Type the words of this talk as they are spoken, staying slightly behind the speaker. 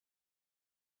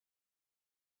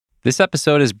This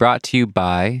episode is brought to you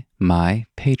by my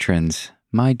patrons,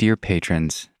 my dear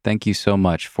patrons. Thank you so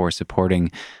much for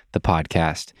supporting the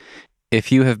podcast.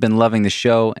 If you have been loving the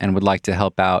show and would like to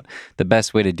help out, the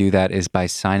best way to do that is by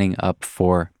signing up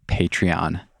for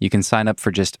Patreon. You can sign up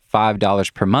for just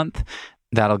 $5 per month.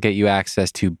 That'll get you access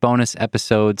to bonus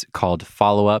episodes called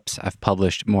follow-ups. I've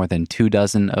published more than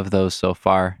 24 of those so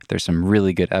far. There's some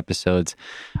really good episodes.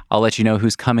 I'll let you know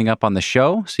who's coming up on the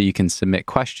show so you can submit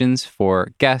questions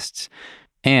for guests.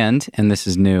 And this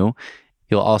is new,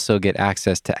 you'll also get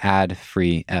access to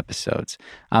ad-free episodes.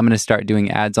 I'm going to start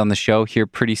doing ads on the show here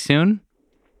pretty soon.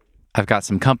 I've got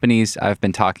some companies I've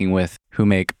been talking with who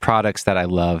make products that I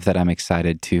love that I'm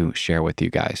excited to share with you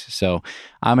guys. So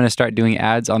I'm going to start doing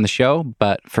ads on the show,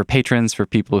 but for patrons, for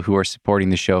people who are supporting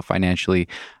the show financially,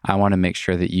 I want to make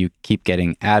sure that you keep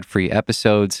getting ad-free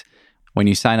episodes. When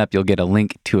you sign up, you'll get a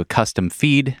link to a custom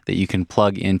feed that you can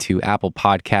plug into Apple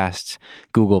Podcasts,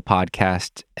 Google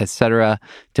Podcasts, etc.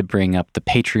 to bring up the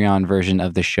Patreon version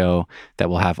of the show that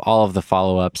will have all of the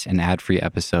follow-ups and ad-free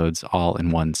episodes all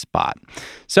in one spot.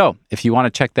 So if you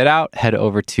want to check that out, head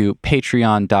over to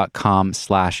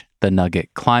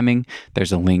patreon.com/thenuggetclimbing.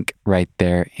 There's a link right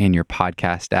there in your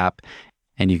podcast app,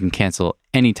 and you can cancel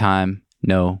anytime,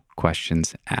 no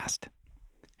questions asked.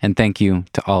 And thank you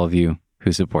to all of you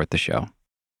who support the show.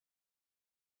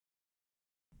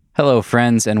 Hello,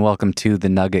 friends, and welcome to the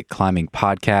Nugget Climbing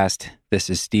Podcast. This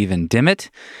is Stephen Dimmitt,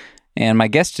 and my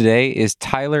guest today is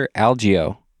Tyler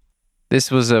Algeo. This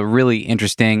was a really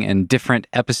interesting and different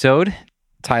episode.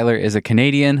 Tyler is a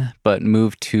Canadian, but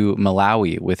moved to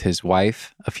Malawi with his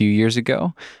wife a few years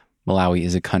ago. Malawi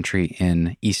is a country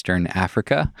in Eastern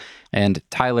Africa, and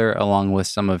Tyler, along with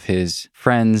some of his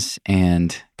friends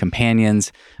and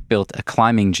companions, built a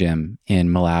climbing gym in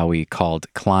Malawi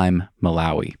called Climb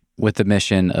Malawi, with the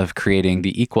mission of creating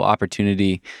the equal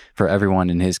opportunity for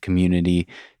everyone in his community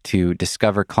to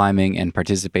discover climbing and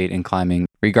participate in climbing,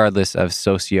 regardless of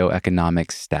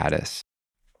socioeconomic status.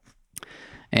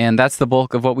 And that's the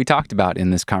bulk of what we talked about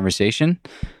in this conversation.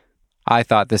 I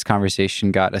thought this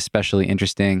conversation got especially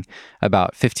interesting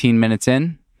about 15 minutes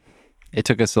in. It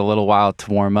took us a little while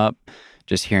to warm up,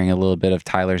 just hearing a little bit of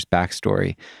Tyler's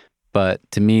backstory. But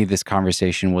to me, this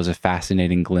conversation was a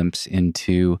fascinating glimpse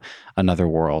into another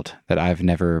world that I've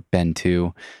never been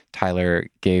to. Tyler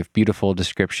gave beautiful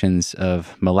descriptions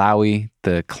of Malawi,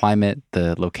 the climate,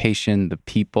 the location, the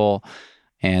people,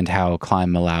 and how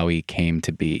Climb Malawi came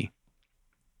to be.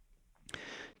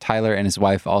 Tyler and his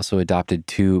wife also adopted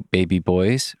 2 baby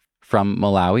boys from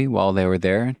Malawi while they were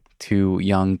there, 2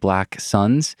 young black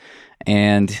sons.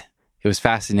 And it was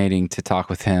fascinating to talk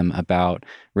with him about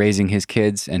raising his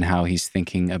kids and how he's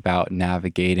thinking about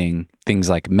navigating things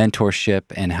like mentorship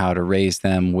and how to raise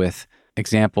them with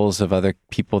examples of other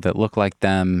people that look like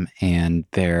them and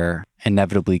their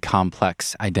inevitably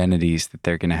complex identities that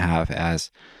they're going to have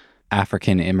as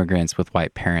African immigrants with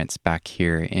white parents back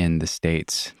here in the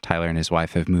States. Tyler and his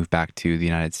wife have moved back to the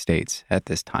United States at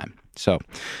this time. So,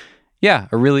 yeah,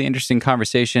 a really interesting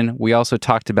conversation. We also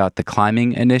talked about the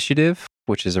Climbing Initiative,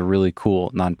 which is a really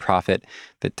cool nonprofit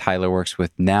that Tyler works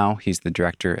with now. He's the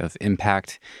director of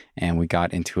Impact, and we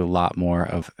got into a lot more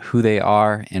of who they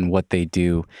are and what they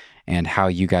do and how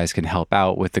you guys can help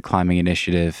out with the Climbing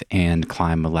Initiative and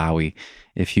Climb Malawi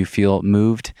if you feel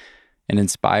moved and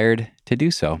inspired to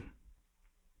do so.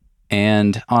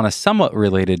 And on a somewhat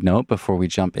related note, before we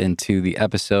jump into the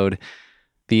episode,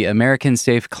 the American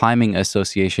Safe Climbing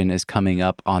Association is coming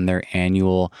up on their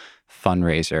annual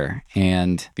fundraiser.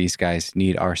 And these guys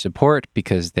need our support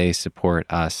because they support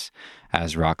us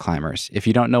as rock climbers. If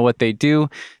you don't know what they do,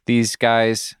 these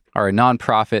guys are a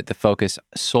nonprofit that focus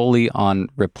solely on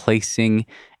replacing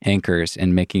anchors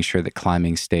and making sure that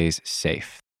climbing stays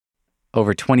safe.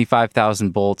 Over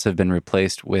 25,000 bolts have been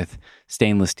replaced with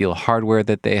stainless steel hardware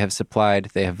that they have supplied.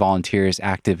 They have volunteers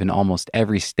active in almost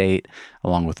every state,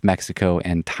 along with Mexico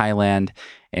and Thailand.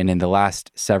 And in the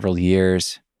last several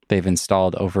years, they've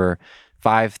installed over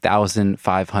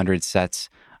 5,500 sets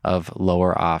of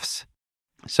lower offs.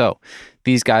 So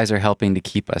these guys are helping to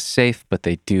keep us safe, but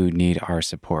they do need our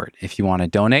support. If you want to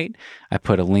donate, I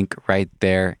put a link right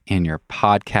there in your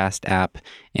podcast app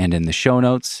and in the show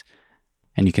notes.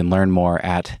 And you can learn more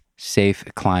at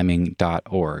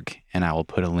safeclimbing.org. And I will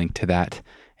put a link to that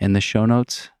in the show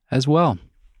notes as well.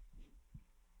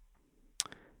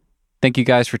 Thank you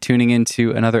guys for tuning in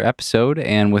to another episode.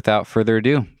 And without further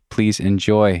ado, please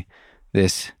enjoy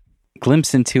this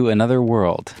glimpse into another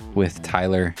world with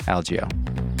Tyler Algeo.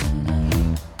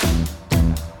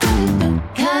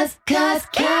 Cause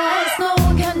no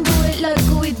one can do it like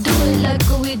we do it, like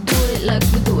we do it, like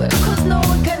we do it. Cause no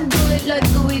one can do it like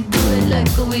we do it,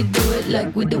 like so we do it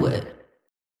like we do it.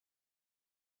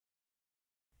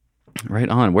 Right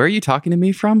on. Where are you talking to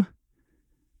me from?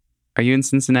 Are you in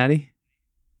Cincinnati?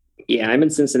 Yeah, I'm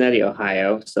in Cincinnati,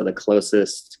 Ohio. So the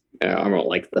closest,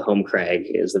 like the home crag,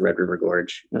 is the Red River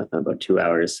Gorge, about 2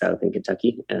 hours south in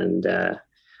Kentucky. And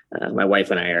my wife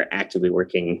and I are actively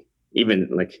working, even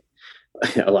like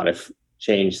a lot of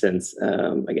change since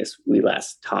I guess we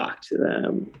last talked,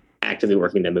 actively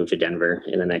working to move to Denver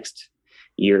in the next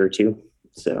year or two.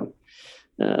 So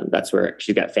that's where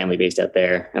she's got family based out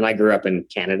there. And I grew up in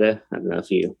Canada. I don't know if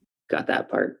you got that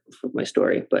part of my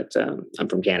story, but I'm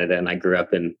from Canada, and I grew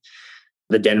up in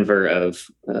the Denver of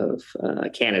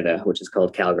Canada, which is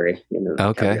called Calgary,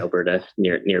 Calgary, Alberta,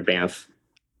 near Banff.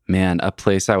 Man, a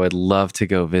place I would love to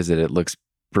go visit. It looks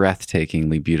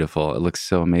breathtakingly beautiful. It looks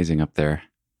so amazing up there.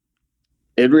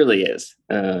 It really is.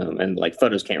 And like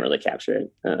photos can't really capture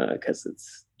it because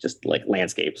it's just like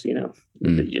landscapes, you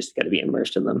just got to be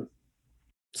immersed in them.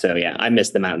 So yeah, I miss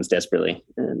the mountains desperately,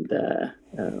 and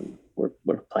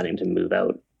we're planning to move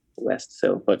out west.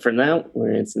 So, but for now,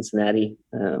 we're in Cincinnati,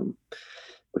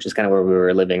 which is kind of where we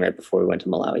were living right before we went to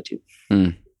Malawi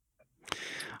too.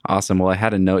 Awesome. Well, I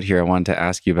had a note here. I wanted to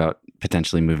ask you about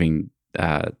potentially moving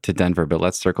to Denver, but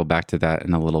let's circle back to that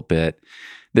in a little bit.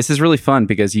 This is really fun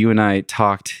because you and I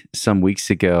talked some weeks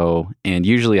ago, and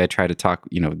usually I try to talk,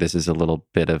 this is a little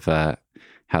bit of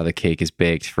how the cake is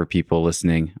baked for people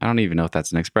listening. I don't even know if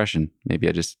that's an expression. Maybe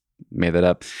I just made that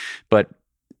up. But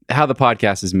how the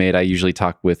podcast is made, I usually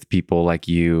talk with people like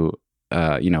you,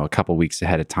 a couple weeks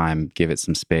ahead of time, give it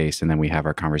some space, and then we have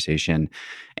our conversation.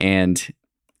 And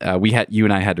you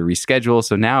and I had to reschedule.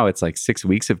 So now it's like 6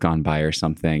 weeks have gone by or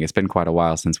something. It's been quite a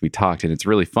while since we talked, and it's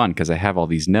really fun because I have all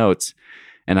these notes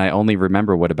and I only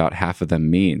remember what about half of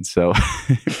them mean. So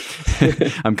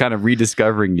I'm kind of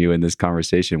rediscovering you in this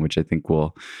conversation, which I think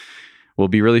will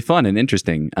be really fun and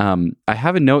interesting. I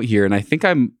have a note here, and I think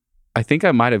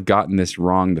I might have gotten this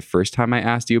wrong the first time I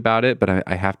asked you about it, but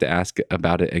I have to ask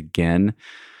about it again.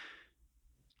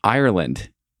 Ireland.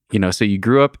 So you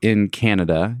grew up in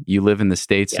Canada, you live in the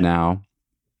States now.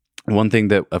 One thing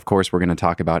that, of course, we're going to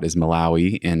talk about is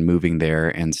Malawi and moving there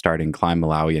and starting Climb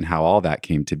Malawi and how all that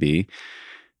came to be.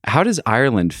 How does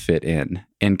Ireland fit in?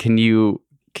 And can you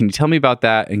tell me about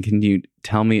that? And can you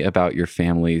tell me about your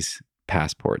family's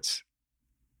passports?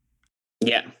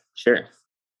 Yeah, sure.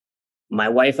 My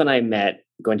wife and I met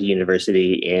going to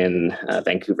university in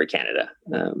Vancouver, Canada,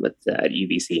 at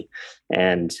UBC.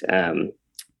 And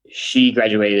she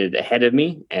graduated ahead of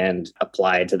me and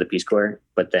applied to the Peace Corps,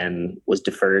 but then was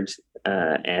deferred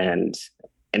and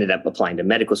ended up applying to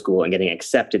medical school and getting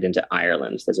accepted into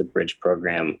Ireland. There's a bridge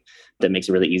program that makes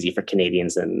it really easy for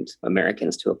Canadians and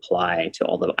Americans to apply to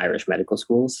all the Irish medical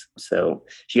schools. So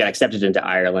she got accepted into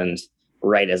Ireland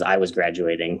right as I was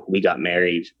graduating. We got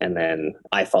married, and then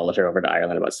I followed her over to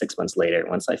Ireland about 6 months later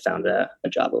once I found a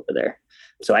job over there.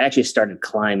 So I actually started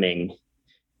climbing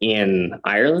in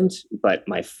Ireland, but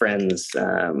my friends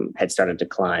had started to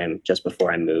climb just before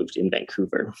I moved in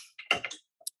Vancouver.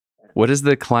 What is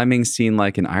the climbing scene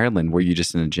like in Ireland? Were you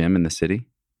just in a gym in the city?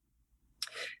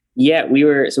 Yeah, we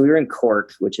were in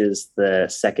Cork, which is the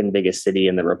second biggest city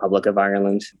in the Republic of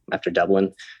Ireland after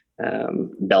Dublin.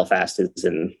 Belfast is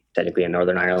technically in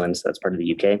Northern Ireland, so that's part of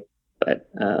the UK. But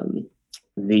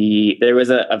there was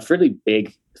a fairly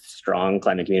big, strong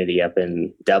climbing community up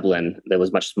in Dublin that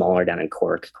was much smaller down in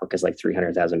Cork. Cork is like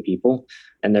 300,000 people,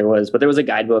 and there was a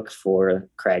guidebook for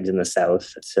crags in the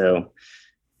south. So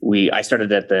I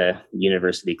started at the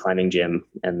university climbing gym,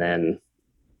 and then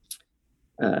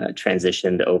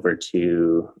transitioned over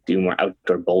to do more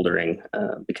outdoor bouldering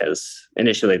because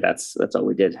initially that's all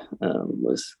we did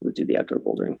was do the outdoor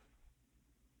bouldering.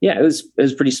 Yeah, it was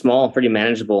pretty small, pretty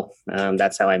manageable.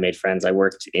 That's how I made friends. I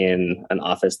worked in an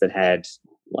office that had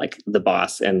like the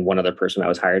boss and one other person I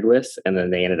was hired with, and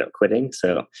then they ended up quitting.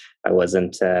 So I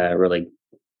wasn't really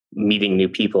meeting new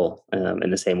people in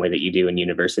the same way that you do in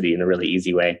university in a really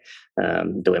easy way,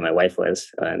 the way my wife was.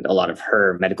 And a lot of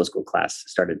her medical school class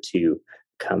started to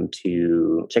come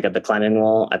to check out the climbing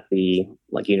wall at the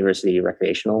university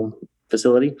recreational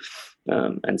facility.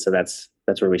 And so that's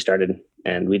where we started.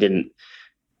 And we didn't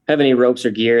have any ropes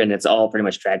or gear, and it's all pretty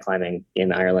much trad climbing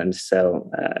in Ireland.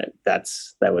 So that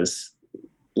was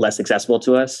less accessible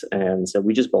to us. And so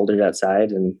we just bouldered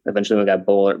outside, and eventually we got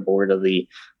bored of the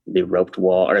roped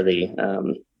wall or the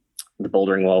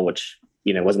bouldering wall, which,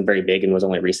 wasn't very big and was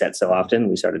only reset so often.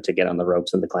 We started to get on the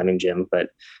ropes in the climbing gym, but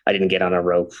I didn't get on a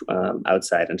rope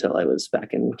outside until I was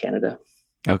back in Canada.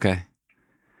 Okay.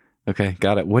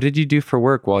 Got it. What did you do for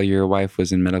work while your wife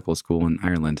was in medical school in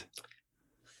Ireland?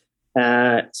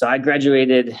 So I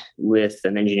graduated with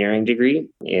an engineering degree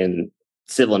in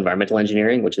civil environmental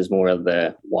engineering, which is more of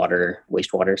the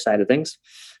wastewater side of things,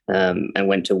 and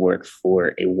went to work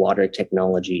for a water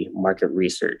technology market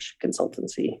research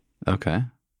consultancy. Okay.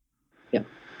 Yeah.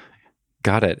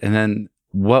 Got it. And then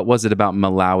what was it about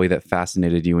Malawi that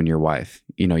fascinated you and your wife?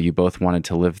 You both wanted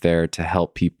to live there to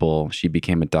help people. She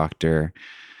became a doctor.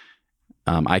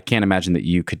 I can't imagine that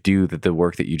you could do the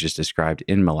work that you just described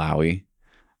in Malawi.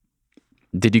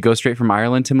 Did you go straight from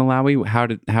Ireland to Malawi?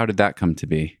 How did that come to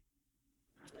be?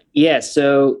 Yeah.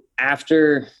 So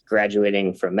after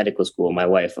graduating from medical school, my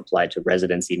wife applied to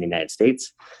residency in the United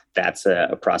States. That's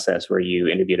a process where you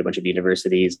interviewed a bunch of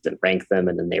universities and rank them,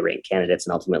 and then they rank candidates,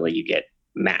 and ultimately you get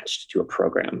matched to a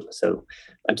program. So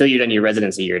until you're done your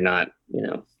residency, you're not,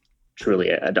 truly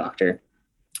a doctor.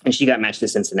 And she got matched to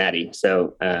Cincinnati.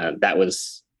 So that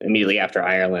was immediately after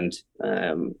Ireland.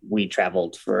 We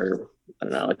traveled for, I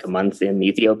don't know, like a month in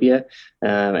Ethiopia,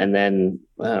 and then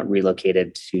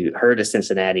relocated to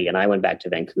Cincinnati. And I went back to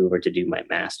Vancouver to do my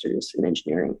master's in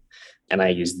engineering. And I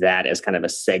used that as kind of a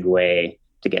segue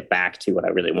to get back to what I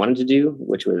really wanted to do,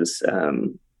 which was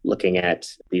looking at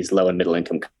these low and middle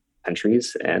income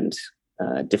countries and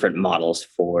different models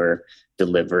for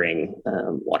delivering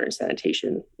water and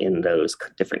sanitation in those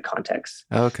different contexts.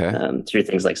 Okay. Through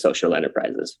things like social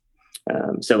enterprises.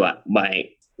 So my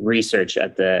research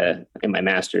in my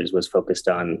master's was focused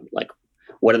on like,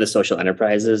 what are the social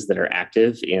enterprises that are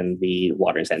active in the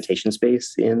water and sanitation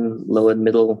space in low and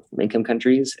middle income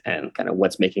countries, and kind of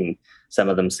what's making some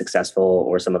of them successful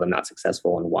or some of them not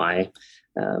successful, and why.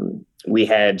 We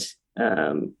had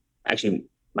actually,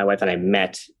 my wife and I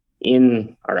met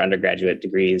in our undergraduate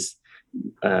degrees,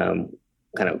 kind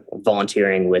of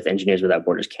volunteering with Engineers Without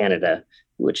Borders Canada,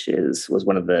 which was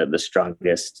one of the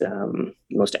strongest,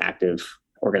 most active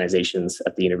organizations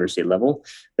at the university level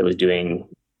that was doing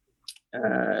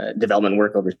development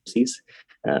work overseas.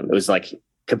 It was like,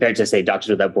 compared to, say, Doctors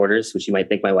Without Borders, which you might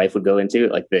think my wife would go into,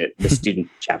 like the student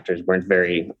chapters weren't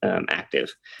very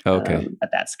active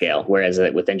at that scale. Whereas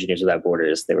with Engineers Without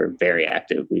Borders, they were very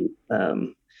active.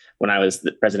 When I was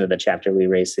the president of the chapter, we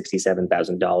raised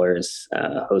 $67,000,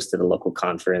 hosted a local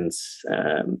conference,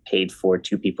 paid for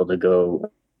 2 people to go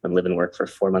and live and work for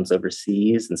 4 months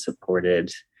overseas, and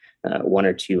supported 1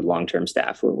 or 2 long-term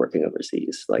staff who were working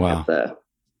overseas, like wow. at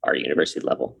our university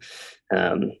level.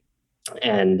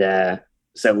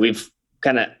 So we've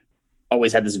kind of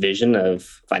always had this vision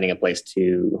of finding a place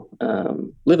to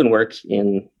live and work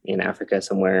in Africa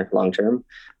somewhere long-term.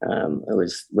 It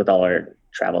was, with all our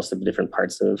travels to different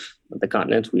parts of the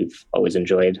continent, we've always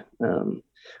enjoyed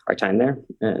our time there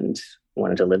and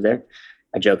wanted to live there.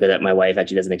 I joke that my wife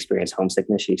actually doesn't experience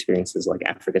homesickness. She experiences like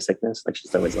Africa sickness. Like,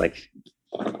 she's always like,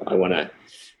 I want to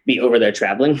be over there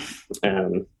traveling.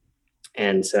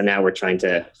 And so now we're trying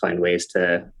to find ways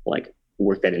to like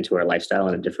work that into our lifestyle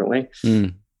in a different way.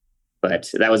 Mm.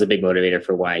 But that was a big motivator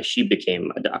for why she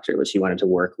became a doctor, was she wanted to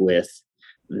work with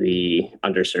the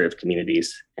underserved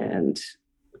communities and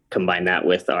combine that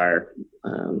with our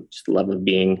just love of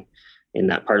being in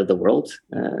that part of the world.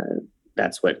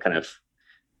 That's what kind of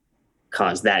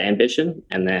caused that ambition.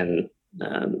 And then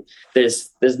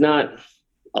there's not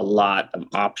a lot of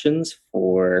options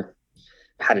for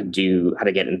how to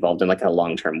get involved in like a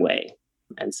long-term way.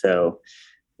 And so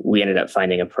we ended up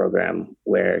finding a program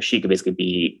where she could basically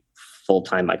be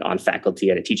full-time, like on faculty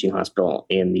at a teaching hospital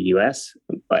in the US,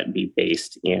 but be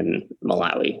based in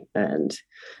Malawi. And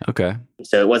okay,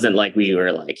 so it wasn't like we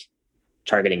were like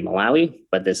targeting Malawi,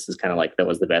 but this is kind of like, that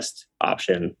was the best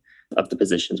option of the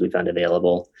positions we found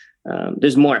available.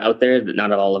 There's more out there,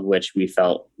 not all of which we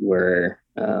felt were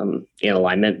in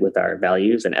alignment with our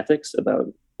values and ethics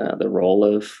about the role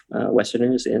of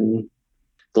Westerners in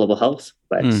global health.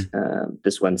 But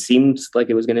this one seems like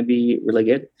it was going to be really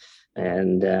good.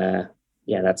 And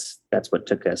that's what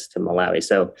took us to Malawi.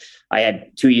 So I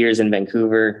had 2 years in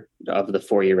Vancouver of the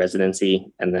 4-year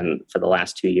residency. And then for the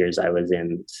last 2 years, I was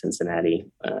in Cincinnati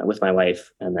with my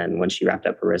wife. And then when she wrapped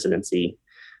up her residency,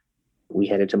 we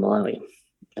headed to Malawi.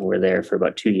 And we're there for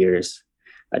about 2 years,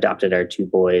 adopted our 2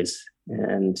 boys.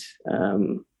 And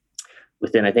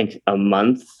within, I think, a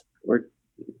month or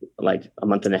like a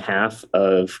month and a half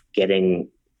of getting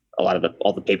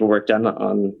all the paperwork done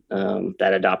on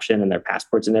that adoption and their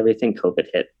passports and everything, COVID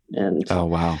hit. And oh,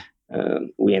 wow.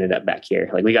 We ended up back here.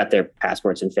 Like, we got their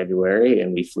passports in February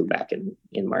and we flew back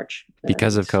in March.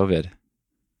 Because of COVID?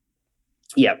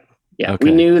 Yep. Yeah. Okay.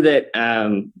 We knew that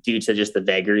due to just the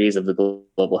vagaries of the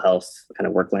global health kind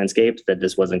of work landscape, that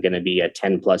this wasn't going to be a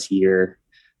 10+ year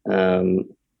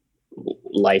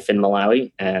life in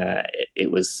Malawi.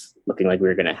 It was looking like we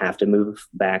were going to have to move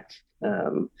back.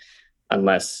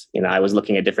 Unless, I was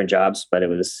looking at different jobs, but it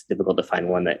was difficult to find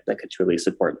one that could truly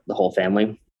support the whole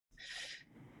family.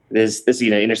 There's this,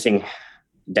 interesting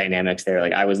dynamics there.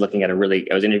 Like I was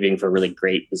interviewing for a really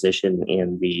great position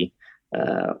in the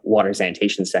water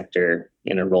sanitation sector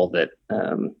in a role that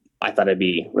I thought I'd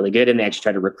be really good. And they actually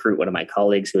tried to recruit one of my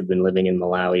colleagues who had been living in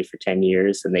Malawi for 10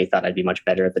 years, and they thought I'd be much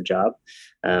better at the job.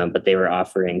 But they were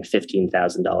offering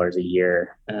 $15,000 a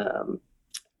year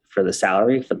for the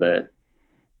salary for the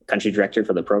country director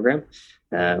for the program,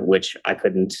 which I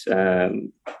couldn't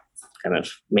kind of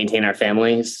maintain our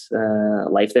family's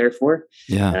life there for.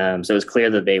 Yeah. So it was clear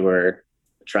that they were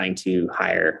trying to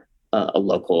hire a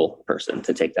local person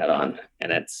to take that on.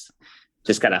 And it's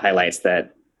just kind of highlights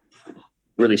that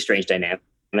really strange dynamic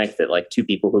that like two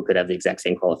people who could have the exact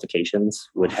same qualifications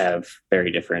would have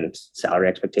very different salary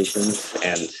expectations.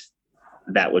 And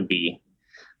that would be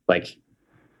like,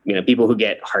 people who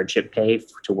get hardship pay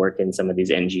to work in some of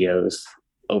these NGOs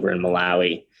over in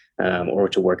Malawi, or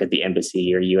to work at the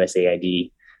embassy or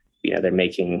USAID, they're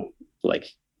making like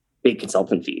big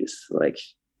consultant fees, like,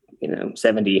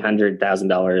 $70,000,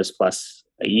 $100,000 plus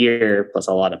a year, plus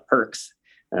a lot of perks,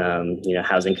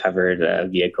 housing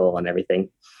covered, vehicle and everything.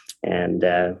 And,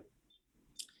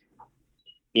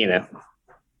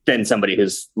 then somebody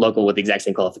who's local with the exact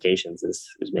same qualifications is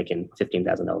making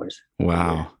 $15,000.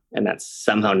 Wow. And that's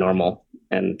somehow normal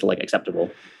and like acceptable,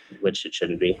 which it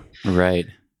shouldn't be. Right.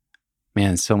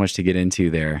 Man, so much to get into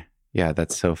there. Yeah,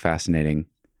 that's so fascinating.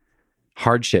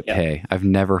 Hardship pay. I've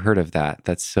never heard of that.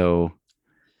 That's so,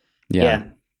 yeah.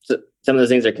 So some of those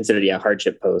things are considered,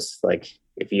 hardship posts. Like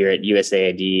if you're at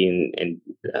USAID and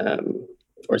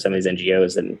or some of these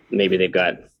NGOs, and maybe they've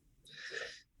got,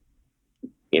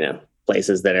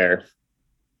 places that are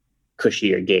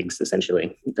cushier gigs,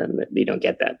 essentially, then you don't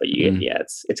get that. But you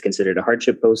get, it's considered a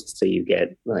hardship post. So you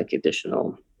get like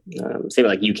additional, same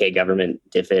like UK government,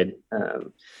 DFID,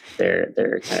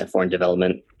 their kind of foreign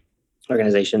development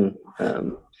organization.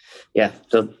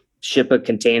 So ship a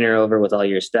container over with all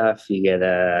your stuff. You have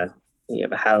a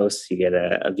house, you get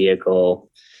a vehicle.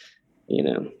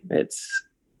 It's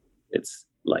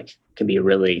like can be a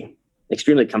really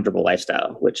extremely comfortable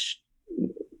lifestyle, which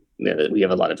we have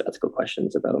a lot of ethical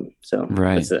questions about. So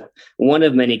it's one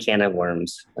of many can of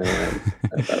worms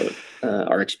about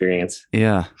our experience.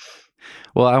 Yeah.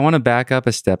 Well, I want to back up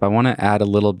a step. I want to add a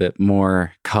little bit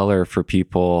more color for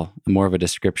people, more of a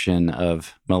description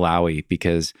of Malawi,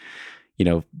 because,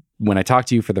 when I talked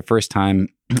to you for the first time,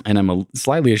 and I'm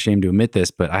slightly ashamed to admit this,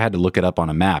 but I had to look it up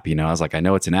on a map. I was like, I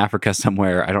know it's in Africa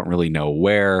somewhere. I don't really know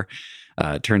where.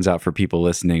 It turns out for people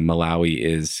listening, Malawi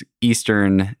is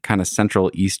eastern, kind of central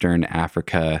eastern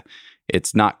Africa.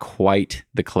 It's not quite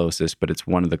the closest, but it's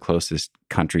one of the closest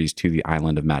countries to the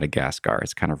island of Madagascar.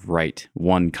 It's kind of right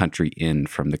one country in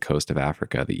from the coast of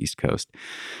Africa, the east coast.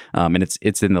 And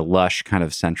it's in the lush kind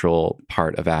of central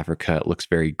part of Africa. It looks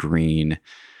very green.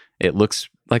 It looks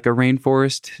like a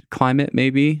rainforest climate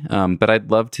maybe. But I'd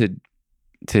love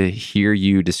to hear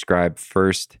you describe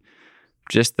first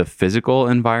just the physical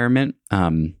environment,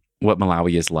 what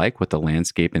Malawi is like, what the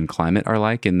landscape and climate are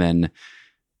like, and then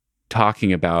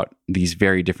talking about these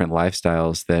very different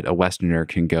lifestyles that a Westerner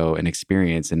can go and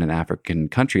experience in an African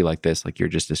country like this, like you're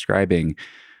just describing.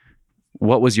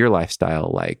 What was your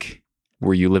lifestyle like?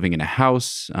 Were you living in a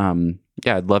house?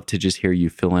 I'd love to just hear you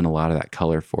fill in a lot of that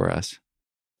color for us.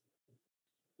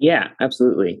 Yeah,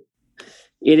 absolutely.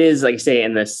 It is, like I say,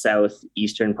 in the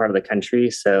southeastern part of the country.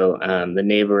 So the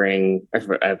neighboring,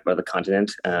 or the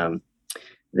continent, the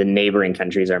neighboring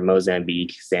countries are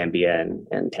Mozambique, Zambia,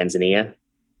 and Tanzania.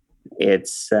 It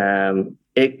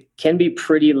can be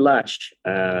pretty lush.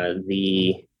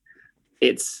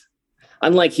 It's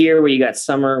unlike here where you got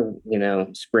summer,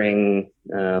 spring,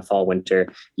 fall,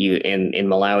 winter. In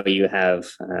Malawi you have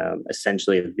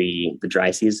essentially the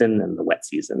dry season and the wet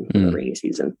season, the rainy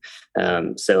season.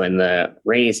 So in the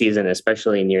rainy season,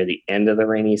 especially near the end of the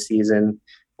rainy season,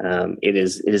 it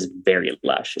is very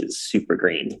lush. It's super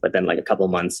green. But then like a couple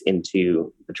months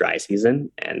into the dry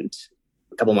season and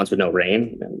a couple months with no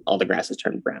rain, and all the grasses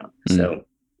turn brown. So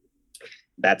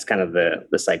that's kind of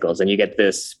the cycles. And you get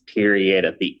this period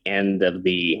at the end of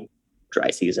the dry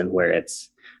season where it's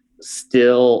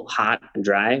still hot and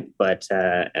dry, but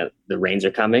the rains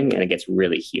are coming and it gets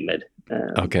really humid.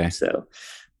 So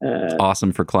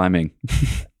awesome for climbing.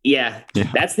 yeah,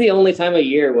 that's the only time of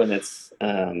year when it's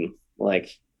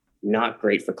like not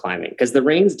great for climbing, because the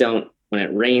rains don't, when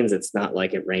it rains, it's not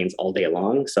like it rains all day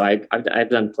long. So I've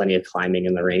done plenty of climbing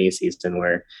in the rainy season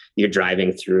where you're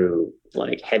driving through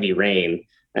like heavy rain,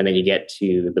 And then you get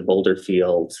to the boulder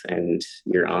field and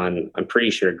you're on, I'm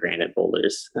pretty sure, granite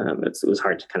boulders. It was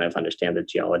hard to kind of understand the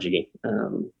geology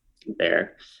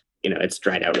there. It's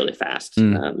dried out really fast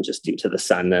just due to the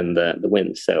sun and the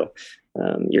wind. So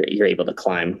you're able to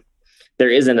climb. There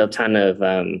isn't a ton of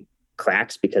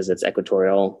cracks because it's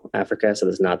equatorial Africa. So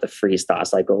there's not the freeze thaw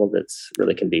cycle that's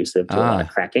really conducive to a lot of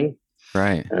cracking.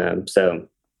 Right. So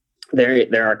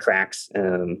there are cracks.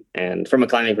 And from a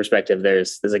climbing perspective,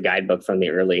 there's a guidebook from the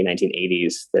early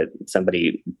 1980s that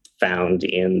somebody found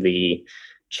in the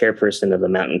chairperson of the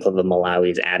Mountain Club of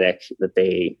Malawi's attic that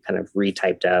they kind of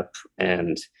retyped up.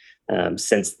 And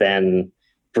since then,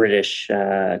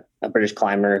 a British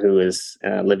climber who is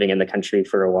living in the country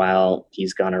for a while,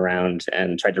 he's gone around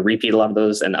and tried to repeat a lot of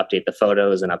those and update the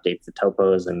photos and update the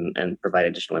topos and provide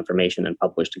additional information and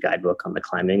published a guidebook on the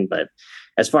climbing. But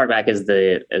as far back as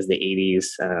the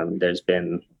 80s, there's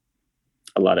been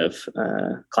a lot of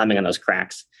climbing on those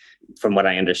cracks. From what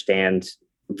I understand,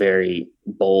 very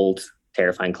bold,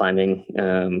 terrifying climbing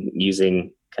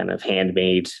using kind of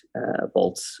handmade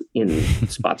bolts in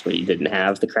spots where you didn't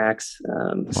have the cracks.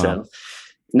 Wow. So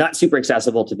not super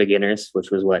accessible to beginners,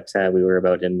 which was what we were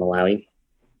about in Malawi.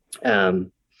 So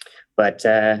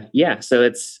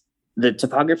the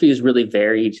topography is really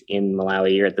varied in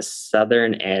Malawi. You're at the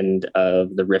southern end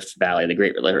of the Rift Valley, the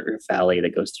Great Rift Valley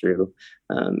that goes through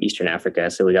Eastern Africa.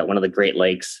 So we got one of the Great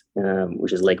Lakes,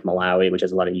 which is Lake Malawi, which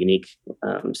has a lot of unique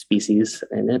species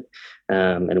in it.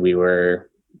 And we were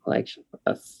like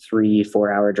a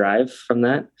 3-4 hour drive from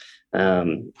that.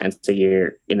 And so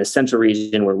you're in the central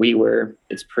region where we were,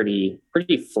 it's pretty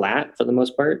flat for the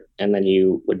most part. And then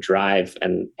you would drive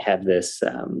and have this,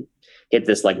 hit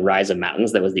this like rise of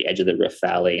mountains that was the edge of the Rift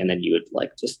Valley. And then you would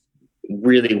like just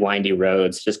really windy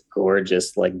roads, just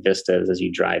gorgeous like vistas as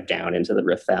you drive down into the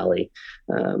Rift Valley,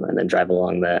 and then drive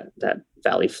along that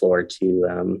valley floor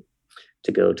to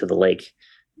go to the lake.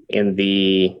 In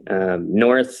the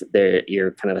north, there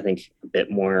you're kind of, I think, a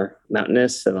bit more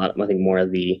mountainous. And I think more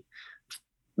of the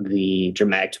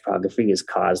dramatic topography is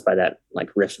caused by that like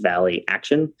Rift Valley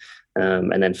action.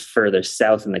 And then further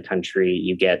south in the country,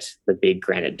 you get the big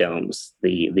granite domes.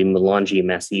 The Mulonji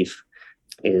Massif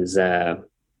is not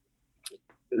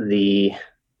the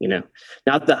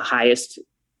highest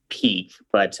peak,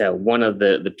 but one of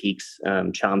the peaks,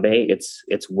 Chambe,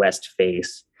 its west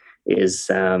face is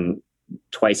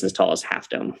twice as tall as Half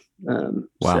Dome. Wow.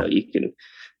 So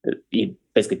you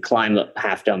basically climb up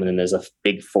Half Dome, and then there's a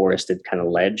big forested kind of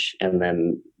ledge, and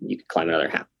then you could climb another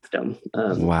Half Dome.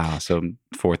 Wow. So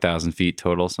 4,000 feet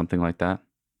total, something like that.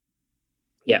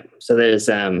 Yeah. So there's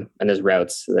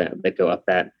routes that go up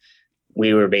that.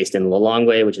 We were based in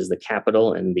Lilongwe, which is the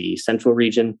capital in the central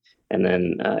region. And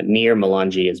then near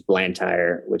Mulonji is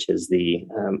Blantyre, which is the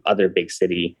other big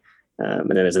city. And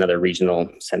then there's another regional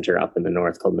center up in the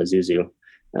north called Mazuzu.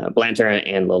 Blantyre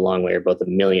and Lilongwe are both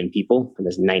 1 million people, and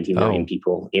there's 90 million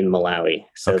people in Malawi.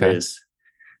 So there's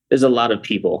a lot of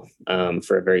people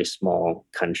for a very small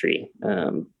country.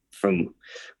 From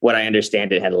what I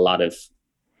understand, it had a lot of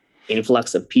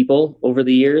influx of people over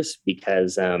the years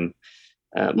because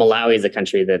Malawi is a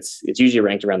country it's usually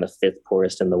ranked around the 5th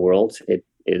poorest in the world. It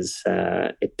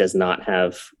does not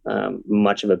have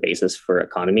much of a basis for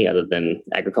economy other than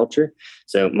agriculture.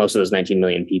 So most of those 19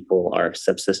 million people are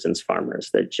subsistence farmers.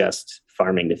 They're just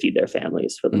farming to feed their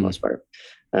families for the most part.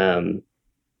 And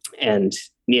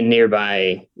in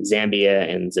nearby Zambia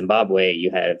and Zimbabwe, you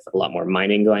have a lot more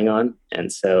mining going on.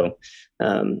 And so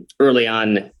early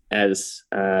on, as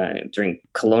during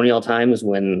colonial times,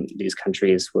 when these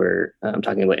countries were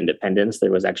talking about independence,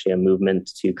 there was actually a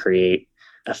movement to create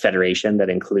a federation that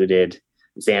included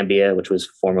Zambia, which was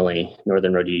formerly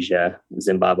Northern Rhodesia,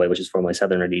 Zimbabwe, which is formerly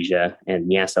Southern Rhodesia, and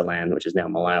Nyasaland, which is now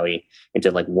Malawi, into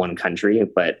like one country.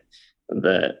 But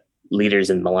the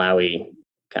leaders in Malawi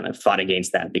kind of fought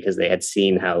against that because they had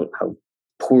seen how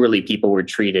poorly people were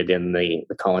treated in the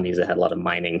colonies that had a lot of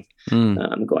mining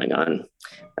going on.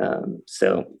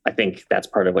 So I think that's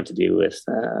part of what to do with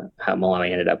how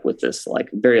Malawi ended up with this like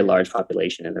very large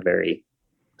population in a very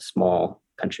small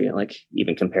country, like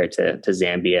even compared to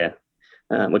Zambia,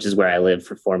 which is where I lived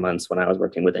for 4 months when I was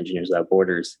working with Engineers Without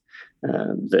Borders.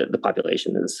 The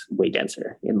population is way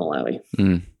denser in Malawi.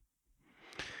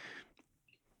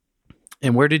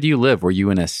 And where did you live? Were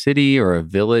you in a city or a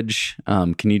village?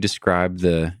 Can you describe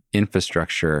the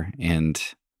infrastructure and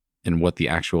what the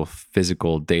actual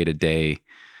physical day-to-day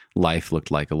life looked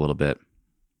like a little bit?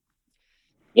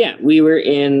 Yeah, we were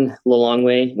in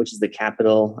Lilongwe, which is the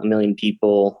capital, 1 million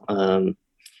people.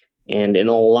 And in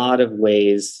a lot of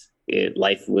ways,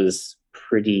 life was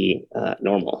pretty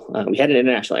normal. We had an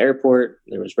international airport.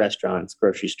 There was restaurants,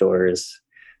 grocery stores.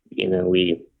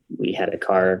 we had a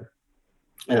car,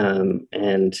 and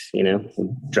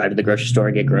drive to the grocery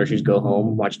store, get groceries, go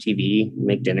home, watch TV,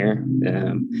 make dinner.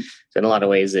 So in a lot of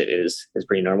ways, it is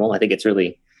pretty normal. I think it's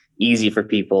really easy for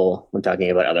people when talking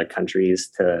about other countries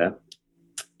to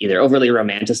either overly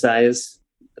romanticize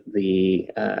the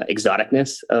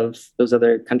exoticness of those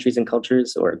other countries and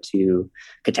cultures, or to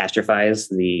catastrophize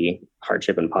the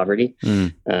hardship and poverty.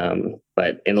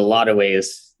 But in a lot of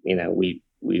ways, we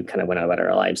kind of went about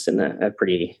our lives in a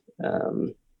pretty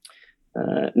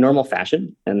normal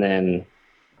fashion. And then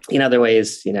in other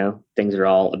ways, things are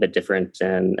all a bit different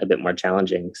and a bit more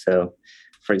challenging. So,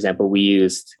 for example, we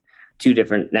used two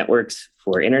different networks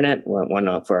for internet,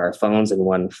 one for our phones and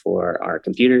one for our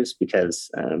computers, because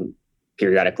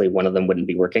periodically one of them wouldn't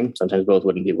be working. Sometimes both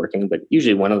wouldn't be working, but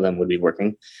usually one of them would be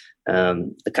working.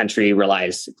 The country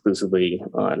relies exclusively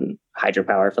on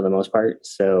hydropower for the most part.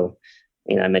 So,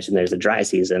 I mentioned there's a dry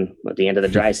season. At the end of the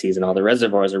dry season, all the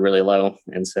reservoirs are really low.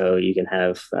 And so you can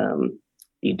have,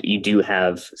 you do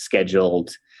have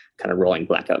scheduled kind of rolling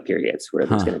blackout periods where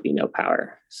there's going to be no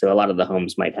power. So a lot of the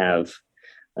homes might have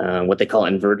what they call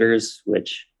inverters,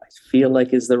 which I feel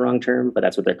like is the wrong term, but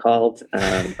that's what they're called.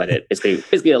 But it's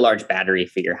basically a large battery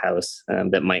for your house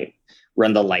that might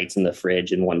run the lights in the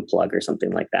fridge in one plug or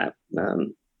something like that.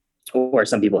 Or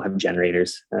some people have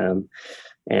generators.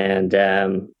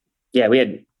 Yeah, we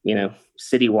had,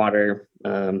 city water,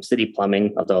 city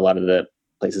plumbing, although a lot of the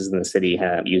places in the city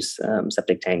use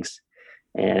septic tanks.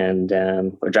 And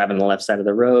we're driving on the left side of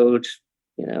the road.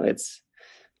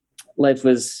 Life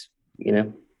was,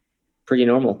 pretty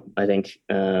normal, I think.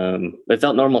 It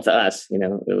felt normal to us.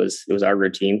 It was our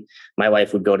routine. My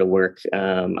wife would go to work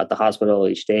at the hospital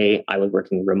each day. I was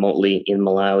working remotely in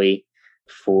Malawi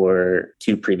for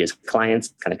two previous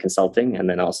clients, kind of consulting, and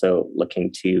then also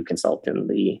looking to consult in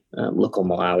the local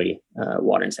Malawi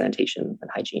water and sanitation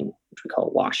and hygiene, which we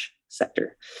call WASH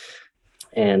sector.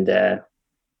 And I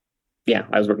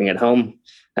was working at home.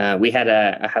 We had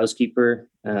a housekeeper,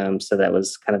 so that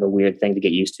was kind of a weird thing to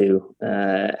get used to,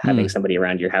 having somebody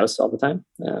around your house all the time.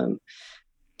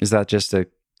 Is that just a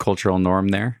cultural norm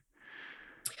there?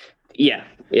 Yeah,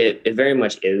 it very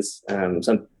much is.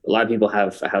 A lot of people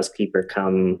have a housekeeper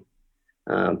come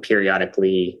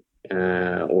periodically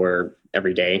or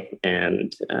every day,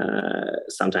 and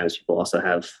sometimes people also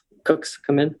have cooks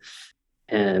come in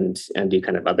and do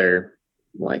kind of other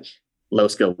like low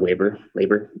skilled labor.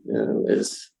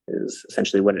 Is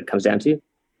essentially what it comes down to.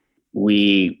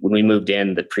 When we moved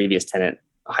in, the previous tenant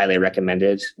highly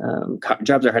recommended.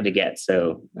 Jobs are hard to get,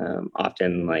 so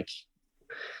often like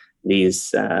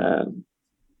these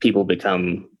people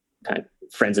become kind of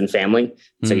friends and family.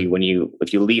 So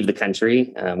if you leave the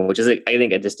country, which is I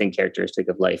think a distinct characteristic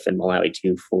of life in Malawi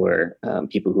too, for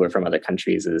people who are from other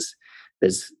countries, is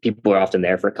people are often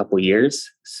there for a couple of years.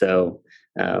 So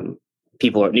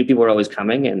new people are always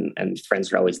coming, and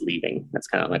friends are always leaving. That's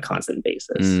kind of on a constant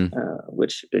basis,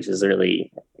 which is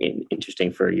really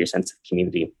interesting for your sense of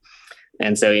community.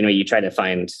 And so you try to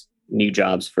find new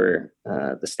jobs for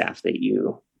the staff that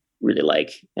you really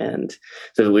like. And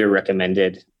so we were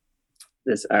recommended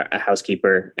a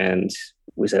housekeeper, and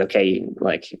we said, okay,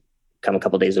 like come a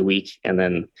couple days a week. And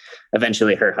then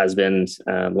eventually her husband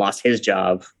lost his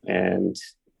job and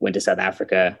went to South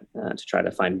Africa to try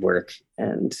to find work.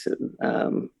 And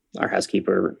our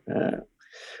housekeeper,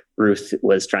 Ruth,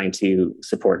 was trying to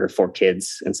support her 4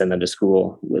 kids and send them to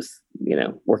school with,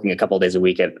 working a couple of days a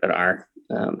week at our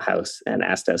house, and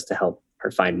asked us to help her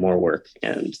find more work.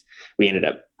 And we ended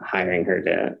up hiring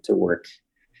her to work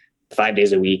 5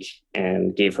 days a week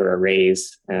and gave her a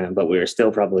raise. But we were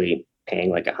still probably paying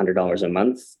like $100 a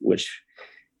month, which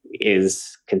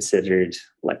is considered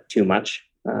like too much.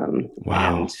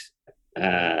 Wow.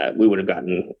 And we would have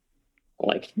gotten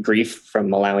like grief from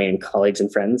Malawian colleagues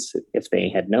and friends if they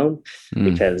had known,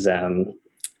 because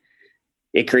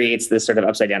it creates this sort of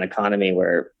upside down economy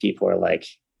where people are like,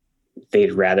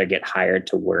 they'd rather get hired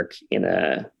to work in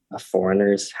a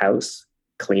foreigner's house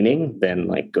cleaning than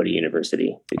like go to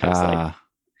university, because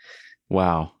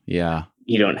wow. Yeah.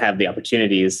 You don't have the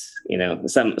opportunities,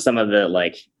 some of the,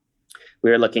 like, we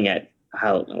were looking at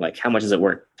how much does it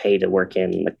pay to work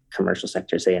in the commercial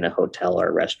sector, say in a hotel or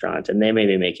a restaurant, and they may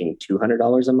be making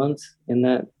 $200 a month in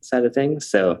that side of things.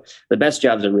 So the best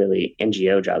jobs are really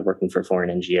NGO jobs, working for foreign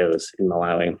NGOs in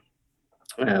Malawi,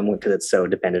 because it's so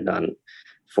dependent on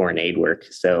foreign aid work.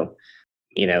 So,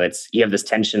 you have this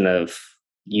tension of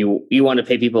you want to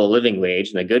pay people a living wage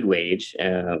and a good wage,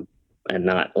 and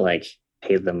not like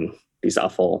pay them these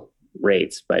awful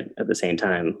rates. But at the same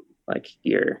time, like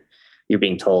you're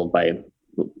being told by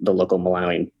the local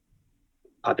Malawian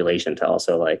population to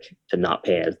also like to not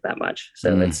pay as that much.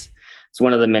 So it's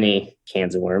one of the many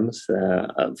cans of worms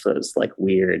of those like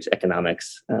weird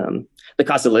economics. The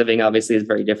cost of living obviously is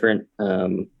very different,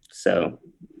 so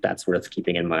that's worth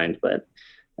keeping in mind. But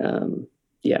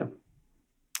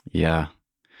yeah.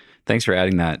 Thanks for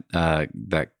adding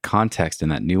that context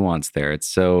and that nuance there. It's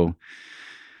so,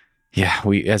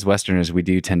 we as Westerners, we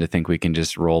do tend to think we can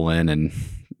just roll in and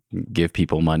give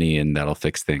people money and that'll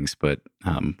fix things, but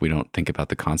we don't think about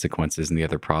the consequences and the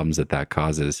other problems that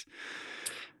causes.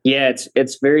 Yeah,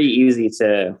 it's very easy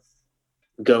to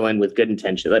go in with good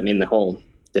intention. I mean, the whole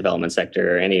development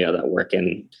sector or any other work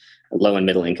in low and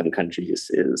middle income countries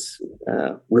is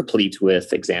replete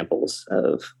with examples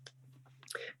of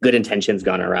good intentions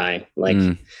gone awry, like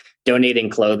donating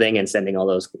clothing and sending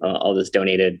all this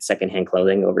donated secondhand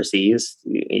clothing overseas.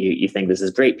 You think this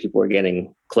is great. People are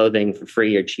getting clothing for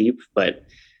free or cheap, but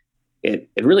it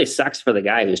really sucks for the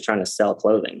guy who's trying to sell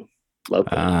clothing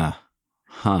locally.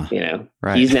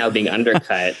 Right. He's now being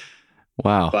undercut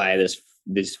by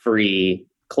this free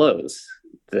clothes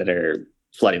that are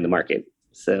flooding the market.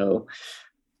 So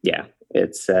yeah,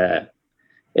 it's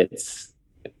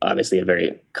obviously a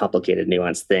very complicated,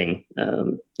 nuanced thing.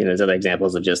 There's other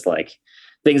examples of just like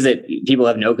things that people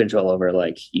have no control over.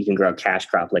 Like you can grow a cash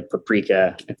crop like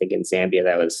paprika. I think in Zambia,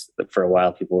 that was for a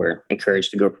while, people were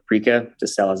encouraged to grow paprika to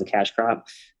sell as a cash crop.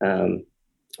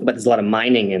 But there's a lot of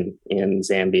mining in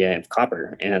Zambia of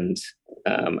copper. And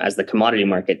as the commodity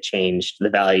market changed, the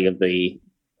value of the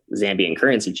Zambian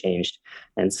currency changed.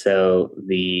 And so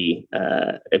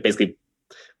it basically,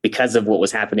 because of what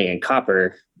was happening in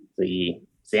copper, the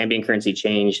Zambian currency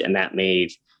changed, and that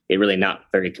made it really not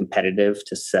very competitive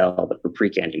to sell the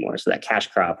paprika anymore. So that cash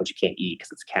crop, which you can't eat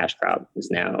because it's a cash crop, is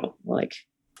now like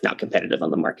not competitive on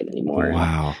the market anymore.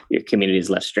 Wow. Your community is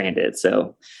left stranded.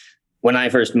 So when I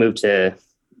first moved to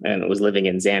and was living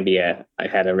in Zambia, I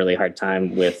had a really hard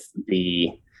time with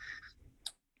the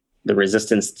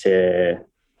resistance to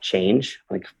change.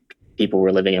 Like people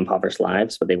were living impoverished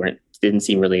lives, but they didn't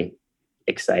seem really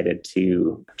excited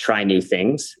to try new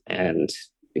things. And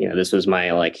this was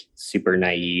my like super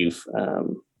naive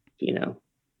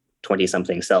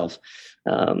 20-something self,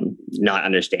 not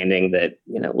understanding that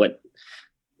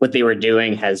what they were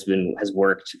doing has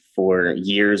worked for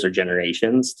years or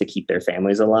generations to keep their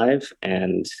families alive,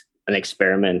 and an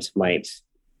experiment might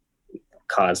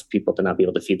cause people to not be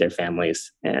able to feed their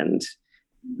families. And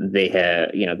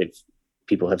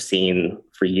people have seen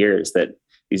for years that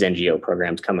these NGO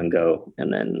programs come and go,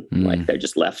 and then like they're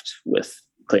just left with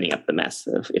cleaning up the mess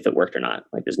of if it worked or not.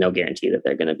 Like there's no guarantee that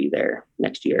they're going to be there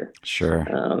next year. Sure.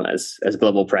 As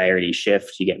global priorities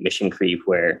shift, you get mission creep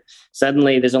where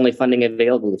suddenly there's only funding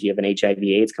available if you have an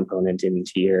HIV/AIDS component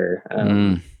into your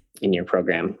in your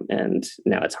program, and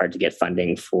now it's hard to get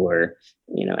funding for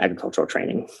agricultural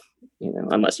training,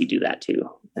 unless you do that too.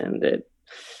 And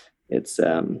it's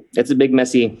a big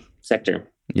messy sector.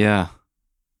 Yeah.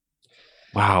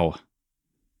 Wow.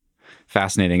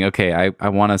 Fascinating. Okay. I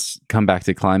want to come back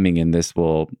to climbing, and this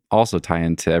will also tie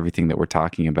into everything that we're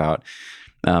talking about.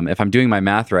 If I'm doing my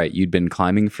math right, you'd been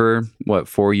climbing for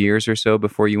 4 years or so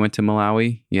before you went to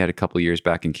Malawi? You had a couple of years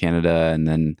back in Canada and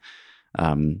then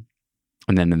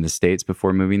in the States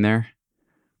before moving there?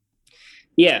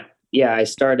 Yeah. I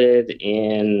started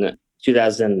in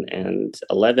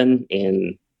 2011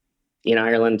 in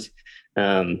Ireland.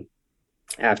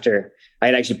 After I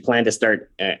had actually planned to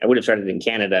start, I would have started in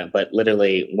Canada, but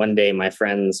literally one day my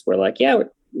friends were like, yeah,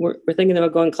 we're thinking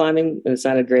about going climbing, and it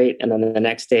sounded great. And then the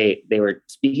next day they were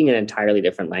speaking an entirely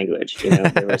different language.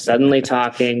 They were suddenly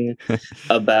talking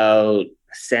about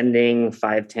sending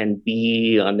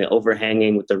 510B on the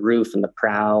overhanging with the roof and the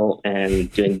prow,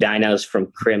 and doing dynos from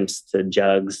crimps to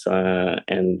jugs,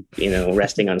 and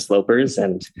resting on slopers,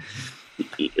 and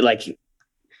like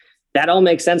that all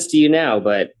makes sense to you now,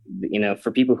 but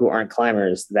for people who aren't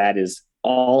climbers, that is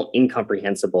all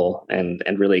incomprehensible and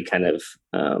really kind of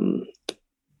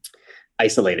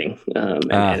isolating,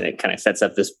 and it kind of sets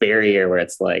up this barrier where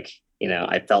it's like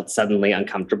I felt suddenly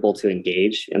uncomfortable to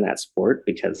engage in that sport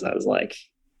because I was like,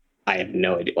 I have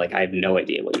no idea. Like I have no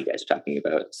idea what you guys are talking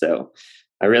about. So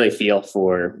I really feel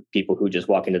for people who just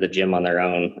walk into the gym on their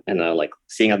own and like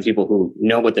seeing other people who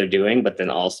know what they're doing, but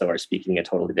then also are speaking a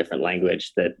totally different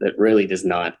language that really does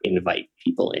not invite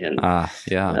people in.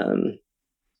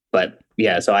 But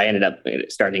yeah, so I ended up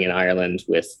starting in Ireland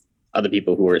with other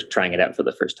people who were trying it out for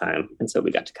the first time. And so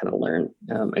we got to kind of learn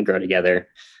and grow together.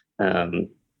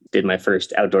 Did my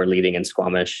first outdoor leading in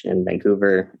Squamish in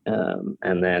Vancouver.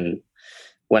 And then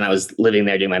when I was living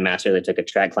there doing my master's, I took a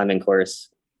trad climbing course.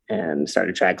 and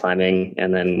started trad climbing.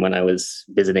 And then when I was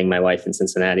visiting my wife in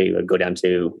Cincinnati, I would go down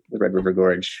to the Red River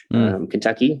Gorge,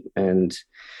 Kentucky, and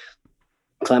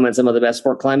climb on some of the best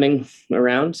sport climbing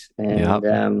around.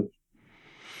 And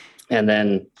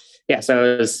then, so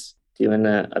I was doing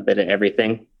a bit of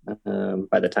everything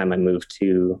by the time I moved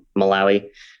to Malawi.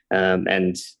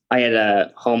 And I had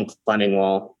a home climbing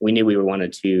wall. We knew we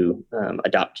wanted to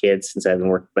adopt kids since I haven't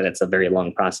worked, but it's a very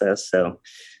long process. So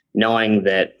knowing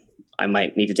that I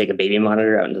might need to take a baby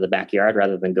monitor out into the backyard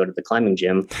rather than go to the climbing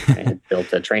gym, I had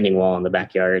built a training wall in the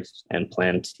backyard and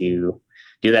planned to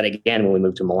do that again when we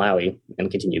moved to Malawi and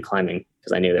continue climbing,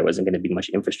 because I knew there wasn't going to be much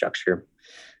infrastructure.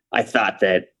 I thought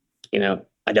that,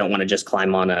 I don't want to just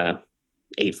climb on a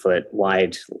 8-foot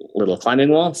wide little climbing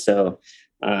wall. So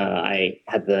I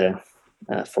had the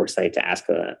foresight to ask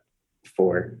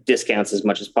for discounts as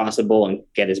much as possible and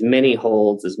get as many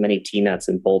holds, as many T-nuts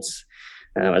and bolts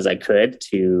as I could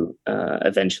to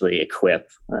eventually equip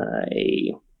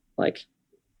how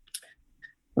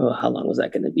long was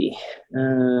that going to be?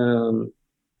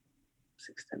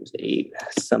 6 times 8,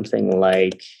 something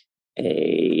like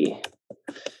a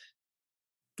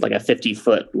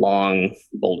 50-foot long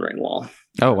bouldering wall.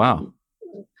 Oh, wow.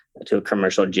 To a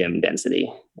commercial gym density.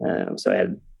 So I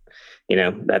had,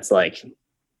 that's like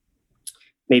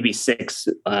maybe six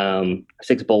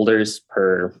boulders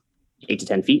per 8 to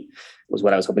 10 feet was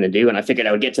what I was hoping to do. And I figured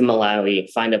I would get to Malawi,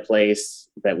 find a place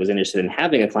that was interested in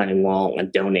having a climbing wall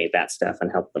and donate that stuff and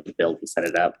help them build and set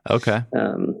it up. Okay.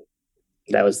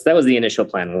 That was the initial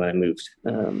plan when I moved.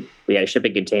 We had a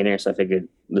shipping container, so I figured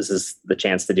this is the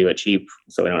chance to do it cheap,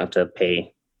 so we don't have to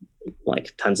pay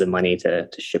like tons of money to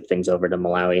ship things over to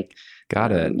Malawi.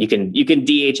 Got it. You can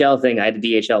DHL thing. I had to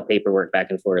DHL paperwork back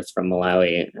and forth from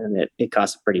Malawi, and it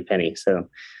cost a pretty penny. So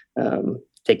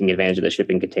taking advantage of the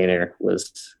shipping container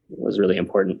was really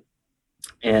important.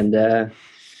 And then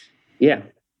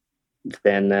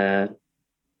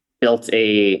built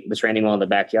the training wall in the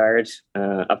backyard,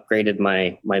 upgraded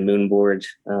my moon board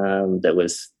that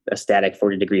was a static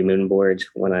 40-degree moon board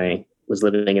when I was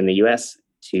living in the US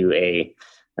to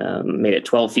made it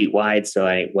 12 feet wide, so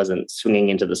I wasn't swinging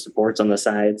into the supports on the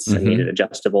sides. I made it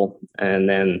adjustable. And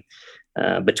then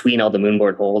between all the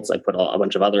moonboard holds, I put a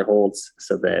bunch of other holds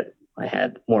so that I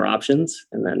had more options.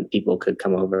 And then people could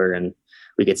come over and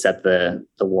we could set the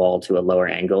wall to a lower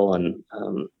angle and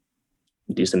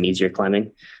do some easier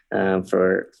climbing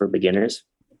for beginners.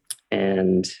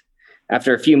 And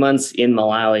after a few months in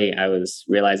Malawi, I was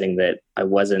realizing that I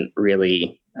wasn't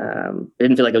really I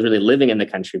didn't feel like I was really living in the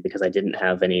country because I didn't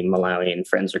have any Malawian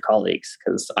friends or colleagues,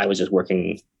 because I was just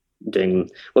doing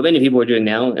what many people were doing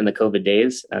now in the COVID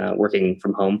days, working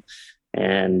from home.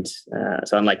 And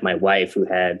so unlike my wife, who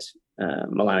had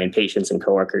Malawian patients and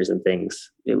coworkers and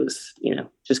things, it was,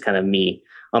 just kind of me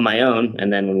on my own.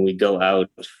 And then when we go out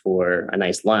for a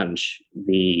nice lunch,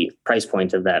 the price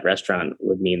point of that restaurant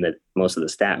would mean that most of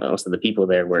the people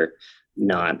there were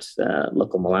not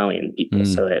local Malawian people.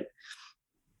 So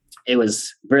it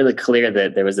was really clear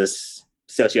that there was this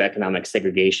socioeconomic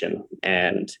segregation.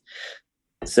 And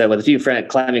so with a few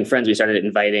climbing friends, we started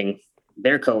inviting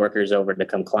their coworkers over to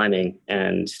come climbing.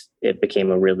 And it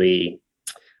became a really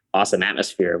awesome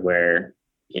atmosphere where,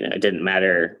 it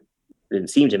didn't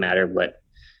seem to matter what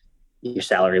your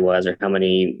salary was or how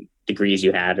many degrees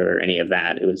you had or any of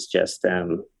that. It was just,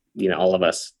 all of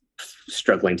us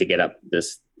struggling to get up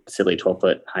this silly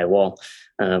 12-foot high wall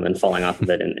and falling off of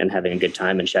it and having a good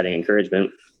time and shouting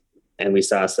encouragement. And we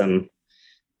saw some,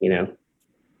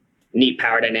 neat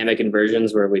power dynamic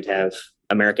inversions where we'd have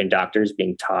American doctors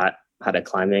being taught how to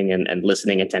climbing and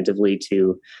listening attentively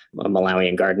to a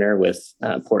Malawian gardener with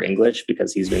poor English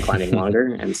because he's been climbing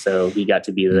longer. And so he got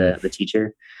to be the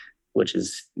teacher, which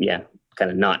is,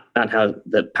 kind of not how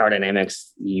the power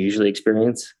dynamics you usually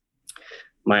experience.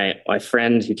 My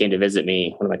friend who came to visit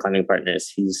me, one of my climbing partners,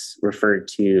 he's referred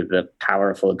to the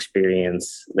powerful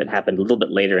experience that happened a little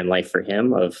bit later in life for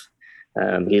him of,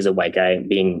 he's a white guy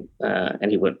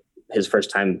his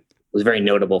first time was very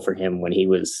notable for him when he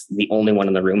was the only one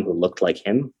in the room who looked like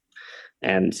him.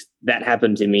 And that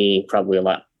happened to me probably a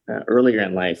lot earlier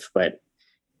in life, but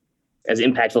as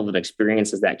impactful of an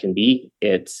experience as that can be,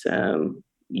 it's,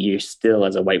 you still,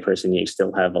 as a white person, you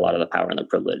still have a lot of the power and the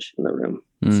privilege in the room.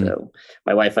 So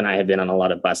my wife and I have been on a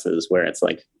lot of buses where it's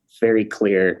like very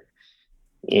clear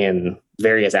in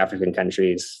various African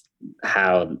countries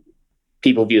how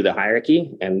people view the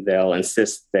hierarchy, and they'll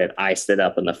insist that I sit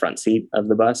up in the front seat of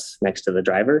the bus next to the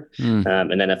driver.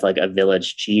 And then if like a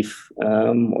village chief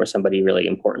or somebody really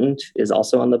important is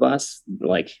also on the bus,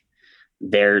 like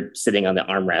they're sitting on the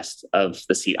armrest of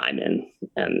the seat I'm in,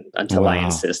 and until I Wow.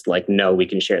 insist, like, no, we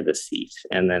can share this seat.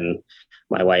 And then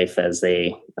my wife, as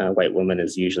a white woman,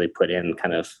 is usually put in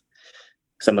kind of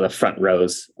some of the front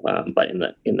rows, but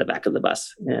in the back of the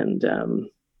bus, and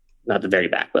not the very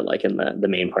back, but like in the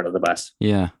main part of the bus.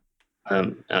 Yeah.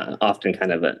 Often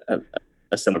kind of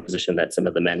a similar position that some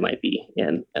of the men might be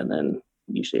in, and then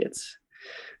usually it's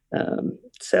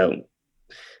so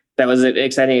that was an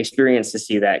exciting experience to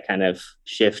see that kind of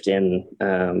shift in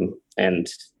and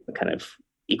kind of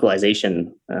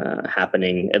equalization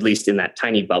happening, at least in that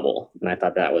tiny bubble. And I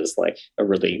thought that was like a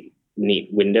really neat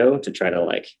window to try to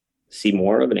like see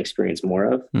more of and experience more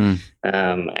of.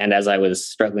 And as I was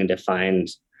struggling to find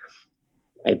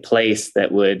a place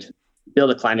that would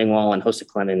build a climbing wall and host a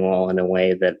climbing wall in a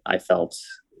way that I felt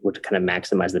would kind of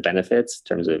maximize the benefits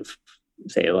in terms of,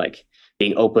 say, like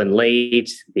being open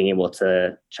late, being able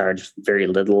to charge very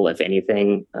little, if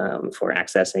anything, for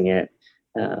accessing it,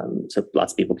 so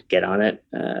lots of people could get on it.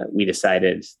 We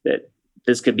decided that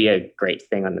this could be a great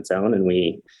thing on its own, and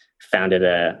we founded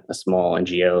a small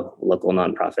NGO, local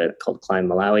nonprofit called Climb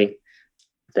Malawi,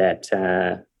 that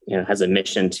has a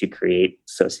mission to create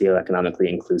socioeconomically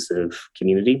inclusive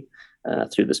community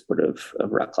through the sport of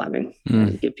rock climbing,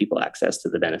 and give people access to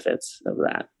the benefits of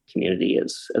that community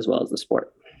as well as the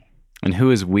sport. And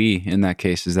who is we in that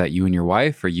case? Is that you and your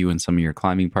wife, or you and some of your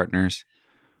climbing partners?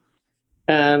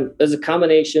 There's a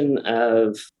combination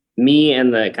of me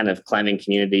and the kind of climbing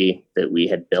community that we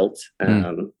had built.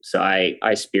 So I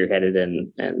spearheaded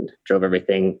and drove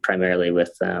everything primarily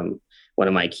with one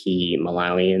of my key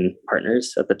Malawian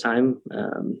partners at the time,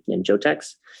 in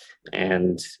Jotex.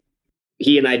 And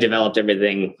he and I developed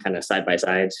everything kind of side by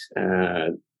side.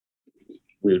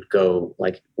 We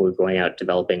were going out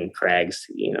developing crags.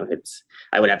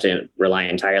 I would have to rely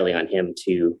entirely on him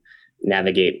to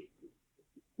navigate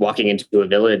walking into a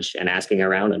village and asking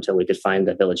around until we could find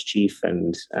the village chief,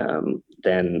 and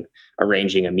then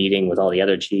arranging a meeting with all the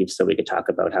other chiefs so we could talk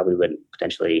about how we would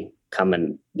potentially come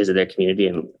and visit their community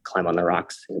and climb on the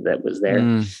rocks that was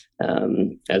there,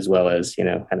 as well as,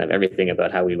 kind of everything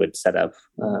about how we would set up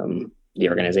the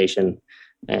organization.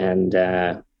 And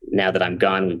now that I'm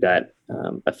gone, we've got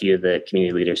a few of the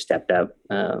community leaders stepped up,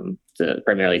 to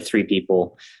primarily 3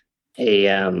 people,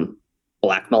 a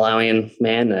Black Malawian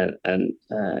man, an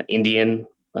Indian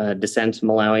descent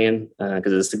Malawian,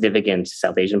 because there's a significant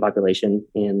South Asian population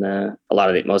in a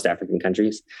lot of most African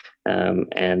countries,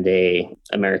 and a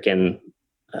American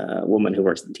woman who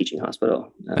works at the teaching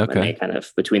hospital. And they kind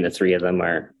of, between the 3 of them,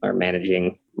 are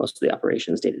managing most of the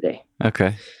operations day to day.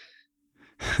 Okay.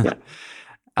 Yeah.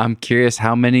 I'm curious,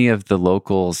 how many of the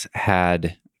locals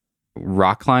had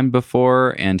rock climbed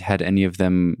before, and had any of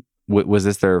them, was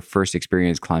this their first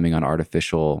experience climbing on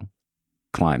artificial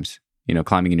climbs?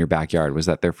 Climbing in your backyard. Was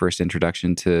that their first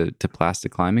introduction to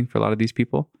plastic climbing for a lot of these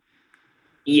people?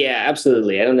 Yeah,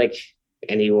 absolutely. I don't think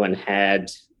anyone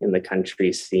had in the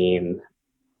country seen,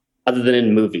 other than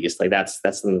in movies. Like that's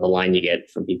the line you get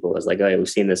from people is like, oh, we've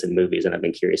seen this in movies and I've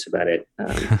been curious about it.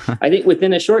 I think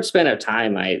within a short span of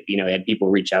time, I had people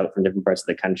reach out from different parts of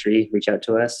the country, reach out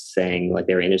to us saying like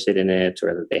they were interested in it,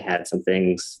 or that they had some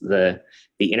things. The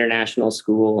international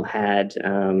school had,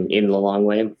 in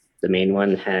Lilongwe, the main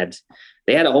one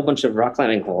they had a whole bunch of rock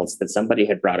climbing holes that somebody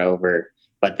had brought over,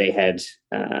 but they had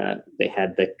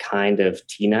the kind of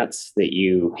T-nuts that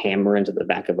you hammer into the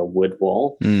back of a wood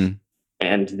wall.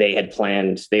 And they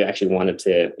actually wanted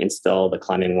to install the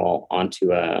climbing wall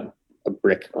onto a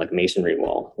brick, like masonry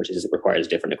wall, which requires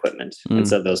different equipment. And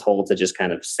so those holes had just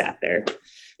kind of sat there.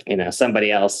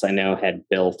 Somebody else I know had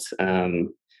built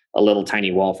a little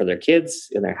tiny wall for their kids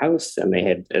in their house. And they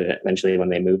had eventually, when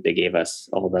they moved, they gave us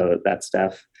all that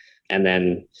stuff. And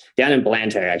then down in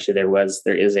Blantyre, actually, there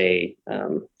is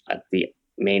at the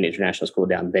main international school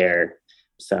down there,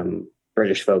 some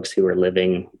British folks who were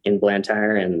living in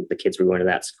Blantyre, and the kids were going to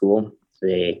that school.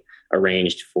 They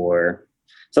arranged for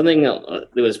something that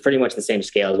was pretty much the same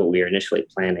scale as what we were initially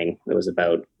planning. It was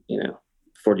about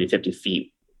 40 to 50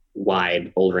 feet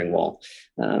wide bouldering wall.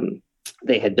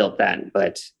 They had built that,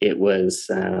 but it was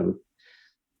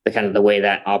the kind of the way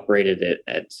that operated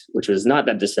which was not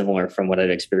that dissimilar from what I'd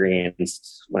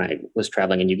experienced when I was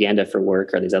traveling in Uganda for work,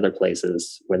 or these other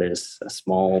places where there's a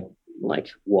small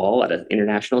wall at an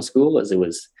international school, as it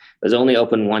was only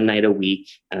open one night a week.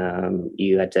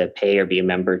 You had to pay or be a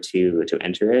member to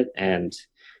enter it. And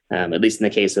at least in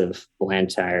the case of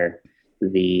Blantyre,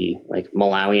 the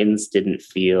Malawians didn't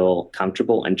feel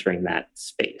comfortable entering that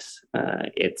space.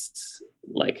 It's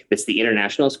the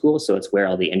international school, so it's where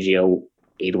all the NGO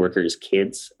aid workers'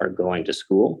 kids are going to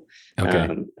school.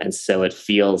 Okay. And so it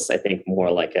feels, I think, more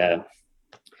like a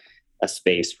a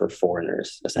space for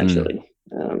foreigners, essentially.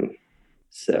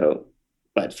 So,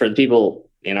 but for the people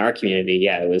in our community,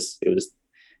 yeah, it was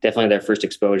definitely their first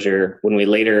exposure. When we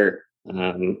later,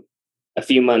 a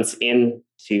few months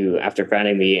into after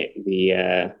founding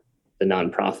the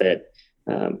nonprofit,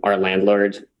 our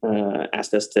landlord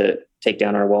asked us to take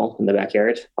down our wall in the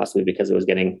backyard, possibly because it was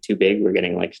getting too big. We're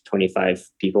getting like 25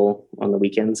 people on the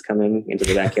weekends coming into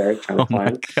the backyard trying to climb.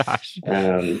 Oh my gosh!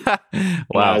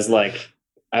 Wow.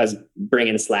 I was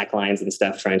bringing slack lines and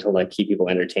stuff, trying to like keep people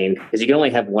entertained, because you can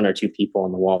only have 1 or 2 people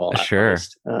on the wall at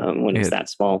most, when it's that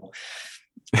small.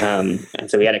 And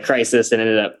so we had a crisis and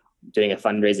ended up doing a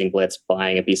fundraising blitz,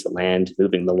 buying a piece of land,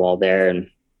 moving the wall there. And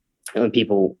when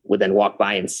people would then walk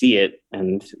by and see it,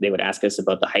 and they would ask us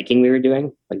about the hiking we were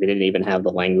doing. Like, they didn't even have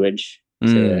the language.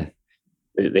 They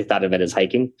thought of it as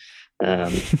hiking. So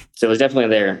it was definitely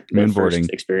their first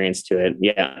experience to it.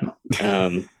 Yeah.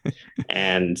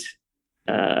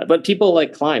 But people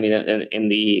like climb, in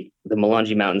the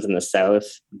Malonji Mountains in the south,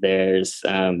 there's,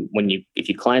 if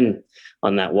you climb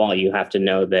on that wall, you have to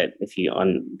know that if you,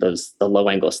 on the low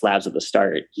angle slabs at the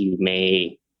start, you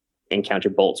may encounter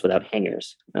bolts without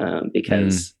hangers,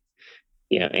 because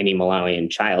any Malawian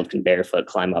child can barefoot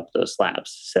climb up those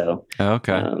slabs. So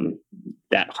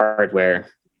that hardware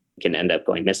can end up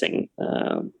going missing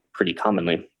pretty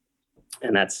commonly.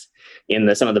 And that's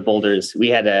in some of the boulders. We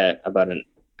had about an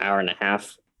hour and a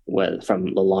half from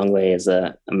Lilongwe, is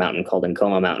a mountain called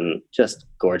Nkoma Mountain. Just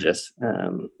gorgeous.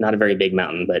 Not a very big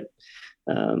mountain, but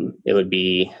it would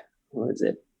be,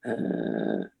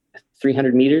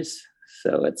 300 meters.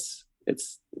 So it's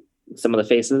some of the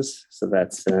faces. So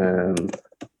that's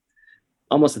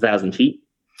almost 1,000 feet.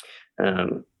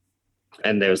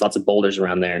 And there's lots of boulders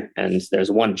around there. And there's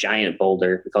one giant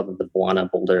boulder, we call it the Bwana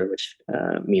boulder, which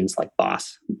means like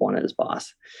boss. Bwana is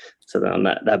boss. So then on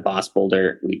that boss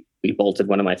boulder, we bolted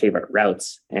one of my favorite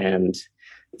routes. And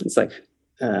it's like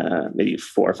maybe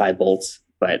 4 or 5 bolts.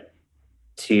 But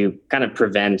to kind of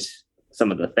prevent some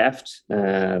of the theft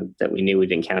that we knew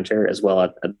we'd encounter, as well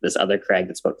at this other crag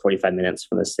that's about 45 minutes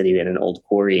from the city in an old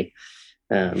quarry,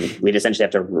 we'd essentially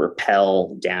have to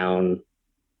rappel down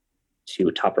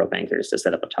to top rope anchors to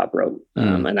set up a top rope.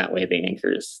 And that way the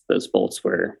anchors, those bolts,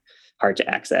 were hard to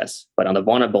access. But on the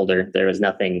Bwana boulder, there was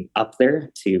nothing up there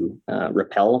to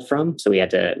rappel from. So we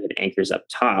had anchors up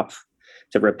top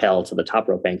to rappel to the top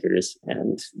rope anchors,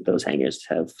 and those hangers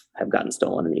have gotten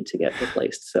stolen and need to get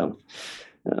replaced. So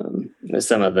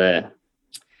some of the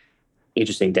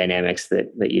interesting dynamics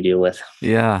that you deal with.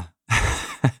 Yeah.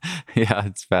 Yeah,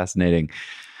 it's fascinating.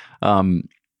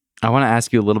 I want to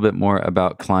ask you a little bit more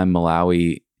about Climb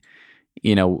Malawi.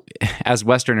 As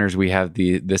Westerners, we have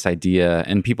this idea,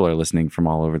 and people are listening from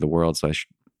all over the world, so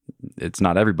it's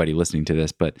not everybody listening to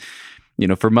this, but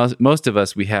for most of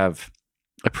us, we have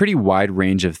a pretty wide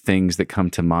range of things that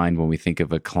come to mind when we think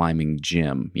of a climbing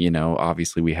gym.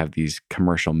 Obviously we have these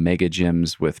commercial mega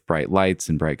gyms with bright lights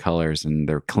and bright colors, and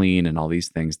they're clean and all these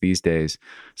things these days,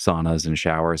 saunas and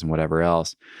showers and whatever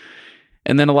else.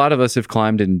 And then a lot of us have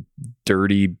climbed in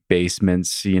dirty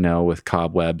basements, with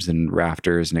cobwebs and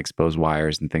rafters and exposed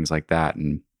wires and things like that.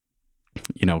 And,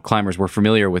 climbers, we're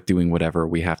familiar with doing whatever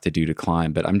we have to do to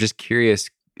climb. But I'm just curious,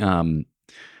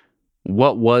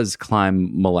 what was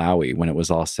Climb Malawi when it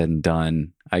was all said and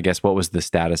done? I guess, what was the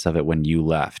status of it when you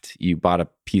left? You bought a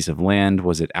piece of land.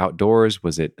 Was it outdoors?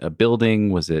 Was it a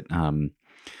building? Was it,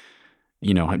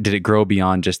 did it grow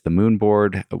beyond just the moon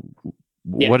board?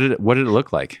 Yeah. What did it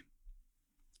look like?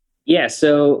 Yeah.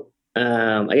 So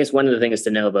I guess one of the things to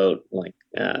know about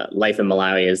life in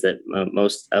Malawi is that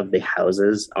most of the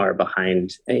houses are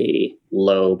behind a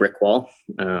low brick wall,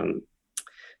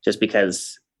 just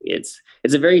because it's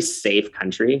a very safe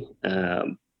country.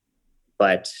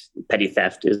 But petty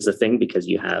theft is a thing because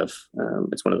you have,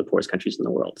 it's one of the poorest countries in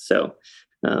the world. So,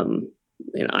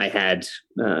 I had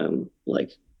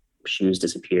shoes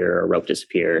disappear or rope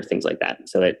disappear, things like that.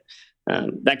 So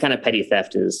that kind of petty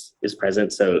theft is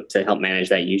present. So to help manage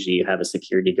that, usually you have a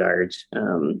security guard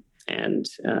and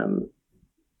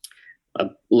a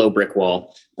low brick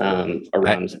wall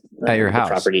around at your house.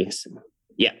 Property.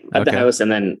 Yeah, at the house,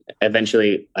 and then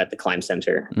eventually at the climb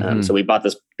center. So we bought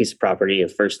this piece of property. The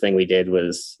first thing we did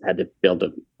was had to build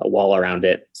a wall around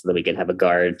it so that we could have a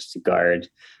guard to guard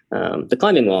the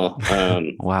climbing wall.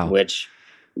 Wow. Which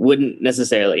wouldn't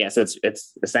necessarily. Yeah, so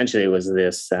it's essentially was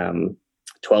this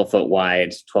 12-foot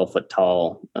wide, 12-foot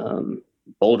tall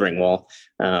bouldering wall,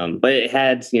 but it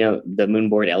had the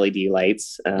moonboard LED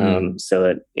lights,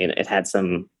 so it had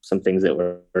some things that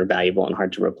were valuable and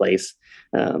hard to replace.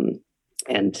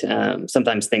 And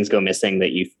sometimes things go missing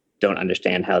that you don't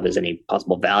understand how there's any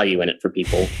possible value in it for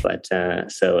people. But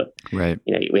so, Right.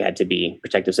 we had to be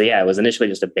protective. So yeah, it was initially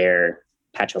just a bare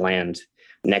patch of land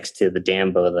next to the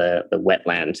Dambo, the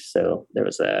wetland. So there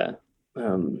was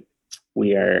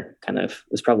we are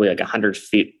it's probably like 100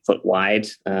 foot wide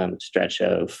stretch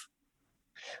of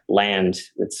land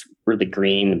that's really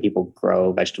green, and people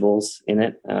grow vegetables in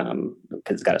it because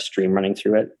it's got a stream running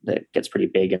through it that gets pretty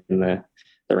big in the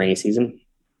rainy season.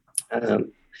 But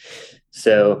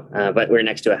we're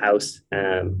next to a house.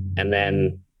 And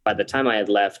then by the time I had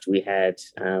left, we had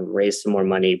raised some more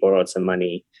money, borrowed some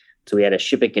money. So we had a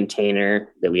shipping container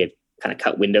that we had kind of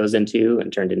cut windows into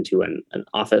and turned into an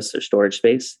office or storage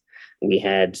space. We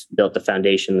had built the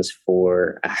foundations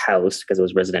for a house because it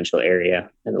was a residential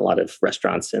area, and a lot of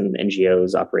restaurants and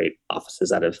NGOs operate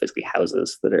offices out of basically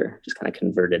houses that are just kind of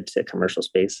converted to commercial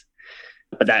space.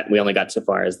 But that we only got so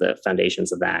far as the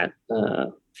foundations of that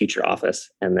future office.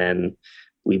 And then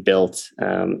we built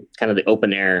kind of the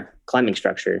open air climbing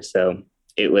structure. So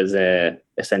it was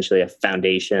essentially a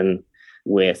foundation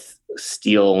with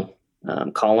steel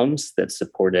columns that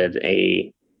supported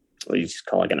what you just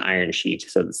call like an iron sheet.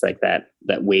 So it's like that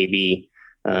wavy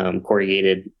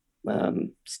corrugated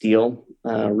steel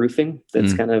roofing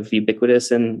that's kind of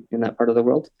ubiquitous in that part of the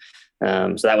world.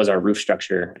 So that was our roof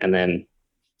structure. And then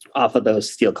off of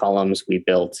those steel columns, we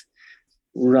built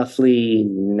roughly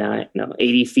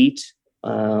 80 feet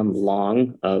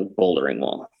long of bouldering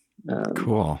wall.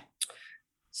 Cool.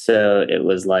 So it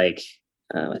was like,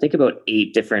 I think about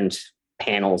 8 different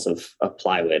panels of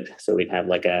plywood. So we'd have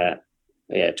like a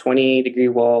 20-degree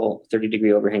wall,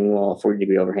 30-degree overhanging wall,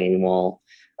 40-degree overhanging wall,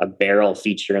 a barrel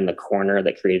feature in the corner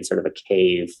that created sort of a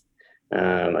cave,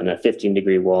 and a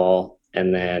 15-degree wall,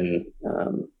 and then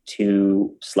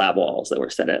 2 slab walls that were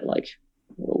set at like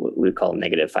what we would call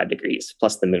 -5 degrees,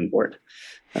 plus the moon board.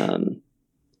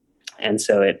 And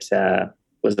so it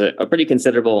was a pretty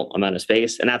considerable amount of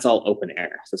space, and that's all open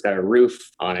air. So it's got a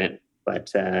roof on it,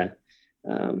 but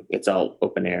it's all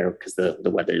open air because the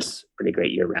weather's pretty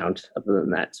great year round, other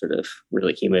than that sort of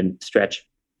really humid stretch.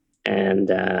 And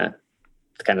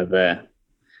kind of the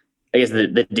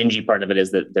dingy part of it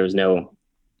is that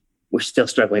we're still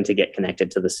struggling to get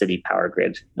connected to the city power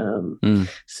grid.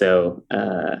 So,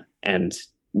 and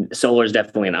solar is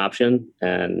definitely an option.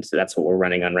 And so that's what we're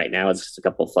running on right now. It's just a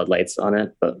couple of floodlights on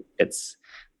it, but it's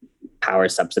power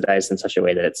subsidized in such a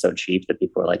way that it's so cheap that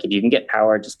people are like, if you can get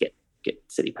power, just get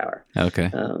city power. Okay.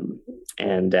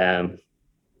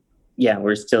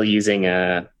 We're still using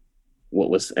what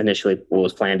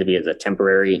was planned to be as a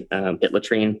temporary pit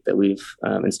latrine that we've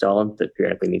installed that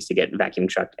periodically needs to get vacuum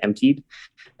trucked emptied,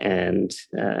 and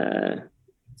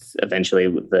eventually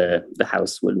the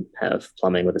house would have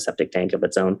plumbing with a septic tank of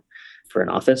its own for an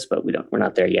office, but we're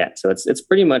not there yet. So it's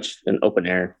pretty much an open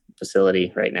air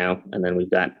facility right now, and then we've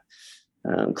got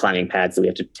climbing pads that we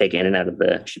have to take in and out of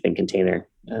the shipping container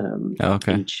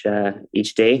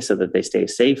each day so that they stay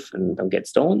safe and don't get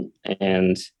stolen.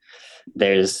 And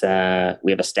there's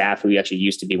we have a staff who actually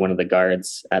used to be one of the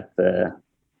guards at the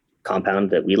compound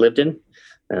that we lived in.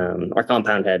 Our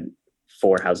compound had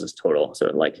 4 houses total, so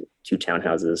like 2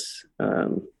 townhouses,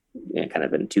 kind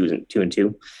of in twos and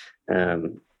two,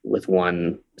 with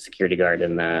 1 security guard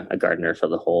and a gardener for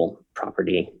the whole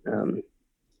property.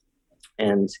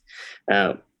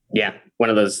 One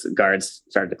of those guards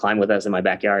started to climb with us in my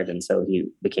backyard, and so he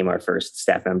became our first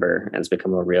staff member and has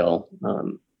become a real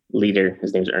leader.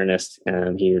 His name's Ernest.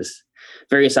 He is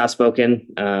very soft-spoken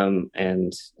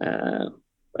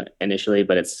initially,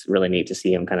 but it's really neat to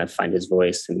see him kind of find his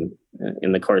voice. And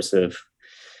in the course of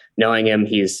knowing him,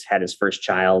 he's had his first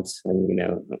child, and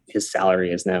his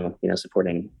salary is now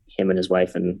supporting him and his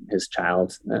wife and his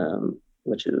child,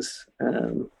 which is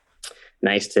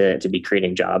nice to be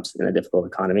creating jobs in a difficult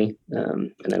economy.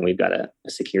 And then we've got a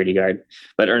security guard,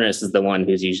 but Ernest is the one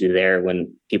who's usually there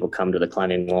when people come to the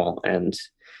climbing wall, and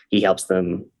he helps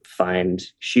them find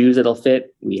shoes that'll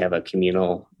fit. We have a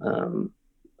communal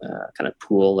kind of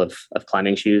pool of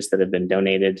climbing shoes that have been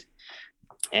donated,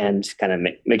 and kind of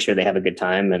make sure they have a good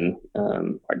time and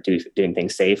are doing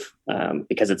things safe.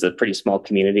 Because it's a pretty small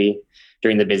community,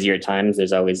 during the busier times,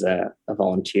 there's always a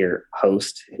volunteer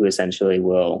host who essentially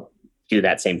will do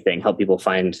that same thing, help people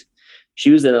find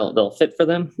shoes that they'll fit for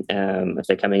them if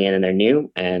they're coming in and they're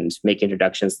new, and make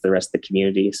introductions to the rest of the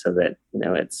community so that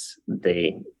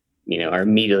they are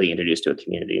immediately introduced to a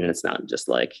community, and it's not just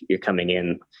like you're coming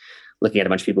in looking at a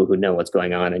bunch of people who know what's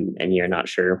going on and you're not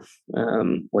sure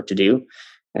what to do.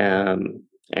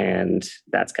 And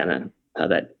that's kind of how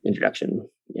that introduction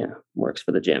works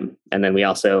for the gym. And then we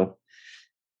also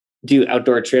do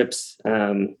outdoor trips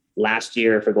last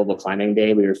year for Global Climbing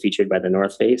Day, we were featured by the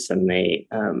North Face, and they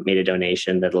made a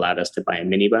donation that allowed us to buy a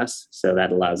minibus. So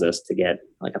that allows us to get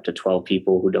like up to 12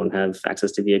 people who don't have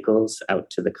access to vehicles out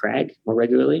to the crag more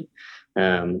regularly.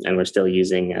 And we're still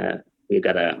using, we've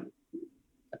got a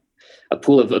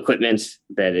pool of equipment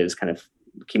that is kind of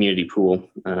community pool.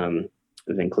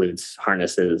 It includes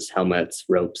harnesses, helmets,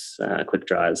 ropes, quick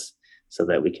draws, so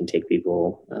that we can take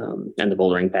people, and the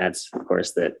bouldering pads, of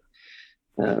course, that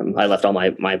I left all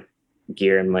my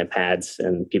gear and my pads,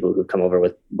 and people who come over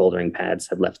with bouldering pads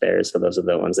have left theirs. So those are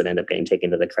the ones that end up getting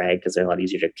taken to the crag because they're a lot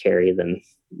easier to carry than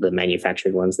the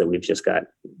manufactured ones that we've just got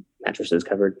mattresses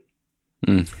covered.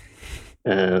 There's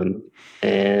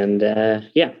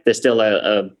still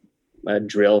a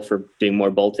drill for doing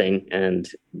more bolting, and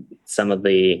some of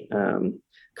the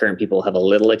current people have a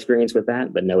little experience with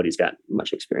that, but nobody's got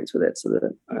much experience with it. So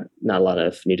not a lot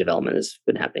of new development has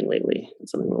been happening lately.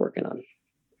 It's something we're working on.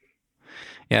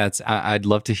 Yeah, I'd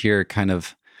love to hear kind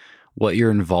of what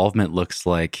your involvement looks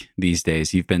like these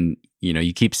days. You've been,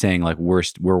 you keep saying like we're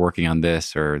working on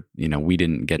this, or we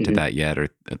didn't get to that yet, or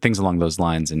things along those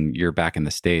lines, and you're back in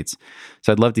the States.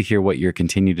 So I'd love to hear what your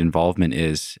continued involvement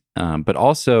is, but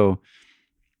also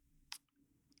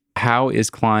how is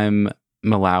Climb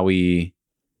Malawi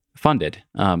funded?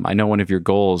 I know one of your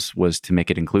goals was to make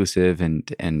it inclusive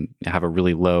and have a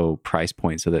really low price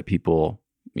point so that people,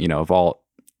 of all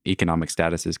economic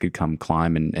statuses could come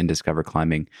climb and discover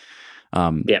climbing.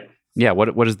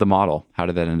 What is the model? How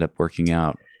did that end up working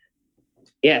out?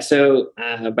 Yeah, so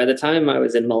by the time I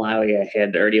was in Malawi, I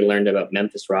had already learned about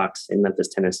Memphis Rocks in Memphis,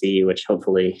 Tennessee, which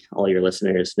hopefully all your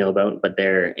listeners know about. But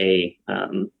they're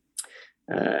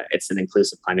it's an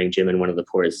inclusive climbing gym in one of the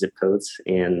poorest zip codes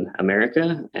in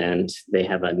America, and they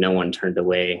have a no one turned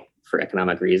away for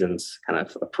economic reasons kind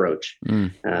of approach.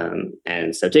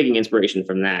 And so taking inspiration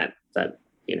from that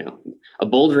a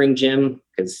bouldering gym,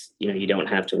 because you don't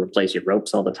have to replace your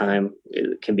ropes all the time,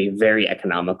 it can be very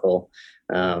economical.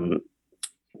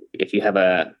 If you have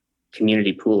a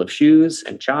community pool of shoes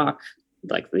and chalk,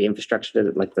 like the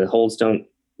infrastructure, like the holes don't,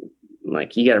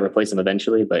 like you got to replace them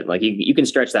eventually, but like you can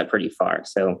stretch that pretty far.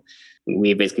 So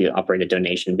we basically operate a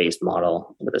donation-based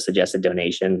model with a suggested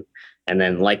donation. And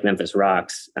then like Memphis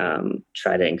Rocks,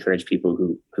 try to encourage people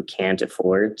who can't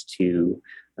afford to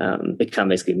become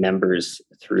basically members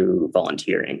through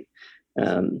volunteering.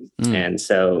 And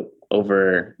so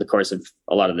over the course of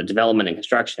a lot of the development and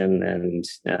construction, and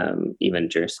even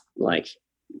just like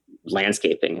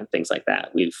landscaping and things like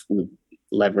that, we've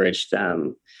leveraged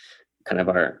kind of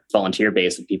our volunteer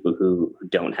base of people who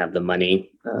don't have the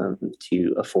money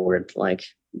to afford like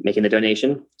making the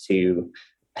donation to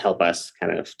help us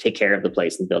kind of take care of the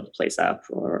place and build the place up,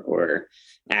 or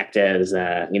act as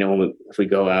if we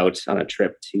go out on a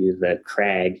trip to the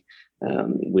crag,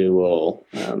 we will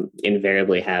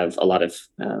invariably have a lot of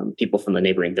people from the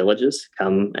neighboring villages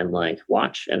come and like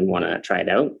watch and want to try it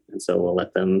out, and so we'll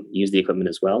let them use the equipment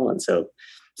as well. And so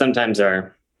sometimes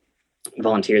our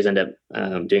volunteers end up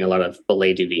doing a lot of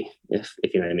belay duty, if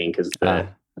you know what I mean, because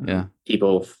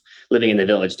people living in the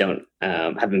village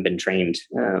haven't been trained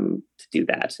to do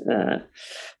that.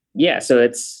 So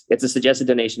it's a suggested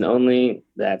donation only.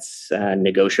 That's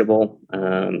negotiable.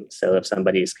 So if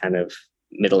somebody's kind of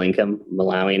middle income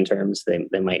Malawian terms,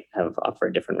 they might have offer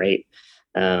a different rate.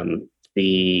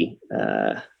 The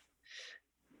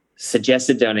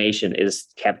suggested donation is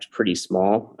kept pretty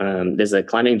small. There's a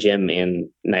climbing gym in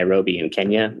Nairobi in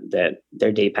Kenya that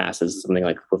their day pass is something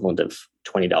like equivalent of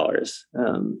 $20, just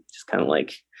kind of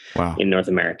like in North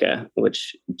America,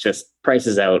 which just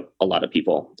prices out a lot of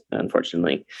people,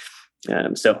 unfortunately.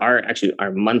 So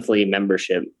our monthly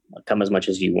membership, come as much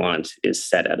as you want, is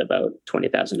set at about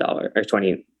 $20,000 or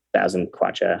 20,000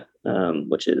 kwacha,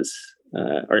 which is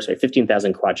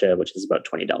 15,000 kwacha, which is about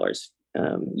 $20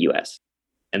 US.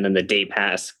 And then the day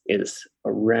pass is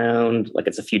around, like,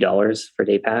 it's a few dollars for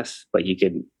day pass, but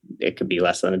it could be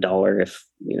less than $1 if,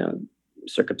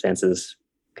 circumstances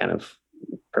kind of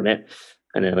permit.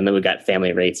 And then we've got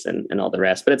family rates and all the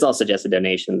rest, but it's all suggested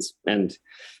donations. And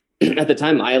at the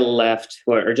time I left,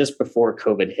 or just before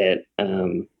COVID hit,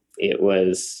 it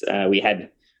was, we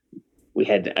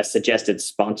had a suggested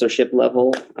sponsorship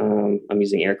level. I'm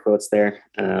using air quotes there,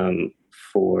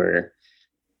 for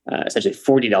essentially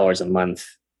 $40 a month.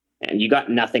 And you got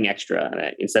nothing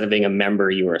extra. Instead of being a member,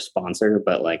 you were a sponsor,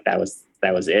 but like that was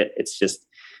it. It's just,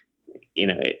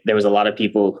 there was a lot of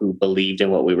people who believed in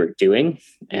what we were doing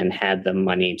and had the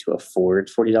money to afford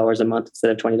 $40 a month instead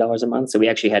of $20 a month. So we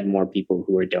actually had more people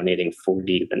who were donating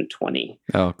 40 than 20.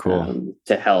 Oh, cool.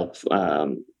 To help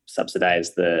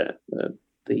subsidize the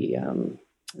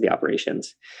the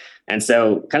operations. And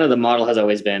so kind of the model has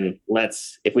always been,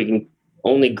 if we can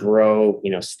only grow,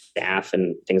 staff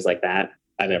and things like that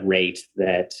at a rate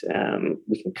that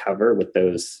we can cover with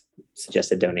those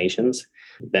suggested donations,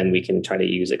 then we can try to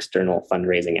use external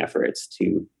fundraising efforts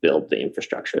to build the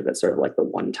infrastructure that's sort of like the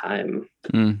one-time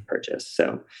purchase.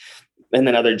 So, and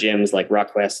then other gyms like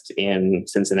RockWest in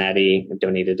Cincinnati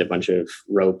donated a bunch of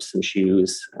ropes and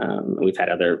shoes. We've had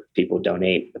other people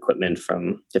donate equipment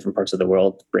from different parts of the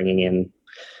world, bringing in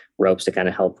ropes to kind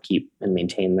of help keep and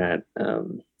maintain that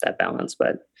balance.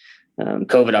 But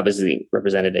COVID obviously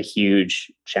represented a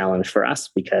huge challenge for us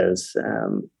because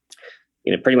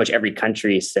pretty much every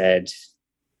country said,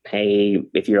 hey,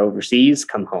 if you're overseas,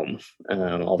 come home.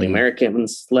 All the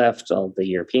Americans left, all the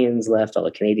Europeans left, all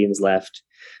the Canadians left.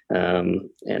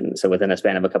 And so within a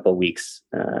span of a couple of weeks,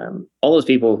 all those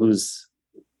people whose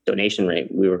donation rate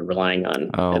we were relying on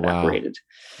evaporated.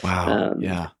 Wow.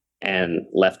 Yeah. And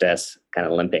left us kind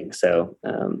of limping. So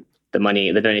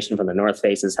the donation from the North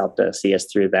Face has helped us see us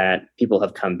through that. People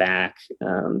have come back.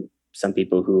 Some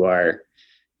people who are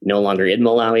no longer in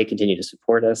Malawi continue to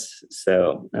support us.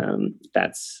 So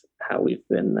that's how we've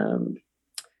been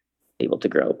able to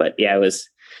grow. But yeah, it was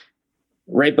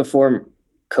right before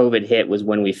COVID hit was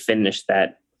when we finished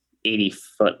that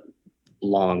 80-foot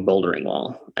long bouldering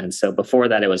wall. And so before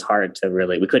that, it was hard to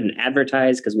we couldn't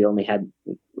advertise because we only had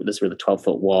this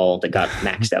 12-foot wall that got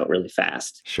maxed out really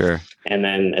fast. Sure. And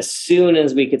then as soon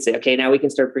as we could say, okay, now we can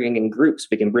start bringing in groups,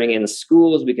 we can bring in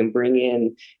schools, we can bring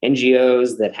in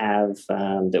NGOs that have,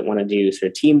 that want to do sort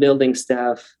of team building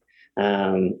stuff.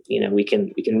 We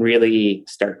can really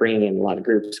start bringing in a lot of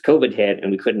groups. COVID hit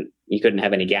and you couldn't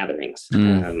have any gatherings.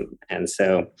 And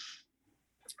so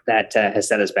that has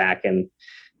set us back. And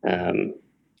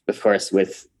of course,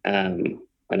 with in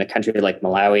a country like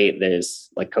Malawi,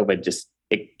 there's COVID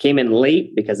it came in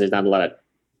late because there's not a lot of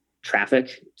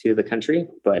traffic to the country,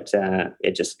 but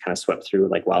it just kind of swept through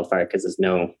like wildfire because there's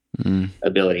no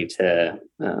ability to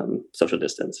social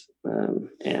distance.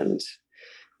 And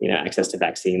access to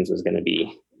vaccines was going to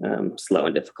be slow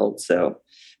and difficult. So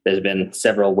there's been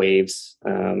several waves.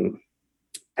 Kind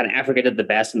of Africa did the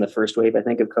best in the first wave, I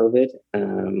think, of COVID,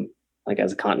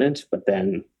 as a continent. But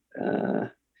then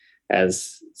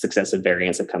as successive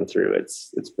variants have come through,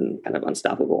 it's been kind of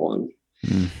unstoppable, and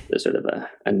there's sort of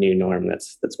a new norm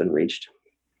that's been reached.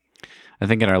 I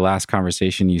think in our last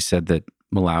conversation, you said that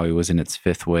Malawi was in its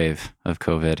fifth wave of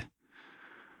COVID.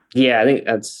 Yeah, I think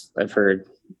I've heard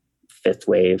fifth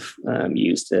wave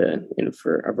used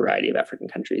for a variety of African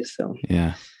countries. So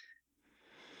yeah.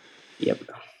 Yep.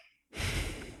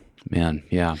 Man,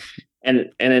 yeah.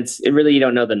 And it really, you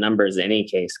don't know the numbers in any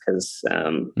case because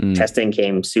testing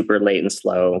came super late and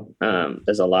slow.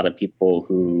 There's a lot of people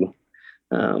who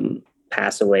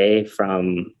pass away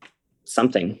from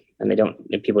something,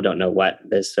 and people don't know what.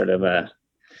 There's sort of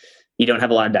you don't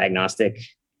have a lot of diagnostic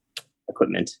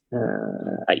equipment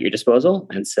at your disposal,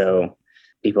 and so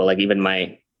people like even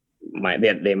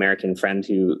the American friend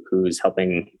who's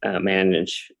helping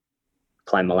manage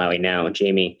Climb Malawi now,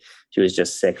 Jamie, she was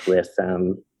just sick with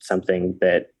something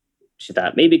that she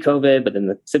thought maybe COVID, but then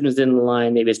the symptoms didn't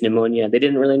align. Maybe it's pneumonia. They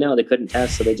didn't really know. They couldn't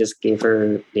test. So they just gave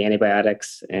her the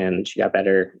antibiotics and she got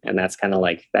better. And that's kind of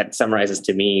that summarizes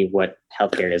to me what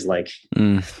healthcare is like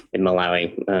in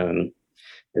Malawi.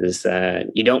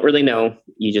 You don't really know.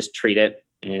 You just treat it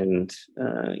and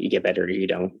you get better or you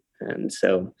don't. And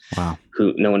so wow.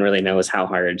 No one really knows how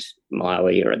hard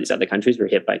Malawi or these other countries were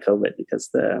hit by COVID because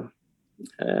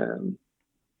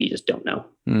you just don't know.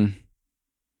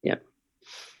 Yeah.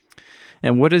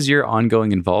 And what is your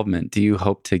ongoing involvement? Do you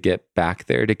hope to get back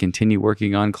there to continue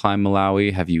working on Climb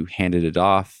Malawi? Have you handed it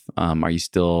off? Are you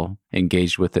still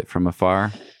engaged with it from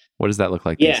afar? What does that look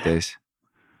like these days?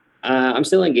 I'm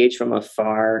still engaged from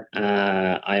afar.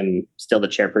 I'm still the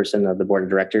chairperson of the board of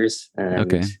directors.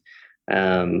 And, okay.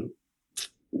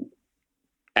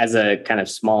 As a kind of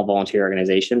small volunteer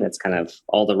organization, it's kind of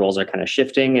all the roles are kind of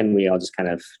shifting and we all just kind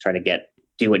of try to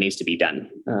do what needs to be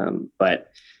done. But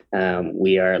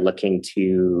we are looking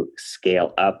to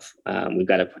scale up. We've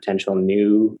got a potential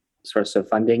new source of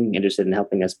funding interested in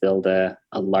helping us build a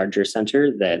larger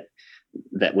center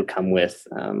that would come with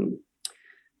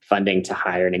funding to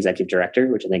hire an executive director,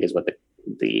 which I think is what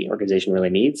the organization really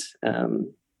needs.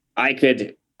 I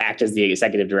could act as the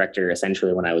executive director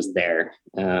essentially when I was there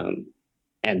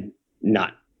and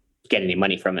not get any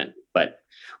money from it. But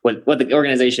what the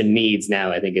organization needs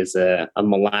now, I think, is a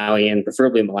Malawian,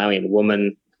 preferably a Malawian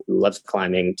woman who loves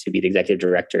climbing to be the executive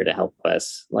director to help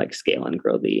us scale and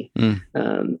grow the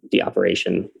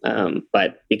operation.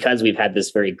 But because we've had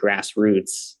this very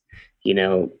grassroots,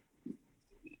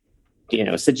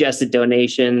 suggested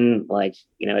donation, like,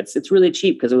 it's really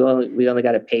cheap because we only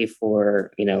got to pay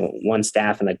for, one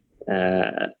staff and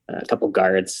a couple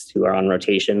guards who are on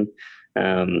rotation.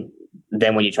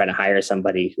 Then when you try to hire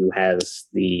somebody who has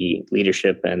the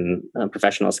leadership and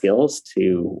professional skills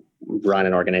to run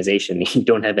an organization, you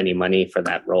don't have any money for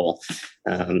that role.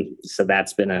 So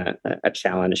that's been a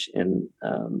challenge in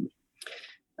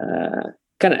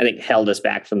kind of, I think, held us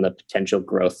back from the potential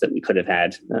growth that we could have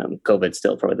had. COVID's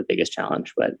still probably the biggest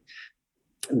challenge, but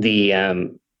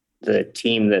the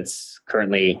team that's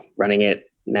currently running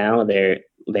it now,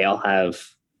 they all have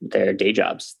their day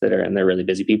jobs and they're really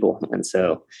busy people. And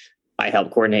so I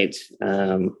help coordinate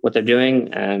what they're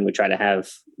doing, and we try to have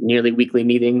nearly weekly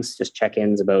meetings, just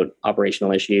check-ins about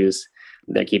operational issues.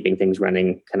 They're keeping things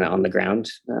running kind of on the ground,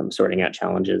 sorting out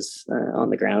challenges on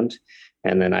the ground.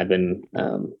 And then I've been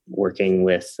working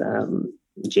with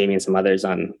Jamie and some others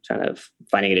on kind of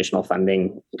finding additional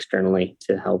funding externally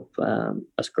to help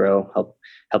us grow,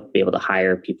 help be able to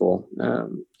hire people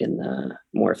in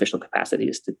more official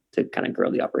capacities to kind of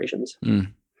grow the operations.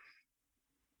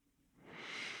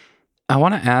 I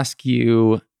want to ask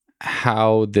you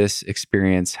how this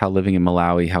experience, how living in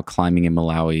Malawi, how climbing in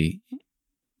Malawi,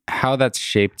 how that's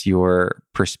shaped your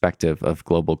perspective of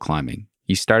global climbing.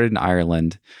 You started in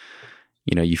Ireland.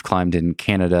 You've climbed in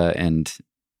Canada and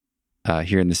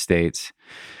here in the States.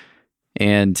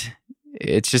 And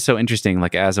it's just so interesting.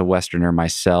 Like, as a Westerner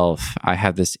myself, I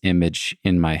have this image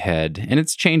in my head, and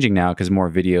it's changing now because more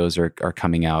videos are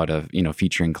coming out of,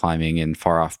 featuring climbing in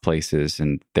far off places.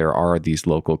 And there are these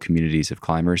local communities of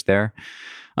climbers there.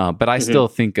 But I still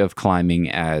think of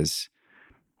climbing as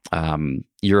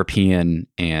European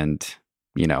and,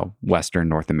 Western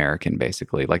North American,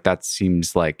 basically. Like, that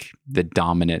seems like the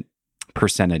dominant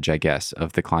percentage, I guess,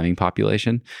 of the climbing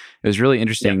population. It was really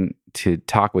interesting to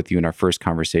talk with you in our first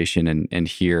conversation and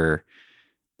hear,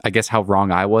 I guess, how wrong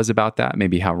I was about that,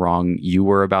 maybe how wrong you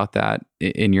were about that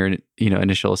in your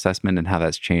initial assessment, and how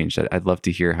that's changed. I'd love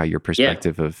to hear how your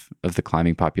perspective of the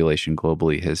climbing population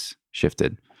globally has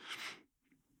shifted.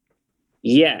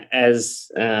 Yeah,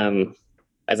 as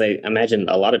I imagine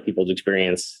a lot of people's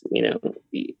experience,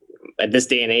 at this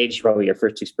day and age, probably your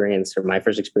first experience, or my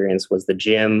first experience, was the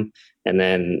gym, and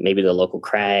then maybe the local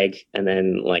crag, and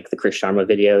then like the Chris Sharma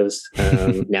videos,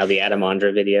 now the Adam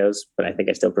Ondra videos, but I think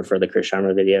I still prefer the Chris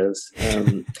Sharma videos.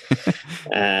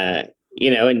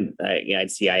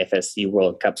 I'd see IFSC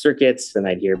World Cup circuits, and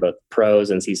I'd hear about the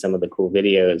pros and see some of the cool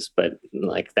videos. But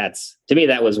like, to me,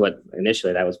 that was what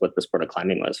the sport of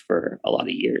climbing was for a lot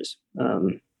of years.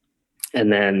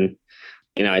 And then,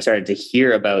 I started to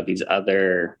hear about these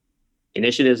other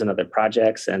initiatives and other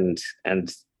projects, and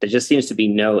there just seems to be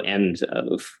no end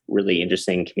of really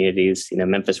interesting communities.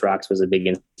 Memphis Rocks was a big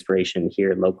inspiration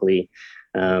here locally.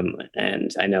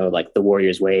 And I know, like, the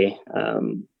Warriors Way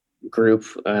group,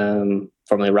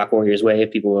 formerly Rock Warriors Way,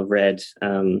 if people have read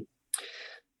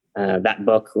that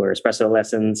book, or Espresso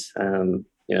Lessons,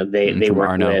 they work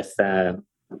Arno. with,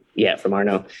 from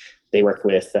Arno. They work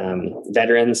with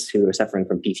veterans who are suffering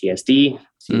from PTSD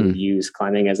to use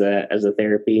climbing as a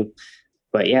therapy.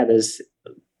 But yeah, there's,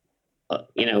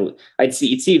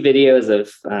 you'd see videos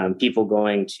of people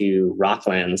going to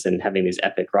rocklands and having these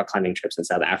epic rock climbing trips in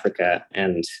South Africa,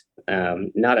 and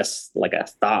not a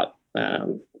thought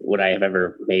would I have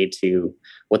ever made to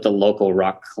what the local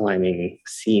rock climbing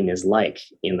scene is like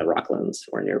in the rocklands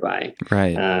or nearby.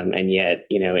 Right. And yet,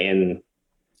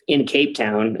 in Cape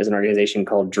Town is an organization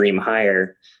called Dream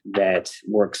Higher that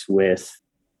works with,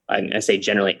 I say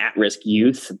generally at-risk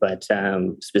youth, but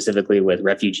specifically with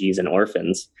refugees and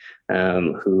orphans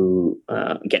who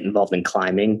get involved in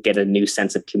climbing, get a new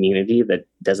sense of community that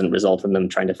doesn't result in them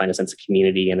trying to find a sense of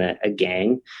community in a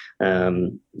gang.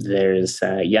 There's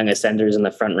Young Ascenders in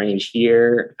the Front Range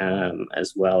here,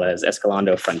 as well as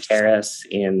Escalando Fronteras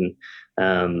in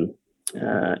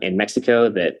Mexico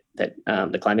that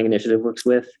the climbing initiative works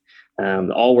with,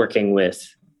 all working with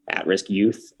at-risk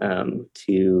youth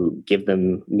to give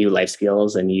them new life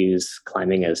skills and use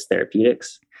climbing as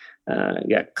therapeutics.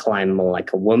 You got Climb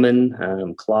Like a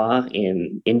Woman, Claw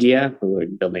in India, who are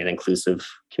building an inclusive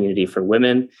community for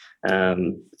women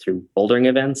through bouldering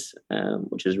events,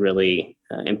 which is really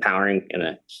empowering in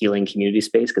a healing community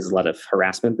space, because there's a lot of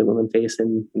harassment that women face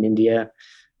in India.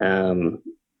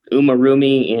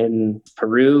 Umarumi in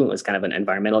Peru is kind of an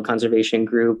environmental conservation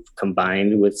group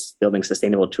combined with building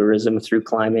sustainable tourism through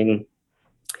climbing.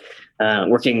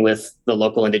 Working with the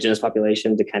local indigenous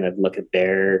population to kind of look at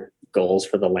their goals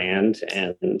for the land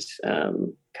and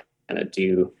kind of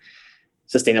do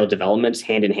sustainable development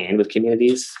hand in hand with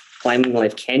communities. Climbing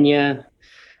Life Kenya,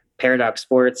 Paradox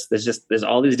Sports. There's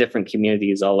all these different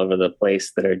communities all over the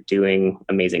place that are doing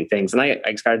amazing things. And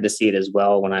I started to see it as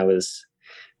well when I was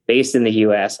based in the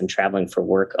US and traveling for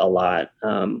work a lot.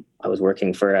 I was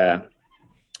working for a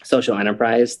social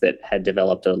enterprise that had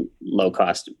developed a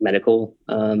low-cost medical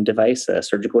device, a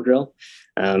surgical drill.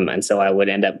 And so I would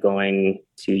end up going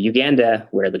to Uganda,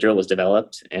 where the drill was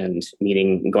developed, and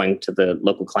going to the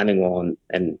local climbing wall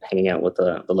and hanging out with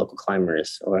the local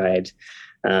climbers. Or I'd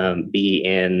be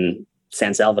in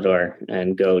San Salvador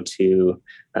and go to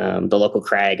the local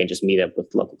crag and just meet up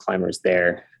with local climbers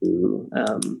there who,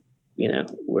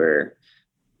 were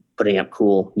putting up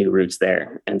cool new routes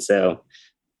there. And so,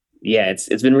 yeah,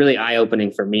 it's been really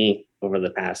eye-opening for me over the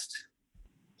past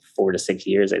 4 to 6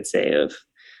 years, I'd say, of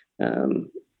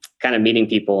kind of meeting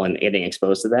people and getting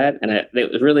exposed to that. And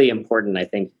it was really important, I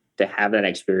think, to have that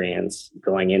experience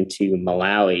going into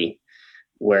Malawi,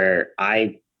 where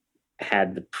I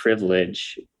had the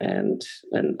privilege and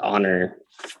honor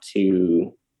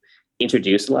to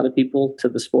introduce a lot of people to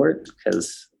the sport,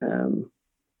 because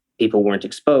people weren't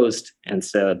exposed. And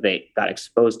so they got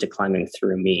exposed to climbing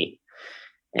through me.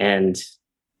 And,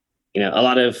 a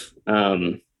lot of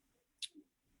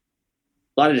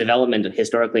development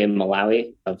historically in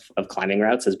Malawi of climbing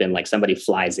routes has been like somebody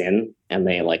flies in and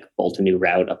they like bolt a new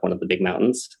route up one of the big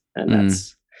mountains. And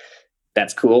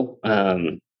that's cool.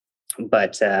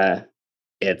 But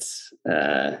it's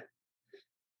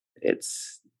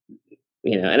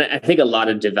and I think a lot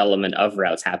of development of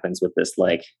routes happens with this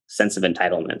like sense of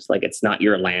entitlement. Like, it's not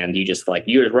your land. You just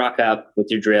rock up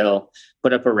with your drill,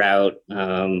 put up a route,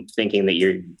 thinking that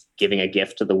you're giving a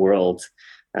gift to the world.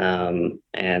 And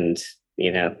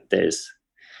there's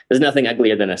nothing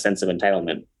uglier than a sense of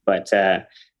entitlement. But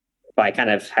by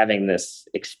kind of having this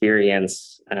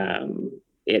experience,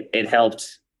 it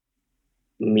helped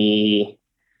me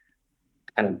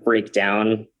kind of break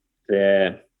down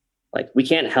we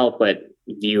can't help but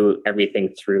view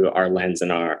everything through our lens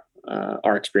and our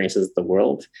experiences of the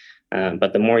world.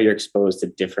 But the more you're exposed to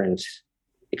different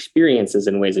experiences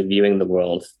and ways of viewing the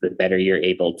world, the better you're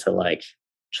able to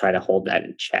try to hold that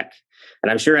in check.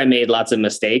 And I'm sure I made lots of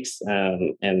mistakes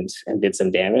and did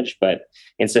some damage, but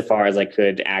insofar as I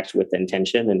could act with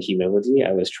intention and humility,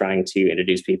 I was trying to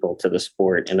introduce people to the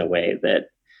sport in a way that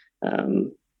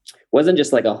wasn't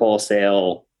just like a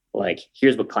wholesale,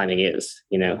 here's what climbing is,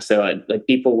 So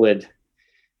people would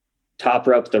top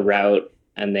rope the route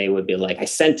and they would be like, I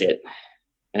sent it.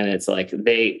 And it's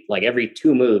every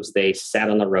 2 moves, they sat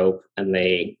on the rope and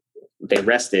they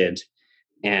rested,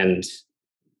 and,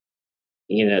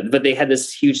 but they had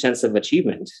this huge sense of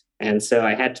achievement. And so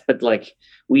I had to put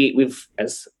we've,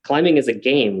 as climbing is a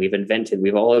game,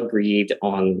 we've all agreed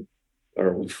on,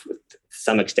 or we've, to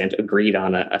some extent, agreed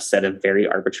on a set of very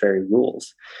arbitrary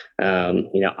rules.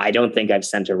 I don't think I've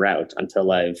sent a route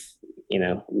until I've,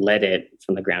 led it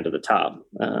from the ground to the top.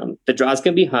 The draws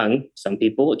can be hung. Some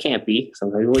people it can't be.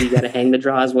 Some people you got to hang the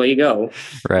draws while you go.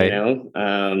 Right.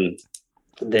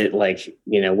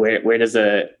 Where does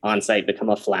a on-site become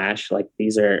a flash?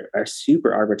 These are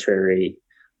super arbitrary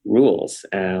rules.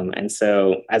 And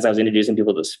so as I was introducing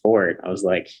people to sport, I was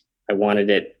like, I wanted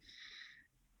it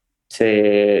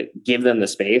to give them the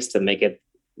space to make it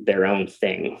their own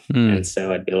thing. And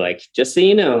so I'd be like, just so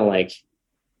you know,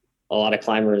 a lot of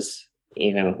climbers,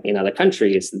 in other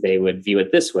countries, they would view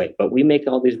it this way, but we make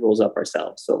all these rules up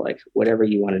ourselves. So whatever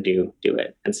you want to do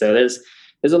it. And so there's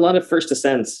a lot of first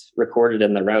ascents recorded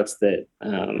in the routes that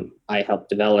I helped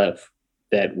develop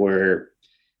that were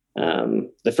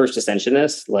the first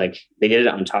ascensionists. They did it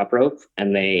on top rope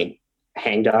and they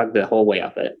hangdogged the whole way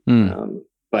up it.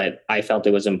 But I felt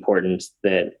it was important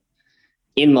that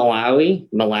in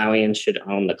Malawians should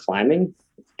own the climbing.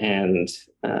 And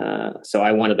so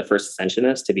I wanted the first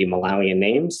ascensionists to be Malawian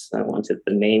names. I wanted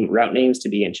the route names to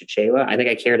be in Chichewa. I think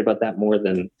I cared about that more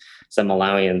than some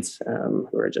Malawians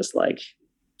who are just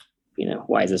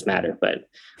why does this matter? But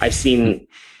I've seen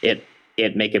it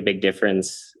make a big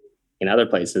difference in other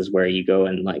places where you go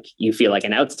and you feel like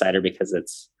an outsider because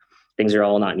things are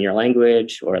all not in your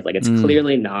language, or it's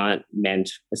clearly not meant,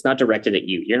 it's not directed at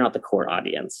you. You're not the core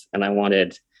audience. And I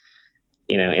wanted,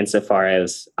 insofar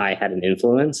as I had an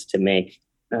influence to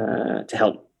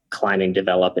help climbing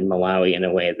develop in Malawi in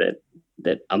a way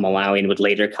that a Malawian would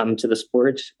later come to the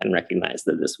sport and recognize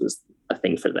that this was a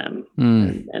thing for them.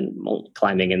 And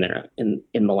climbing in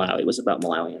Malawi was about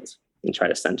Malawians, and try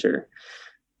to center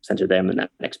them in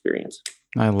that experience.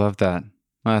 I love that.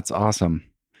 That's awesome.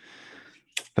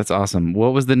 That's awesome.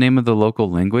 What was the name of the local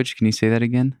language? Can you say that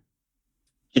again?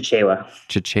 Chichewa.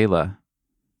 Chichela.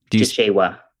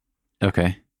 Chichewa.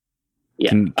 Okay.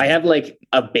 Yeah, I have like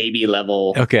a baby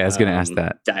level. Okay, I was going to ask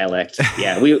that dialect.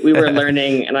 Yeah, we were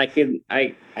learning, and I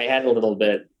had a little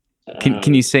bit.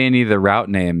 Can you say any of the route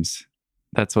names?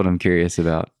 That's what I'm curious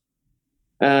about.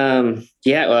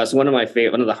 Yeah, well, it's one of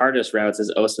the hardest routes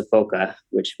is Osafoka,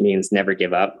 which means never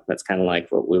give up. That's kind of like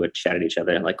what we would shout at each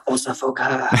other, like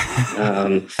Osafoka.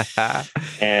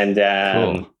 And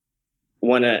Cool.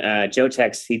 one Joe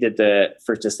Tex, he did the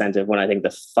first ascent of one, I think,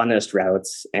 the funnest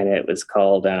routes, and it was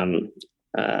called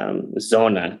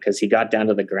Zona, because he got down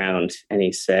to the ground and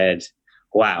he said,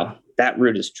 "Wow, that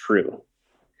route is true."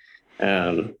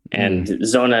 And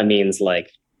Zona means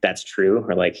like that's true,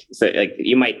 or like, so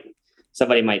like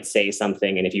somebody might say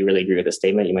something, and if you really agree with the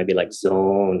statement, you might be like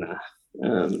Zona.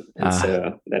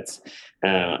 So that's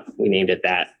we named it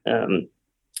that.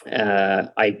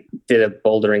 I did a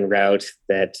bouldering route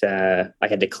that I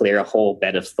had to clear a whole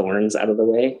bed of thorns out of the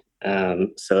way.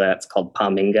 So that's called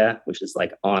Paminga, which is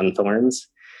like on thorns.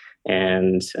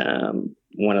 And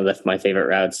one of my favorite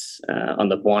routes on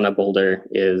the Buona boulder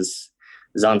is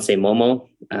Zanse Momo,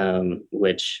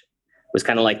 which was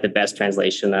kind of like the best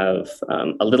translation of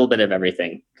a little bit of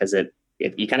everything, because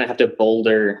you kind of have to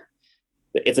boulder.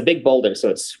 It's a big boulder, so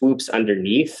it swoops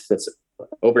underneath. It's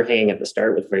overhanging at the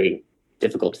start with very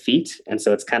difficult feet. And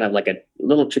so it's kind of like a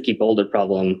little tricky boulder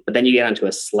problem, but then you get onto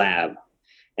a slab,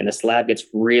 and the slab gets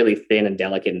really thin and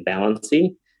delicate and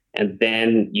bouncy. And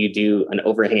then you do an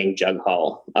overhanging jug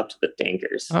haul up to the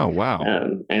tankers. Oh, wow.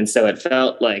 And so it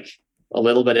felt like a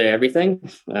little bit of everything.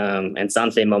 And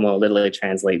Sansei Momo literally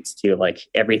translates to like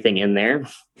everything in there.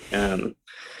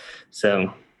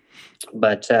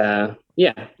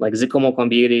 Yeah, like Zikomo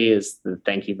Kombiri is the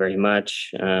thank you very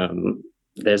much.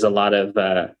 There's a lot of,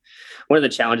 one of the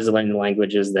challenges of learning the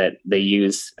language is that they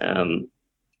use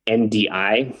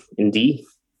NDI, ND,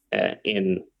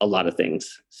 in a lot of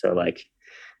things. So like,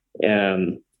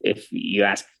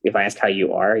 if I ask how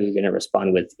you are, you're going to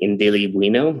respond with Indili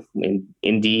Bueno.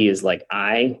 Indi is like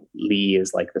I, Li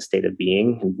is like the state of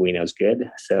being, and Bueno is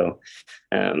good. So,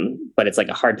 but it's like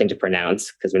a hard thing to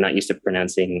pronounce because we're not used to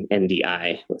pronouncing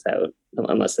NDI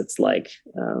unless it's like,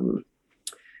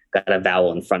 got a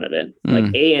vowel in front of it. Like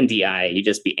ANDI, you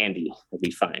just be Andy, it'll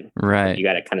be fine. Right. You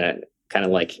got to kind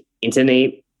of like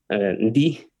intonate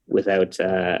Ndi without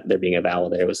there being a vowel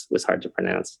there. Was hard to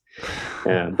pronounce.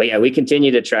 But yeah, we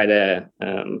continue to try to,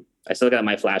 I still got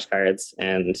my flashcards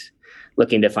and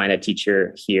looking to find a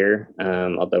teacher here.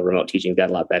 Although remote teaching got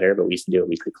a lot better, but we used to do a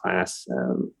weekly class.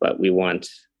 But we want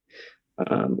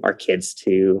our kids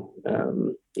to,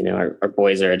 our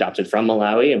boys are adopted from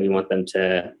Malawi, and we want them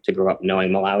to grow up knowing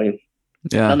Malawi.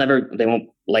 Yeah. They won't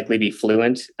likely be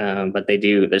fluent, but they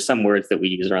do. There's some words that we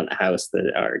use around the house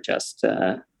that are just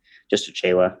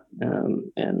Chichewa.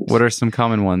 And what are some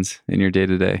common ones in your day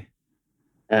to day?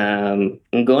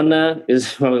 Ngona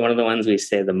is probably one of the ones we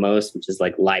say the most, which is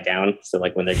like lie down. So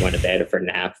like when they're going to bed or for a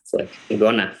nap, it's like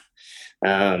Ngona.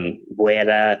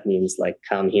 Buera means like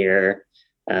come here.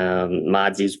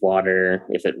 Madzi's water.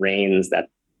 If it rains, that's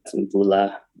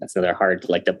Mvula. That's another hard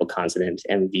like double consonant.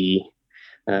 MV.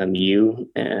 U,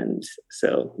 and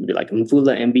so it'd be like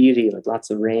Mvula Mbiri, like lots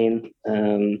of rain.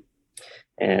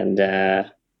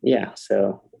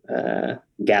 So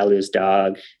Galu's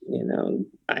dog,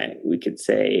 we could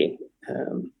say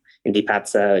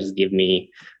Indipatsa, just give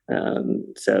me.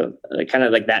 So kind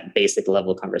of like that basic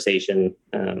level conversation.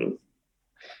 And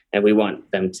we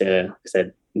want them to, like I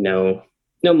said, know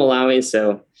Malawi.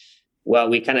 So while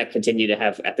we kind of continue to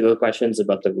have ethical questions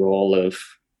about the role of,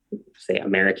 say,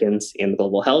 Americans in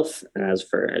global health as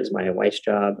my wife's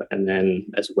job, and then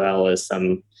as well as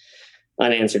some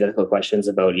unanswered ethical questions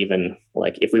about even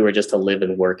like if we were just to live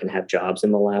and work and have jobs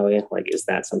in Malawi, like is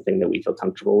that something that we feel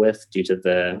comfortable with due to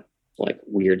the like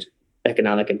weird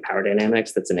economic and power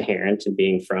dynamics that's inherent in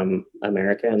being from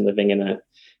America and living in a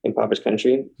impoverished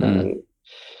country.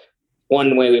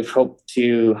 One way we've hoped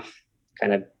to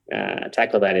kind of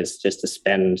tackle that is just to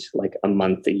spend like a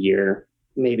month a year,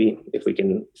 maybe if we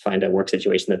can find a work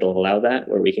situation that'll allow that,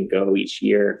 where we can go each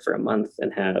year for a month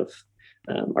and have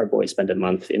our boys spend a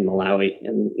month in Malawi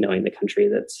and knowing the country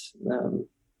that's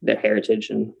their heritage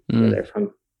and where they're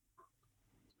from.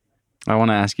 I want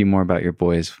to ask you more about your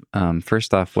boys.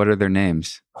 First off, what are their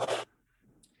names?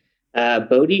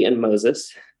 Bodhi and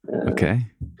Moses. Okay.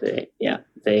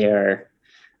 They are.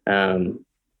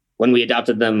 When we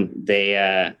adopted them, they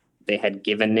had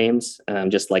given names,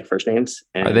 just like first names.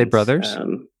 And, are they brothers?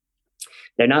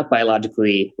 They're not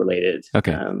biologically related.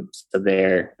 Okay. So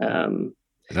they're.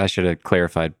 I should have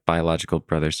clarified biological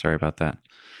brothers. Sorry about that.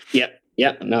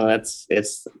 Yep. No,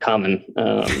 it's common.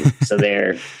 So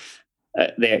they're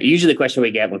usually the question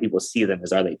we get when people see them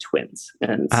is, are they twins?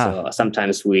 And so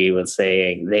sometimes we would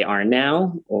say they are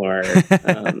now, or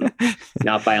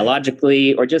not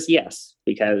biologically, or just yes,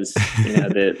 because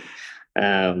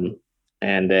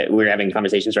we're having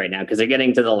conversations right now because they're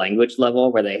getting to the language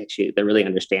level where they're really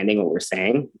understanding what we're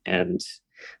saying, and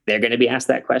they're going to be asked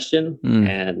that question.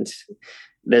 And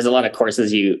there's a lot of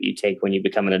courses you take when you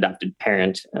become an adopted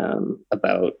parent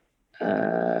about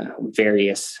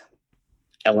various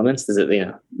elements.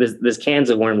 There's cans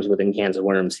of worms within cans of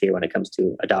worms here when it comes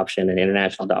to adoption and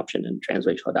international adoption and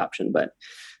transracial adoption. But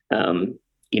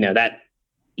that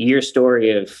your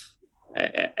story of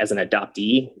as an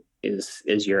adoptee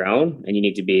is your own, and you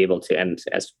need to be able to, and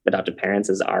as adopted parents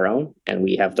is our own, and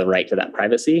we have the right to that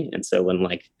privacy. And so when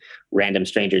random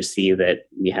strangers see that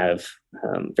we have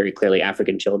very clearly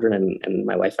African children and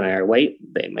my wife and I are white,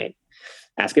 they might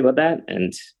ask about that.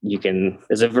 And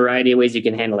there's a variety of ways you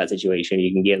can handle that situation.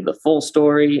 You can give the full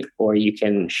story, or you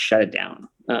can shut it down,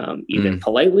 either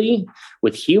politely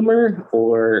with humor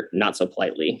or not so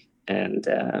politely. And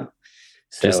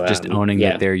just owning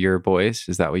that they're your boys.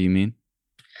 Is that what you mean?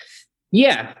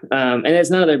 Yeah. And it's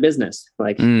none of their business.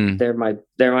 They're my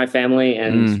family,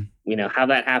 and how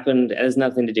that happened has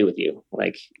nothing to do with you.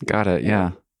 Got it.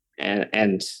 Yeah.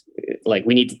 And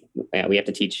we have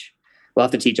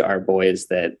to teach our boys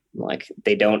that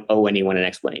they don't owe anyone an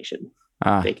explanation.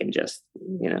 They can just,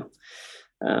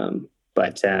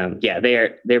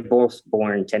 they're both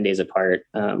born 10 days apart.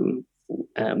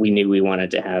 We knew we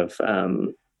wanted to have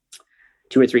 2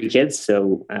 or 3 kids.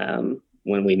 So,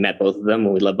 when we met both of them,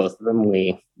 when we loved both of them,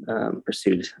 we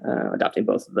pursued adopting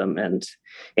both of them. And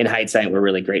in hindsight, we're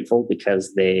really grateful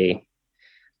because they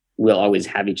will always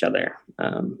have each other.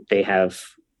 They have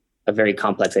a very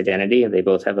complex identity. They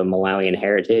both have a Malawian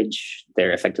heritage.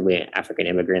 They're effectively African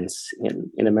immigrants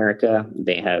in America.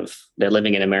 They're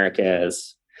living in America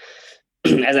as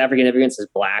African immigrants, as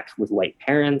Black with white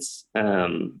parents.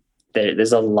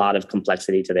 There's a lot of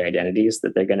complexity to their identities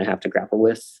that they're going to have to grapple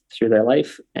with through their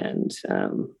life. And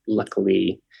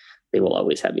luckily, they will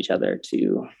always have each other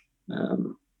to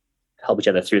help each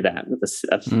other through that with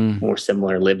a more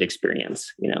similar lived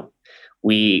experience.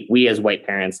 We as white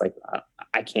parents,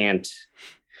 I can't,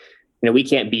 we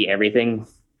can't be everything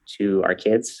to our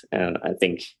kids. I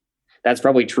think that's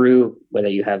probably true whether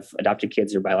you have adopted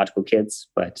kids or biological kids,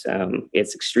 but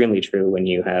it's extremely true when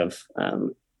you have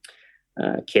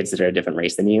kids that are a different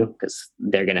race than you, because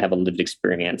they're going to have a lived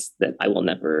experience that I will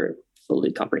never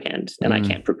fully comprehend and I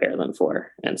can't prepare them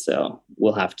for. And so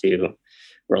we'll have to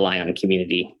rely on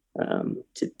community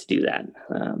to do that,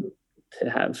 to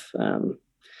have,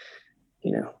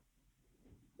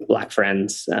 Black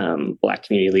friends, Black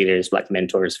community leaders, Black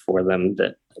mentors for them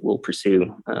that will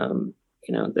pursue,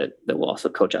 that will also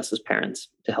coach us as parents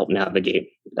to help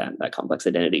navigate that complex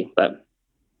identity. But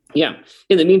yeah,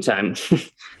 in the meantime,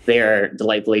 they are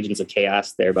delightful agents of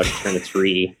chaos. They're about to turn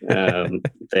 3.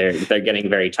 They're getting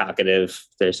very talkative.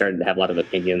 They're starting to have a lot of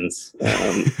opinions,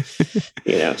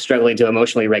 struggling to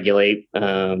emotionally regulate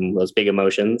those big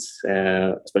emotions,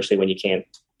 especially when you can't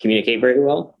communicate very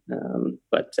well.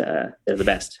 But they're the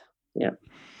best. Yeah.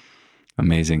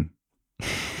 Amazing.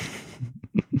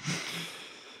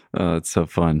 Oh, it's so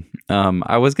fun.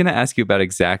 I was going to ask you about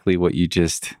exactly what you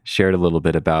just shared a little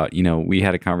bit about. We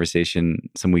had a conversation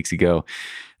some weeks ago.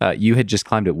 You had just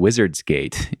climbed at Wizard's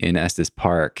Gate in Estes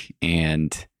Park,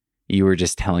 and you were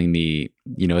just telling me,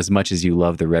 as much as you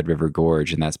love the Red River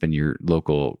Gorge, and that's been your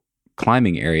local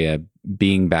climbing area,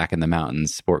 being back in the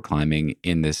mountains, sport climbing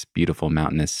in this beautiful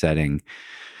mountainous setting,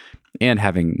 and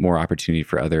having more opportunity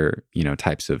for other,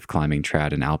 types of climbing,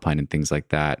 trad and alpine and things like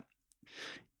that.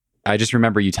 I just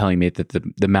remember you telling me that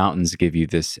the mountains give you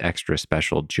this extra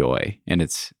special joy, and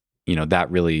it's,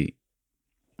 that really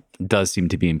does seem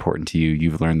to be important to you.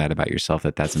 You've learned that about yourself,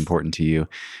 that's important to you.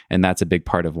 And that's a big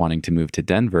part of wanting to move to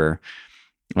Denver.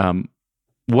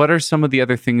 What are some of the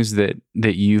other things that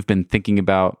you've been thinking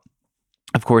about?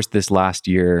 Of course, this last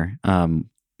year,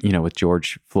 with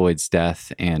George Floyd's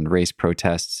death and race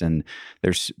protests, and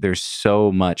there's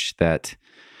so much that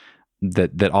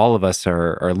all of us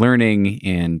are learning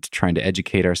and trying to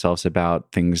educate ourselves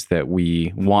about, things that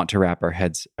we want to wrap our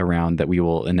heads around that we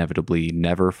will inevitably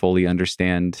never fully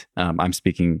understand. I'm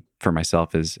speaking for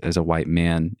myself as a white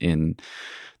man in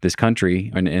this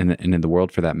country and in the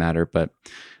world for that matter. But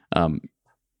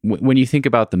when you think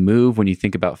about the move, when you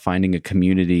think about finding a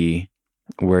community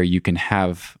where you can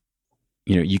have,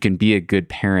 you can be a good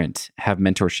parent, have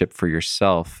mentorship for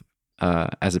yourself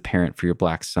as a parent for your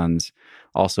Black sons,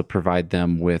 also provide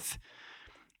them with,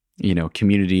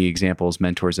 community examples,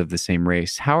 mentors of the same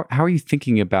race. How are you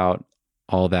thinking about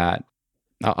all that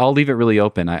I'll leave it really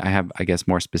open. I have, I guess,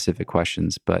 more specific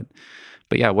questions, but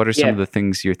yeah, what are some of the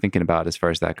things you're thinking about as far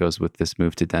as that goes with this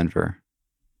move to Denver?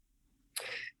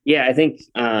 Yeah, I think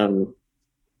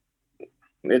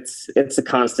it's a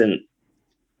constant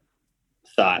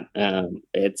thought.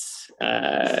 It's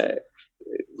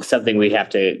something we have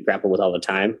to grapple with all the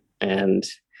time, and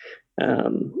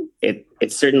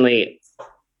it's certainly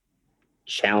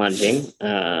challenging.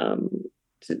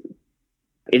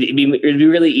 It'd be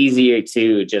really easier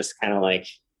to just kind of like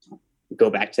go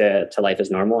back to life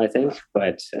as normal, I think.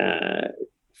 But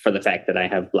for the fact that I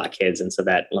have Black kids, and so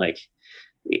that like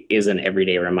is an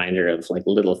everyday reminder of like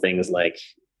little things like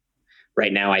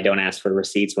right now I don't ask for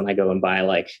receipts when I go and buy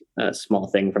like a small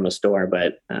thing from a store,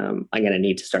 but I'm going to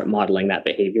need to start modeling that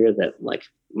behavior that like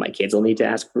my kids will need to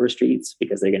ask for receipts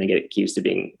because they're going to get accused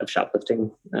of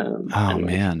shoplifting.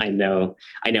 Man, I know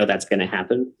that's going to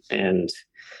happen. And,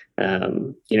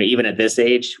 even at this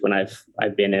age, when I've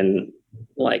been in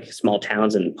like small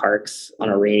towns and parks on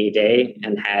a rainy day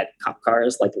and had cop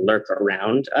cars like lurk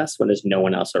around us when there's no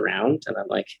one else around. And I'm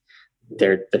like,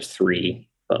 they're 3,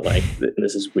 but like,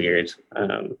 this is weird.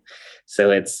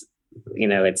 So it's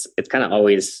kind of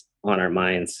always on our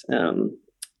minds.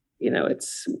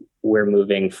 We're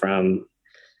moving from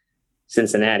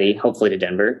Cincinnati, hopefully to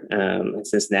Denver.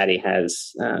 Cincinnati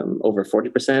has over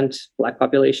 40% Black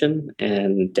population,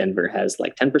 and Denver has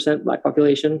like 10% Black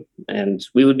population. And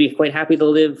we would be quite happy to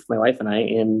live, my wife and I,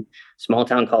 in small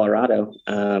town Colorado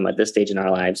at this stage in our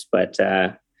lives. But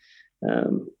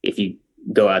if you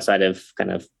go outside of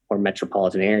kind of more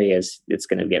metropolitan areas, it's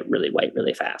going to get really white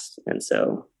really fast. And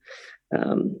so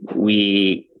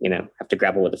we, have to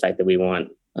grapple with the fact that we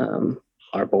want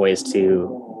our boys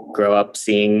to grow up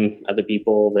seeing other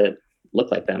people that look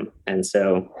like them. And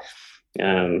so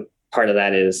part of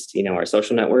that is, our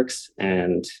social networks.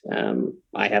 And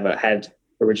I had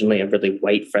originally a really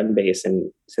white friend base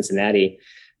in Cincinnati,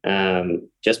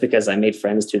 just because I made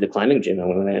friends through the climbing gym. And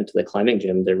when I went to the climbing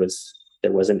gym, there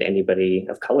wasn't anybody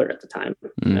of color at the time.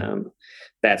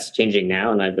 That's changing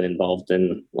now. And I've been involved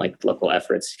in like local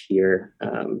efforts here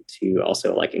to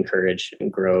also like encourage and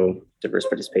grow diverse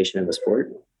participation in the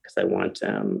sport. Because I want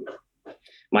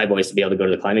my boys to be able to go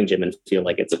to the climbing gym and feel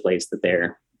like it's a place that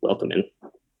they're welcome in.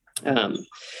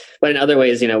 But in other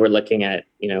ways, we're looking at,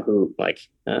 who like,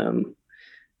 the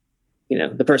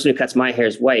person who cuts my hair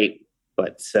is white.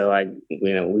 But so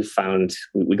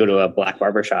we go to a Black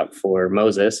barbershop for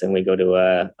Moses, and we go to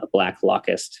a Black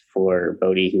lockist for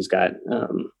Bodie, who's got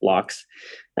locks,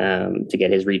 to get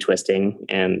his retwisting.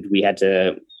 And we had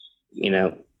to,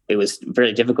 it was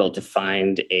very difficult to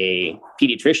find a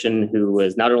pediatrician who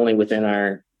was not only within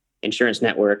our insurance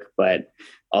network, but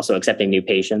also accepting new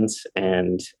patients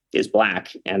and is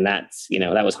Black. And that's,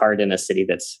 that was hard in a city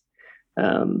that's,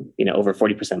 over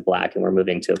 40% Black, and we're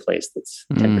moving to a place that's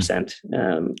 10%.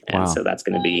 And so that's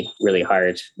going to be really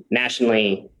hard.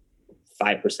 Nationally,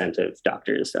 5% of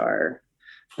doctors are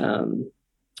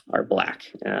Black.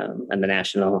 And I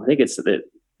think it's the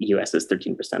US is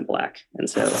 13% Black. And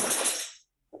so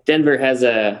Denver has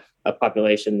a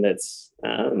population that's,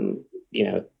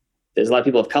 there's a lot of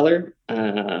people of color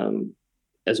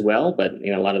as well, but,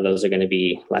 a lot of those are going to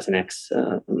be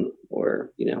Latinx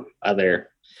or, other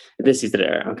ethnicities that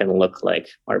aren't going to look like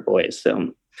our boys.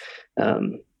 So,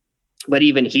 but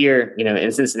even here,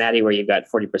 in Cincinnati, where you've got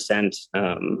 40%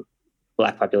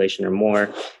 Black population or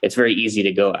more, it's very easy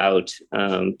to go out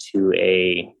to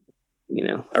a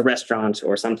restaurant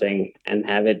or something and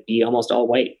have it be almost all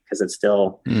white, because it's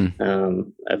still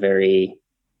a very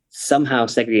somehow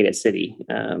segregated city.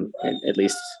 At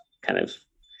least kind of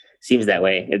seems that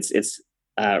way. It's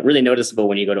really noticeable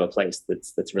when you go to a place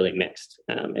that's really mixed.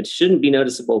 It shouldn't be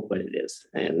noticeable, but it is.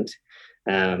 And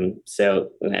so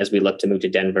as we look to move to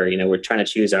Denver, we're trying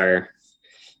to choose our,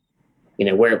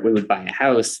 where we would buy a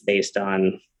house based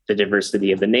on the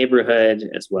diversity of the neighborhood,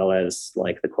 as well as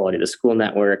like the quality of the school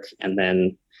network. And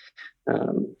then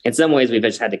in some ways, we've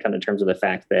just had to come to terms with the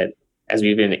fact that as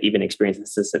we've even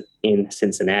experienced in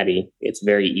Cincinnati, it's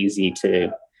very easy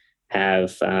to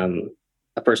have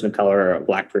a person of color or a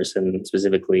Black person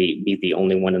specifically be the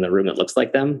only one in the room that looks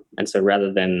like them. And so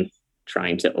rather than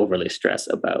trying to overly stress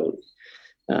about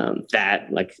that,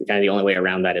 like kind of the only way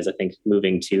around that is, I think,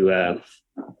 moving to a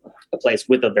place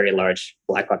with a very large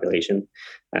Black population,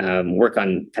 work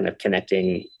on kind of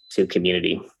connecting to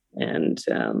community and,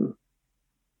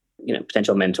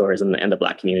 potential mentors in the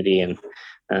Black community, and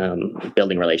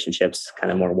building relationships kind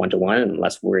of more one-to-one and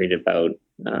less worried about,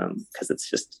 because it's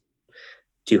just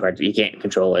too hard. You can't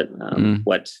control it,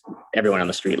 what everyone on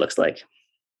the street looks like.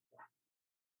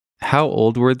 How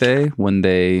old were they when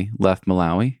they left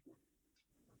Malawi?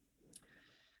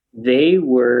 They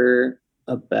were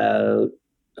about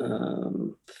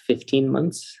 15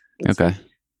 months, I'd Okay.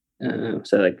 say.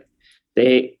 So like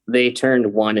they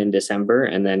turned one in December,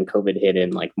 and then COVID hit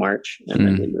in like March, and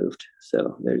then we moved.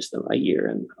 So there's a year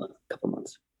and a couple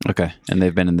months. Okay. And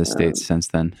they've been in the States Um, since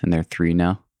then, and they're 3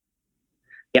 now?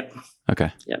 yep,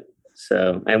 Okay. yep.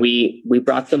 So and we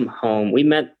brought them home. We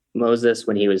met Moses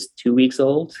when he was 2 weeks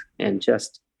old and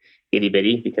just itty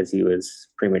bitty because he was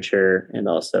premature and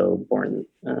also born.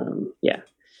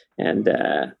 And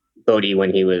Bodhi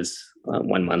when he was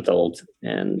 1 month old,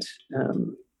 and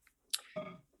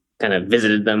kind of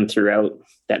visited them throughout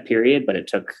that period, but it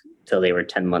took till they were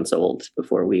 10 months old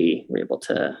before we were able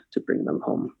to bring them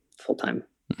home full time.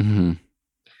 Mm-hmm.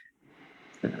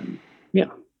 Yeah.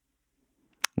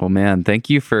 Well, man, thank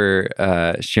you for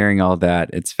sharing all that.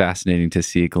 It's fascinating to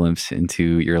see a glimpse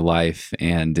into your life,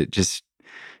 and it just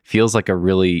feels like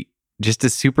just a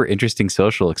super interesting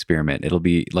social experiment. It'll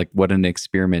be like, what an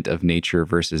experiment of nature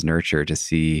versus nurture to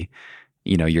see,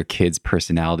 your kids'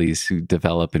 personalities who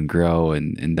develop and grow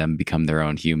and them become their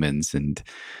own humans, and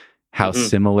how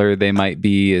similar they might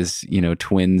be as,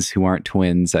 twins who aren't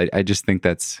twins. I just think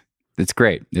it's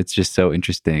great. It's just so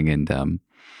interesting. And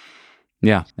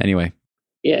yeah, anyway.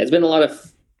 Yeah, it's been a lot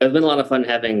of fun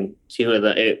having two of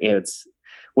the. It's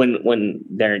when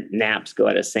their naps go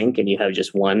out of sync and you have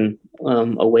just one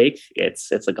awake.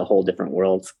 It's like a whole different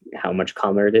world. How much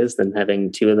calmer it is than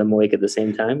having two of them awake at the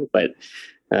same time. But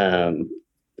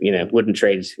wouldn't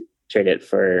trade it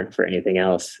for anything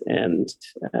else. And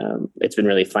it's been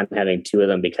really fun having two of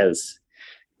them because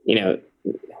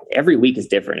every week is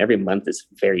different. Every month is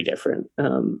very different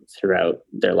throughout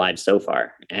their lives so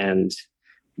far, and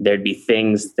there'd be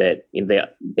things that the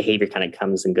behavior kind of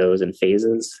comes and goes in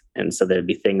phases. And so there'd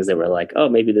be things that were like, oh,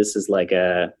 maybe this is like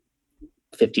a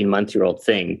 15-month-old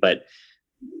thing, but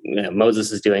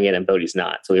Moses is doing it and Bodhi's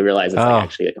not. So we realized it's like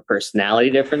actually like a personality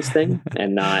difference thing,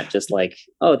 and not just like,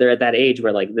 oh, they're at that age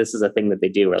where like this is a thing that they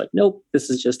do. We're like, nope,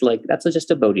 this is just like that's just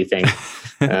a Bodhi thing.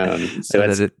 So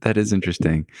that is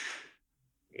interesting.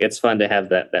 It's fun to have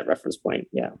that reference point.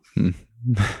 Yeah.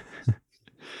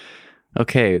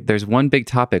 Okay, there's one big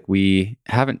topic we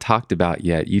haven't talked about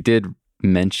yet. You did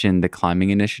mention the climbing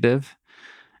initiative,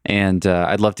 and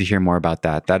I'd love to hear more about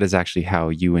that. That is actually how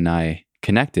you and I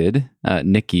connected.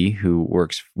 Nikki, who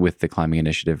works with the climbing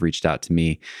initiative, reached out to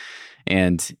me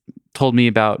and told me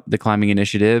about the climbing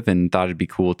initiative and thought it'd be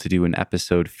cool to do an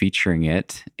episode featuring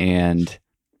it. And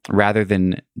rather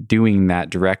than doing that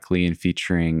directly and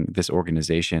featuring this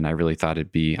organization, I really thought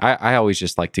it'd be, I always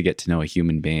just like to get to know a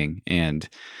human being. And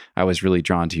I was really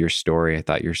drawn to your story. I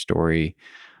thought your story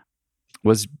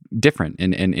was different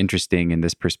and interesting in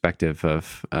this perspective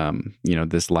of,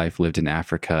 this life lived in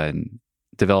Africa and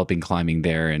developing climbing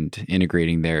there and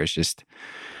integrating there is just,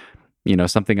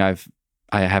 something I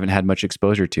haven't had much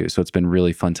exposure to. So it's been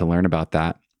really fun to learn about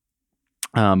that.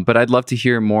 But I'd love to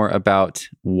hear more about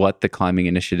what the climbing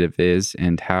initiative is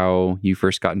and how you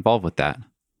first got involved with that.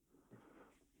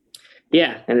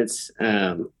 Yeah, and it's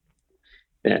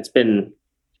been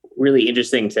really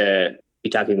interesting to be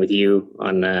talking with you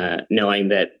on knowing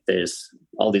that there's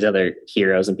all these other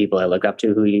heroes and people I look up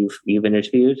to who you've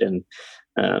interviewed, and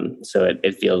so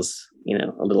it feels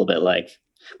a little bit like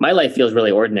my life feels really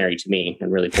ordinary to me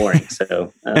and really boring.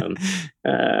 So,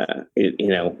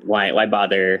 why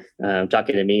bother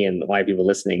talking to me, and why are people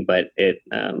listening? But I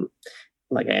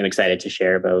am excited to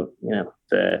share about,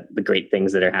 the great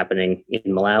things that are happening in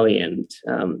Malawi and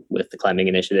with the climbing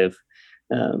initiative.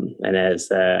 And as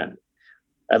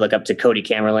I look up to Cody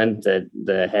Camerlin,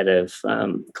 the head of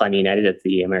Climbing United at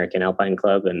the American Alpine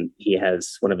Club, and he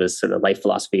has one of his sort of life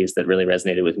philosophies that really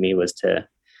resonated with me was to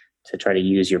try to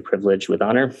use your privilege with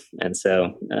honor. And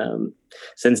so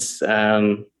since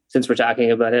we're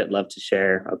talking about it, I'd love to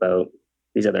share about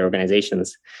these other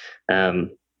organizations.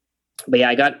 But yeah,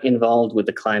 I got involved with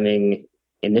the climbing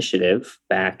initiative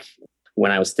back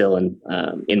when I was still in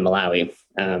Malawi.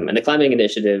 And the climbing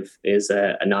initiative is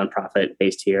a nonprofit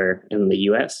based here in the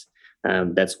US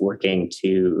that's working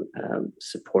to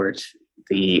support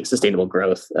the sustainable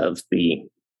growth of the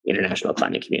international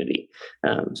climbing community.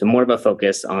 So more of a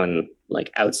focus on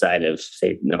like outside of,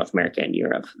 say, North America and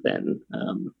Europe than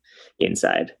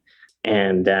inside.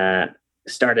 And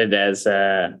started as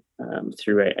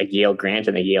through a Yale grant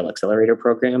and a Yale Accelerator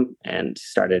program, and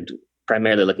started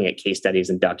primarily looking at case studies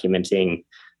and documenting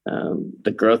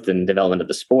the growth and development of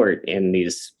the sport in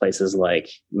these places like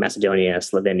Macedonia,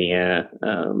 Slovenia,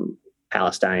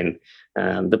 Palestine,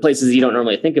 the places you don't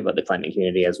normally think about the climbing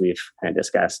community, as we've kind of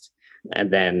discussed.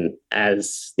 And then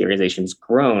as the organization's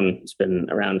grown, it's been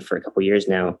around for a couple of years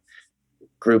now,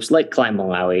 groups like Climb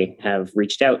Malawi have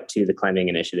reached out to the climbing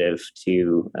initiative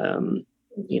to,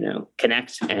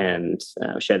 connect and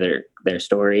share their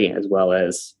story, as well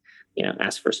as,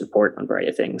 ask for support on a variety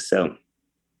of things. So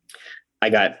I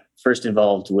got first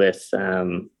involved with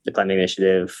the climbing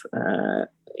initiative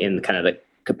in kind of the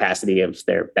capacity of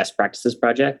their best practices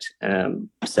project.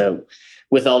 So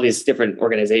with all these different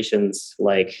organizations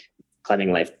like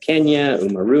Climbing Life Kenya,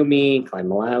 Umarumi, Climb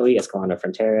Malawi, Escalando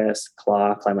Fronteiras,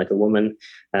 CLAW, Climb Like a Woman,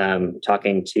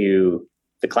 talking to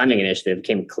the climbing initiative,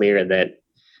 became clear that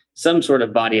some sort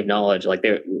of body of knowledge, like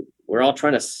we're all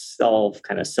trying to solve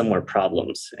kind of similar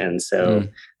problems. And so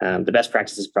the Best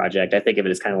Practices Project, I think of it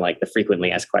as kind of like the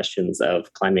frequently asked questions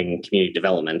of climbing community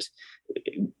development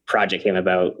project came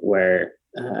about, where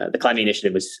the climbing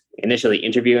initiative was initially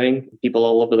interviewing people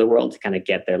all over the world to kind of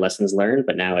get their lessons learned,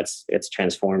 but now it's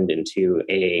transformed into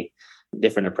a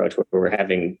different approach where we're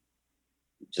having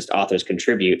just authors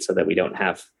contribute, so that we don't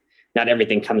have, not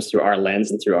everything comes through our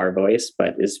lens and through our voice,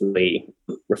 but is really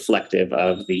reflective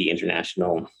of the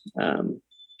international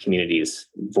community's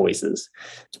voices.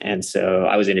 And so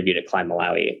I was interviewed at Climb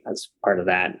Malawi as part of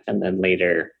that, and then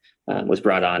later was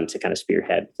brought on to kind of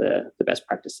spearhead the Best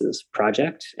Practices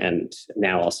Project, and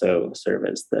now also serve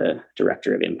as the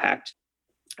Director of Impact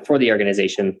for the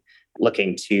organization,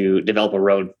 looking to develop a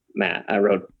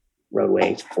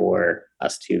roadway for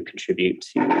us to contribute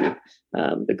to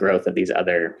the growth of these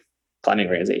other climbing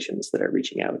organizations that are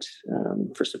reaching out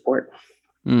for support.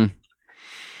 Mm.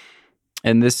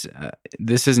 And this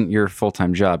isn't your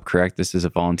full-time job, correct? This is a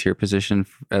volunteer position,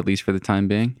 at least for the time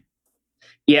being?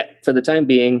 Yeah, for the time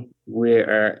being,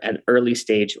 we're an early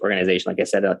stage organization. Like I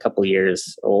said, a couple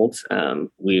years old.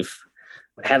 We've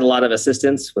had a lot of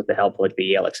assistance with the help of the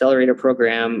Yale Accelerator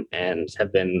program, and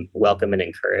have been welcomed and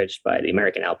encouraged by the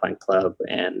American Alpine Club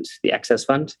and the Access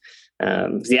Fund.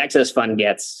 The Access Fund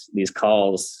gets these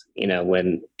calls,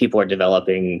 when people are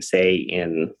developing, say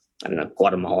in,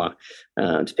 Guatemala,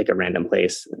 to pick a random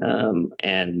place,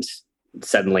 and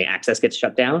suddenly access gets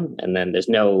shut down, and then there's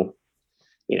no,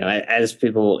 as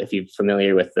people, if you're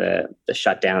familiar with the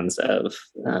shutdowns of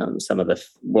some of the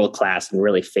world-class and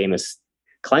really famous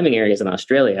climbing areas in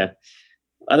Australia,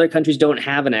 other countries don't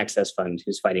have an access fund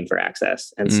who's fighting for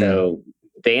access. And so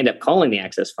they end up calling the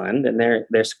Access Fund, and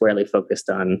they're squarely focused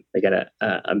on, they got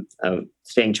a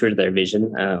staying true to their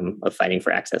vision of fighting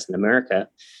for access in America.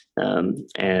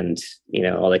 And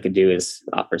all they could do is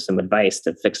offer some advice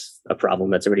to fix a problem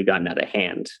that's already gotten out of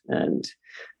hand. And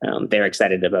they're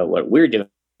excited about what we're doing,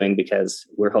 because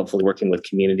we're hopefully working with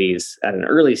communities at an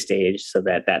early stage, so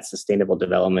that sustainable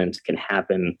development can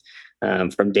happen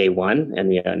from day one, and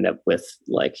we end up with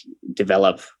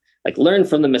learn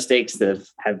from the mistakes that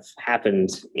have happened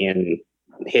in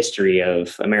the history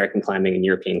of American climbing and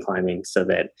European climbing, so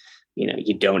that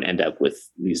you don't end up with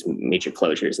these major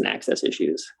closures and access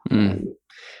issues.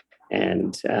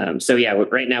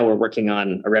 Right now we're working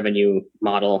on a revenue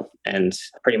model, and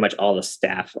pretty much all the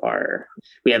staff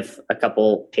we have a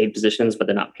couple paid positions, but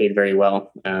they're not paid very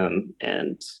well.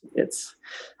 And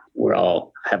we're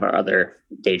all have our other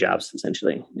day jobs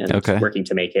essentially, and working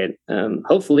to make it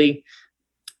hopefully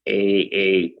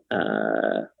a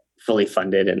fully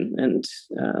funded and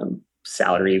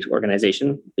salaried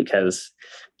organization, because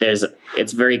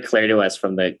it's very clear to us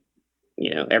from the,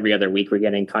 every other week we're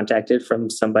getting contacted from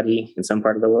somebody in some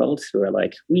part of the world who are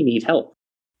like, we need help,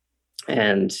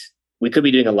 and we could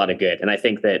be doing a lot of good. And I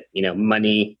think that,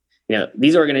 money,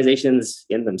 these organizations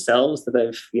in themselves that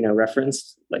I've,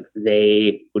 referenced, like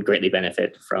they would greatly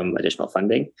benefit from additional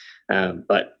funding.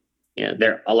 But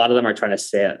a lot of them are trying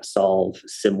to solve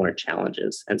similar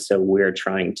challenges. And so we're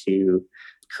trying to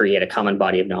create a common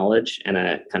body of knowledge and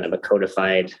a kind of a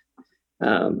codified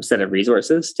set of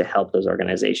resources to help those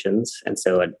organizations. And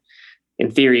so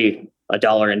in theory,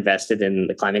 $1 invested in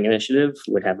the climbing initiative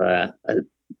would have a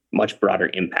much broader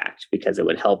impact, because it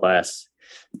would help us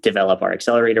develop our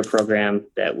accelerator program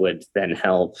that would then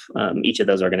help each of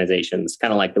those organizations,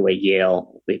 kind of like the way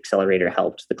Yale, the accelerator,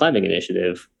 helped the climbing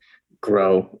initiative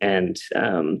grow and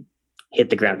hit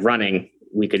the ground running.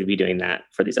 We could be doing that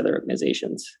for these other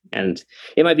organizations. And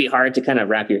it might be hard to kind of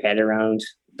wrap your head around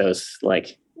those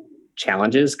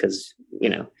challenges, because,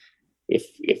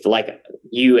 if like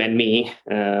you and me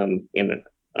in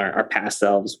our past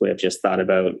selves would have just thought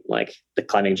about the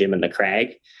climbing gym and the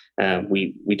crag,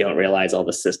 we don't realize all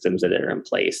the systems that are in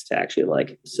place to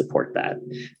actually support that.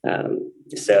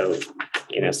 So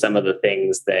some of the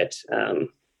things that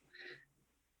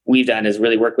we've done is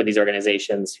really work with these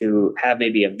organizations who have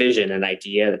maybe a vision, an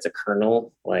idea that's a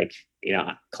kernel.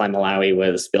 Climb Malawi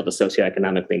was build a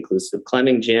socioeconomically inclusive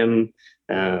climbing gym.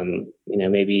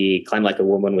 Maybe Climb Like a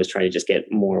Woman was trying to just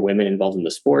get more women involved in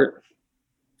the sport.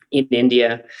 In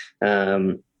India,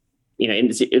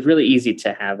 it's really easy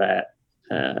to have a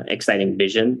exciting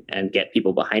vision and get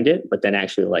people behind it, but then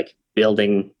actually like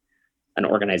building an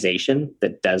organization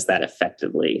that does that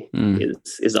effectively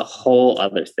is a whole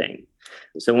other thing.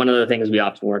 So one of the things we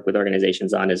often work with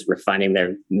organizations on is refining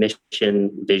their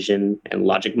mission, vision, and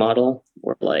logic model,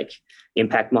 or like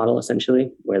impact model,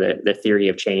 essentially, where the theory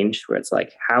of change, where it's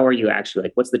like, how are you actually,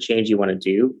 like, what's the change you want to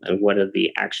do? And what are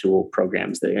the actual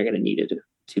programs that are going to need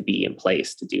to be in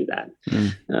place to do that?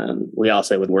 We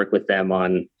also would work with them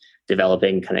on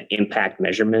developing kind of impact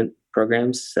measurement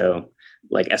programs. So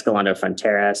like Escalando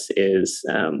Fronteras is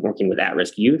working with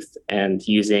at-risk youth, and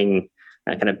using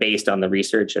kind of based on the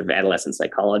research of adolescent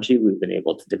psychology, we've been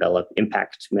able to develop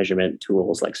impact measurement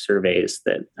tools like surveys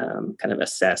that kind of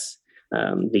assess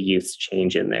the youth's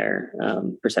change in their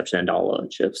perception and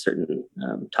knowledge of certain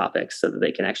topics, so that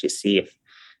they can actually see if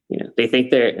they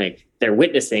think they're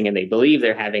witnessing and they believe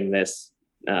they're having this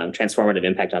transformative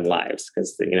impact on lives,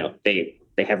 because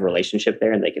they have a relationship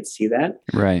there and they can see that.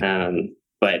 Right.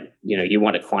 But you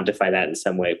want to quantify that in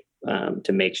some way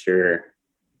to make sure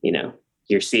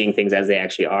you're seeing things as they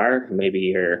actually are.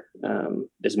 Maybe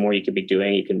there's more you could be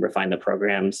doing. You can refine the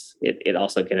programs. It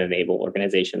also can enable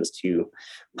organizations to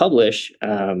publish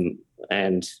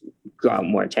and draw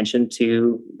more attention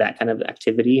to that kind of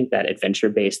activity, that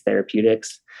adventure-based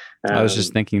therapeutics. I was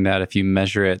just thinking that if you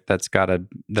measure it, that's gotta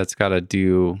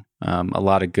do a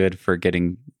lot of good for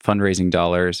getting fundraising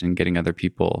dollars and getting other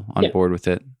people on board with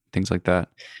it, things like that.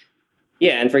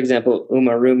 Yeah, and for example,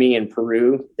 Uma Rumi in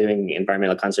Peru, doing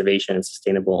environmental conservation and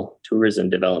sustainable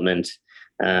tourism development,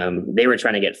 they were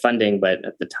trying to get funding, but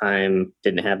at the time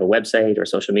didn't have a website or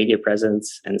social media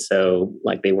presence, and so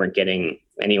like they weren't getting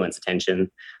anyone's attention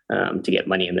to get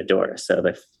money in the door. So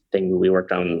the thing we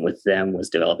worked on with them was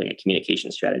developing a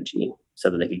communication strategy so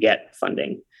that they could get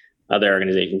funding. Other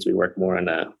organizations, we work more on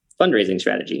a fundraising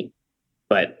strategy,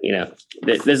 but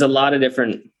there's a lot of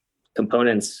different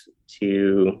components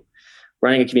to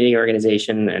running a community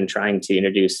organization and trying to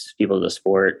introduce people to the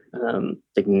sport.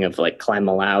 Thinking of like Climb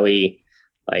Malawi,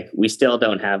 like we still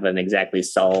don't have an exactly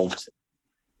solved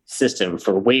system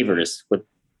for waivers with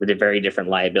a very different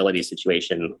liability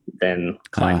situation than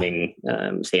climbing,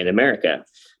 say in America.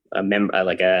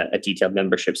 Like a detailed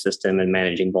membership system and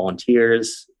managing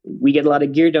volunteers. We get a lot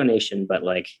of gear donation, but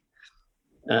like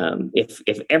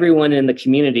if everyone in the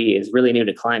community is really new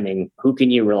to climbing, who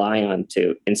can you rely on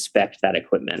to inspect that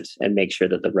equipment and make sure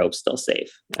that the rope's still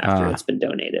safe after it's been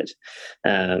donated?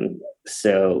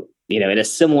 So, in a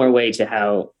similar way to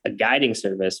how a guiding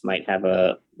service might have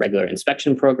a regular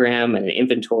inspection program and an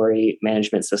inventory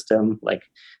management system, like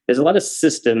there's a lot of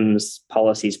systems,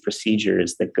 policies,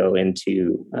 procedures that go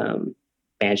into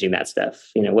managing that stuff.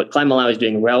 What Climb Malawi is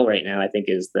doing well right now, I think,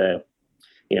 is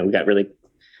we got really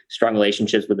strong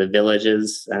relationships with the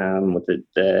villages, with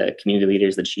the community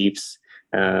leaders, the chiefs,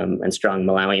 and strong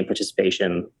Malawian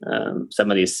participation. Some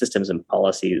of these systems and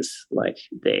policies, like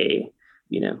they,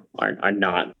 are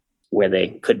not where they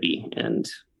could be. And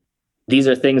these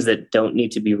are things that don't need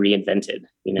to be reinvented,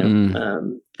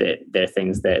 they're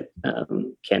things that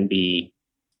can be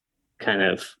kind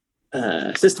of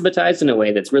systematized in a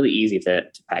way that's really easy to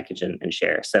package and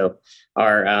share. So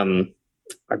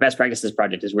our best practices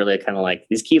project is really kind of like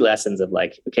these key lessons of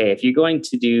like, okay, if you're going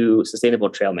to do sustainable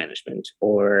trail management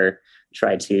or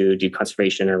try to do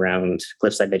conservation around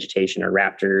cliffside vegetation or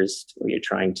raptors, or you're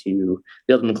trying to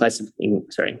build an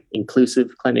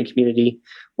inclusive climbing community,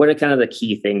 what are kind of the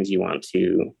key things you want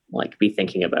to like be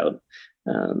thinking about?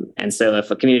 And so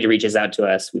if a community reaches out to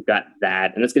us, we've got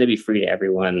that, and it's going to be free to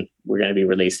everyone. We're going to be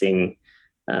releasing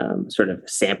sort of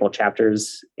sample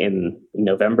chapters in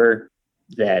November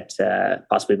that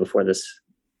possibly before this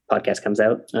podcast comes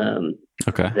out,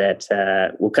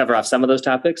 that will cover off some of those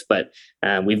topics, but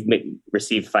we've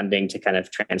received funding to kind of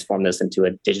transform this into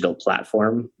a digital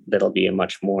platform that'll be a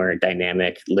much more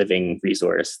dynamic living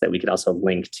resource that we could also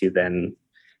link to then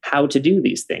how to do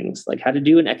these things, like how to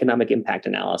do an economic impact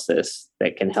analysis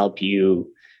that can help you,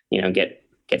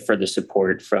 get further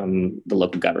support from the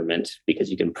local government, because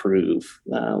you can prove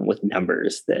with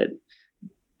numbers that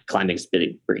climbing is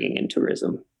bringing in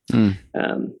tourism.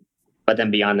 But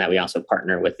then beyond that, we also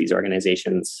partner with these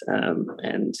organizations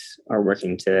and are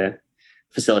working to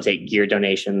facilitate gear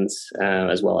donations,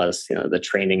 as well as the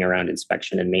training around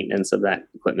inspection and maintenance of that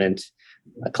equipment.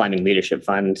 A climbing leadership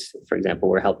fund, for example,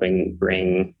 we're helping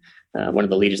bring one of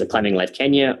the leaders of Climbing Life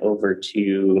Kenya over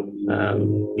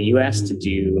to the US to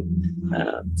do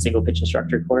single pitch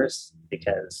instructor course,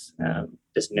 because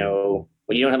there's no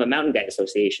when you don't have a mountain guide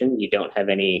association, you don't have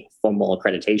any formal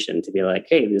accreditation to be like,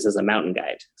 hey, this is a mountain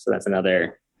guide. So that's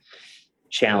another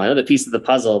challenge, another piece of the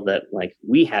puzzle that like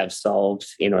we have solved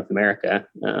in North America,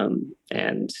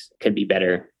 and could be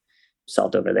better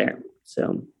solved over there.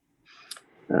 So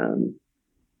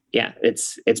yeah,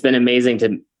 it's been amazing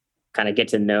to kind of get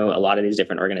to know a lot of these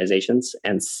different organizations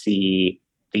and see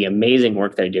the amazing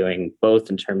work they're doing, both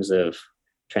in terms of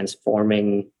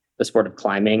transforming the sport of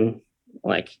climbing,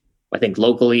 like I think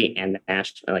locally and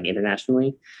like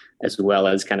internationally, as well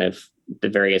as kind of the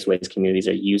various ways communities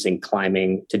are using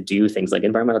climbing to do things like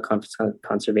environmental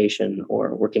conservation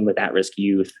or working with at-risk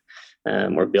youth,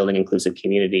 or building inclusive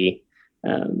community.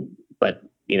 But,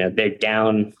 they're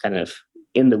down kind of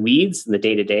in the weeds, in the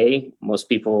day-to-day. Most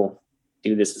people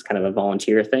do this as kind of a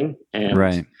volunteer thing, and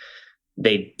Right.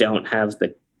 they don't have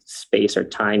the space or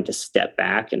time to step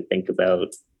back and think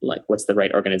about like, what's the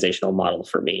right organizational model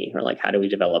for me? Or like, how do we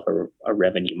develop a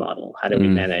revenue model? How do we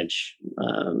manage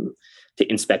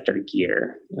to inspect our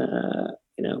gear?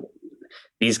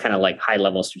 These kind of like high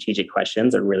level strategic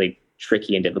questions are really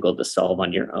tricky and difficult to solve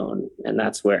on your own. And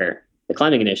that's where the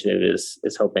Climbing Initiative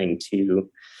is hoping to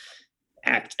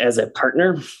act as a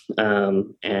partner,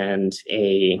 and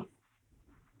a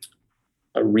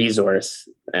resource,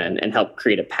 and help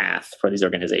create a path for these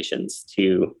organizations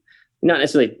to not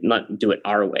necessarily not do it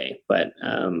our way, but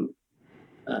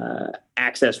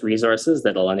access resources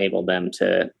that'll enable them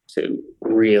to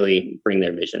really bring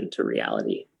their vision to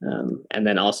reality, and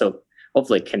then also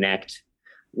hopefully connect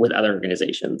with other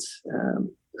organizations.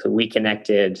 So we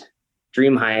connected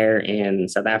Dream Hire in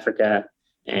South Africa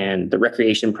and the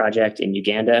Recreation Project in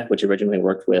Uganda, which originally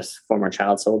worked with former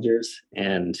child soldiers,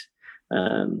 and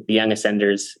the Young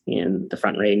Ascenders in the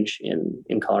Front Range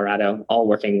in Colorado, all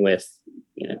working with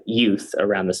youth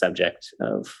around the subject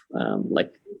of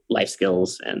like life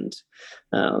skills and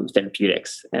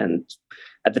therapeutics. And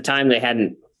at the time, they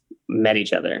hadn't met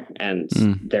each other, and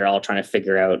they're all trying to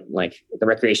figure out, like, the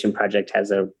Recreation Project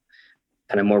has a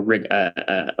kind of more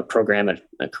a program,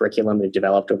 a curriculum they've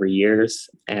developed over years,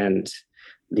 and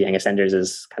the Young Ascenders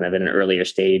is kind of in an earlier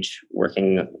stage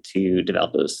working to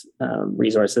develop those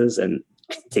resources, and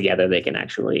together they can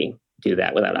actually do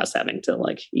that without us having to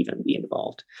like even be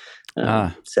involved.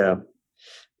 So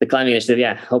the Climbing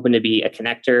Initiative, hoping to be a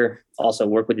connector, also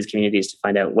work with these communities to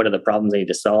find out what are the problems they need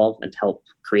to solve and help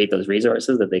create those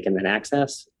resources that they can then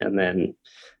access. And then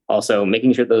also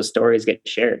making sure those stories get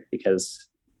shared, because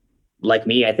like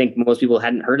me, I think most people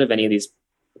hadn't heard of any of these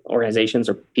organizations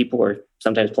or people or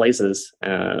sometimes places.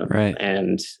 Right.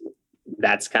 And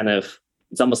that's kind of,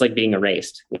 it's almost like being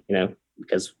erased,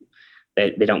 because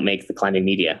they don't make the climbing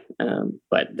media.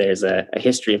 But there's a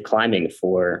history of climbing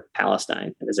for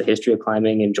Palestine. There's a history of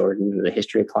climbing in Jordan, there's a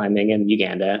history of climbing in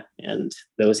Uganda, and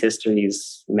those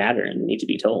histories matter and need to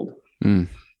be told. Well,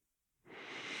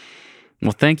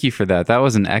 thank you for that. That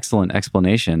was an excellent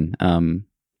explanation.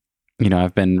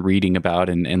 I've been reading about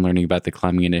and learning about the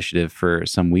Climbing Initiative for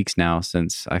some weeks now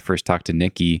since I first talked to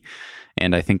Nikki.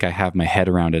 And I think I have my head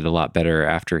around it a lot better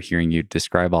after hearing you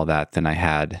describe all that than I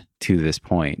had to this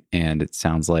point. And it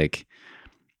sounds like,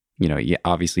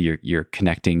 obviously you're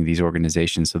connecting these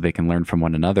organizations so they can learn from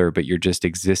one another, but you're just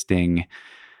existing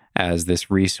as this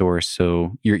resource.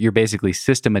 So you're basically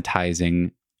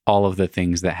systematizing all of the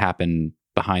things that happen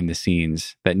behind the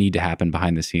scenes, that need to happen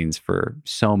behind the scenes for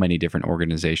so many different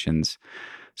organizations,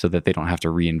 so that they don't have to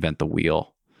reinvent the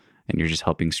wheel, and you're just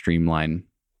helping streamline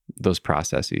those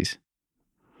processes.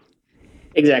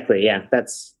 Exactly. Yeah,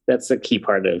 that's a key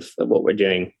part of what we're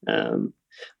doing.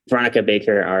 Veronica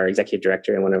Baker, our executive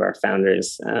director and one of our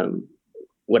founders,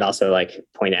 would also like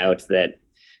point out that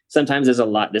sometimes there's a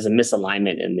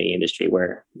misalignment in the industry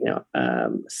where,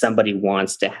 somebody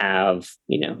wants to have,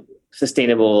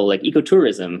 sustainable like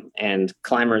ecotourism, and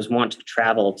climbers want to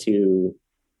travel to,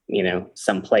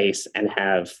 some place and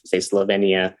have, say,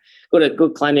 Slovenia, go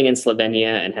climbing in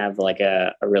Slovenia and have like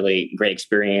a really great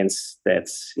experience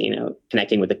that's,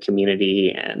 connecting with the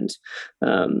community and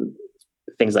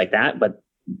things like that. But,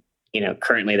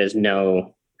 currently there's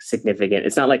no significant,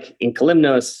 it's not like in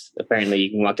Kalymnos, apparently you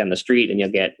can walk down the street and you'll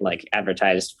get like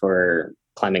advertised for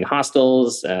climbing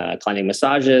hostels, climbing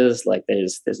massages. Like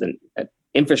there's an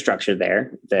infrastructure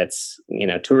there that's,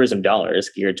 tourism dollars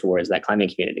geared towards that climbing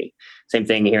community. Same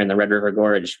thing here in the Red River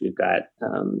Gorge. We've got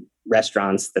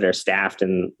restaurants that are staffed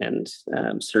and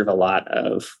serve a lot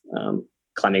of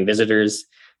climbing visitors,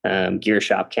 gear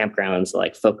shop campgrounds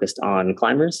like focused on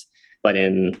climbers. But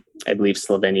in, I believe,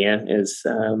 Slovenia is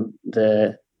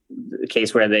a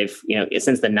case where they've,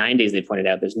 since the 90s, they pointed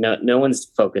out there's no one's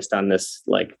focused on this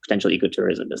like potential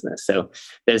ecotourism business. So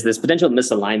there's this potential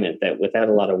misalignment that without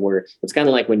a lot of work, it's kind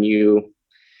of like when you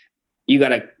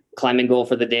got a climbing goal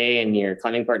for the day and your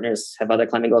climbing partners have other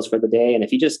climbing goals for the day. And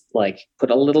if you just like put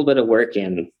a little bit of work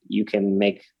in, you can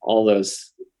make all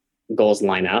those goals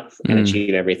line up and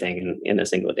achieve everything in a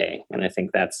single day. And I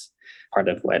think that's part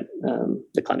of what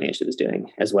the climbing initiative is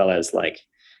doing, as well as like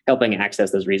helping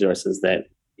access those resources that,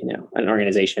 an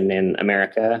organization in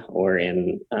America or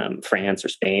in France or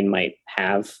Spain might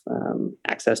have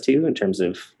access to in terms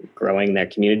of growing their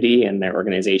community and their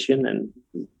organization and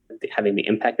having the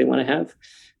impact they want to have,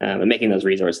 and making those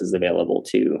resources available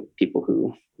to people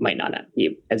who might not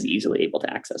be as easily able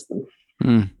to access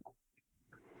them.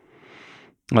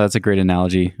 Well, that's a great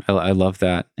analogy. I love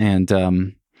that. And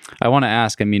I want to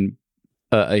ask,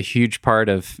 a huge part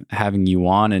of having you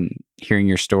on and hearing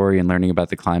your story and learning about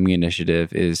the climbing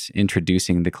initiative is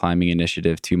introducing the climbing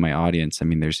initiative to my audience.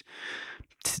 There's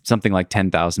something like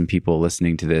 10,000 people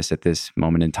listening to this at this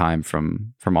moment in time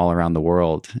from all around the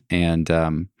world. And,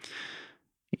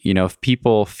 if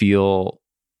people feel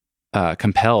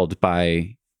compelled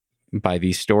by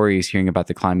these stories, hearing about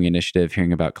the climbing initiative,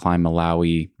 hearing about Climb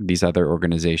Malawi, these other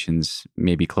organizations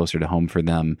maybe closer to home for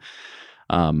them,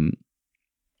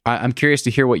 I'm curious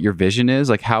to hear what your vision is.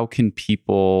 Like, how can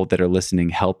people that are listening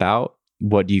help out?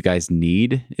 What do you guys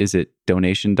need? Is it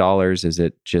donation dollars? Is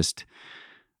it just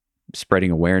spreading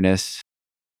awareness?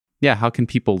 Yeah, how can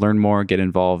people learn more, get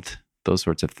involved, those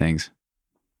sorts of things?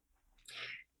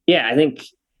 Yeah, I think,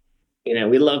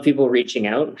 we love people reaching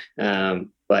out,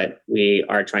 but we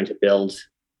are trying to build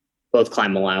both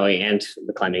Climb Malawi and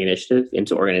the Climbing Initiative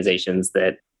into organizations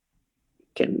that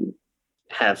can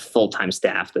have full-time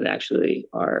staff that actually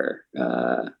are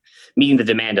meeting the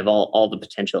demand of all the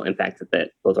potential impact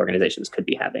that both organizations could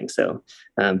be having. So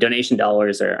donation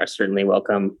dollars are certainly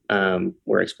welcome.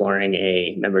 We're exploring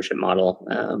a membership model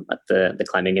at the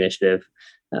Climbing Initiative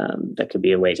that could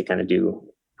be a way to kind of do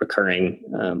recurring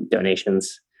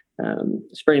donations,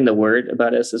 spreading the word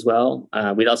about us as well.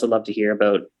 We'd also love to hear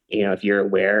about, if you're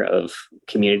aware of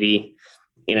community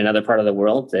in another part of the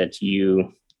world that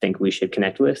you think we should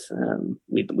connect with.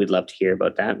 We'd love to hear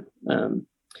about that.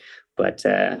 But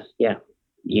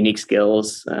unique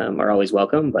skills are always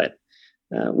welcome, but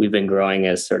we've been growing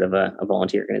as sort of a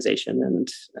volunteer organization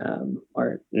and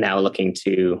are now looking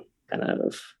to kind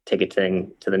of take it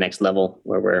to the next level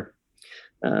where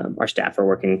our staff are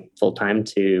working full time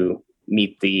to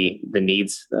meet the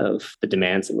needs of the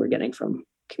demands that we're getting from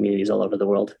communities all over the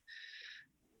world.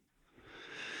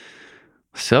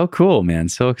 So cool, man.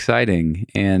 So exciting.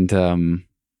 And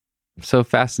so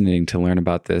fascinating to learn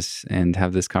about this and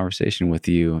have this conversation with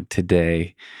you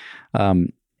today.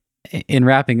 In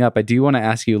wrapping up, I do want to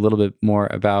ask you a little bit more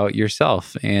about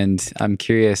yourself. And I'm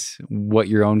curious what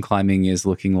your own climbing is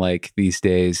looking like these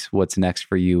days. What's next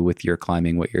for you with your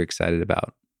climbing, what you're excited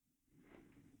about?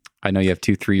 I know you have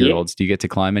 2 3-year-olds. Do you get to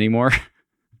climb anymore?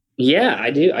 Yeah,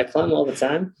 I do. I climb all the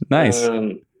time. Nice.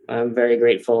 I'm very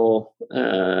grateful.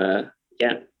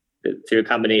 Through a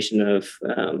combination of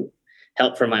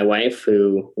help from my wife,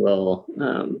 who will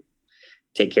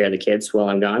take care of the kids while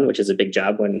I'm gone, which is a big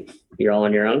job when you're all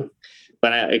on your own.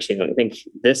 But I think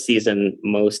this season,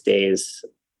 most days, I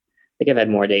think I've had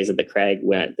more days at the crag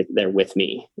when they're with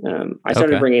me. I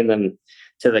started bringing them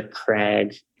to the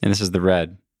crag. And this is the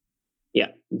Red. Yeah,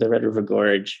 the Red River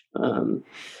Gorge.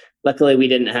 Luckily, we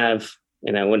didn't have,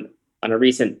 when on a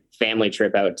recent family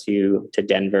trip out to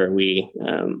Denver,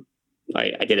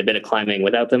 I did a bit of climbing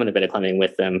without them and a bit of climbing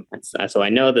with them. So I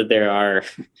know that there are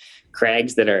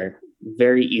crags that are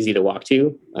very easy to walk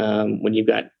to when you've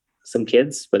got some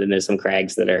kids, but then there's some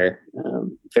crags that are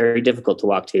very difficult to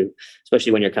walk to,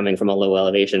 especially when you're coming from a low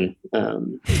elevation.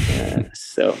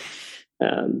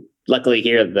 Luckily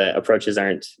here, the approaches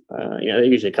aren't, they're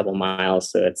usually a couple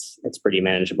miles, so it's pretty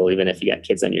manageable, even if you got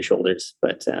kids on your shoulders.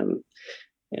 But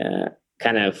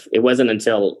it wasn't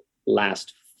until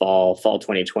last fall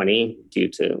 2020,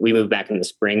 we moved back in the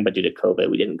spring, but due to COVID,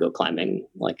 we didn't go climbing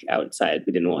like outside.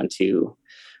 We didn't want to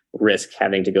risk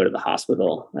having to go to the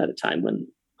hospital at a time when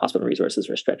hospital resources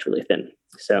were stretched really thin.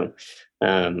 So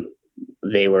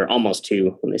they were almost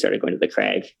 2 when they started going to the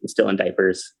crag and still in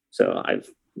diapers. So I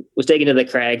was taken to the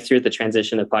crag through the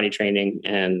transition of potty training,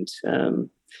 and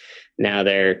now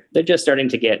they're just starting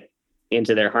to get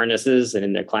into their harnesses and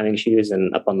in their climbing shoes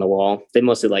and up on the wall. They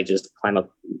mostly just climb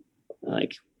up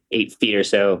like 8 feet or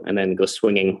so and then go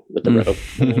swinging with the rope.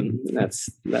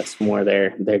 That's more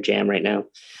their jam right now.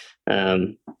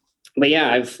 But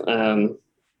yeah, I've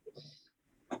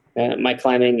my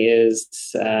climbing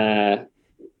is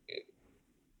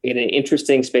in an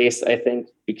interesting space, I think,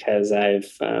 because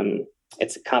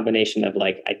it's a combination of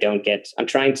like, I'm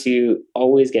trying to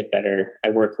always get better. I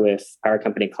work with Power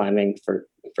Company Climbing for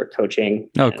coaching.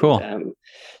 Oh, and, cool.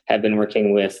 Have been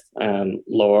working with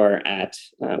Laura at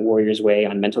Warriors Way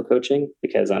on mental coaching,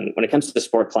 because when it comes to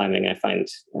sport climbing, I find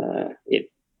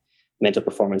mental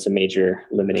performance a major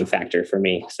limiting factor for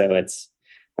me. So it's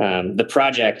the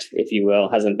project, if you will,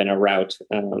 hasn't been a route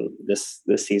this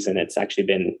season. It's actually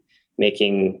been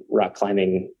making rock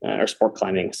climbing or sport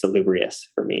climbing salubrious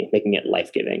for me, making it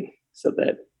life-giving, so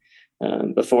that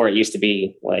before it used to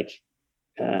be like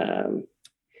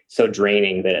so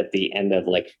draining that at the end of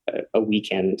like a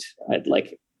weekend, I'd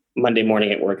like Monday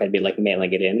morning at work, I'd be like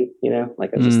mailing it in,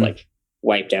 like I was just like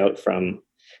wiped out from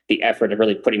the effort of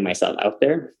really putting myself out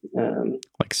there.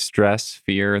 Like stress,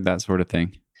 fear, that sort of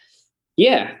thing.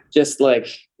 Yeah. Just like,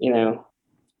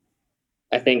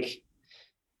 I think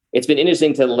it's been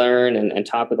interesting to learn and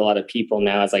talk with a lot of people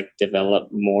now as I develop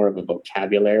more of a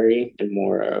vocabulary and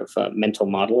more of mental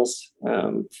models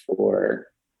for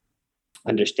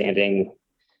understanding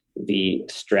the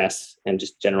stress and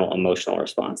just general emotional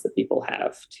response that people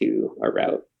have to a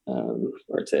route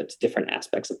or to different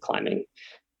aspects of climbing.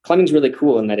 Climbing's really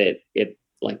cool in that it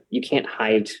like you can't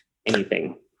hide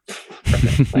anything from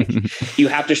it. Like you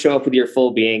have to show up with your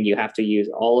full being. You have to use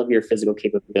all of your physical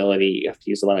capability. You have to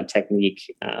use a lot of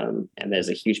technique, and there's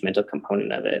a huge mental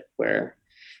component of it. Where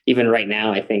even right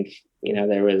now, I think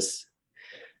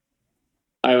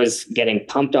I was getting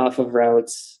pumped off of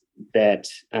routes that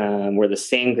were the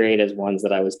same grade as ones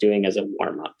that I was doing as a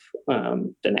warm up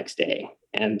the next day,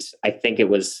 and I think it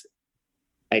was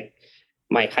like.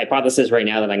 My hypothesis right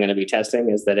now that I'm going to be testing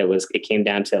is that it came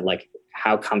down to like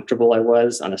how comfortable I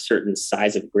was on a certain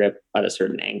size of grip at a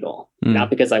certain angle, not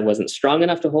because I wasn't strong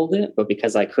enough to hold it, but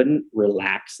because I couldn't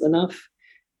relax enough.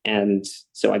 And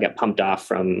so I got pumped off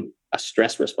from a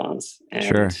stress response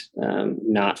and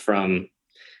not from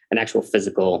an actual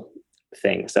physical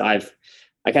thing. So I've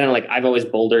always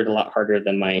bouldered a lot harder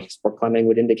than my sport climbing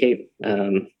would indicate.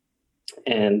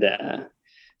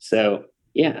 So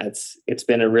yeah, it's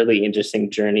been a really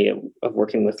interesting journey of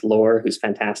working with Laura, who's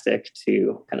fantastic,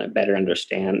 to kind of better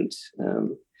understand.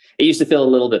 It used to feel a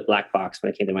little bit black box when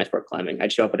it came to my sport climbing.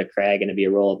 I'd show up at a crag and it'd be a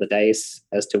roll of the dice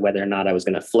as to whether or not I was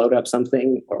going to float up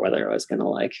something or whether I was going to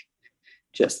like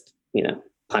just,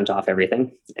 punt off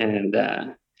everything. And,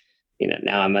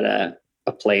 now I'm at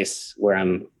a place where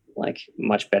I'm like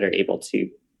much better able to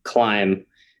climb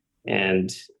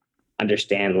and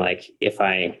understand like if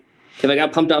I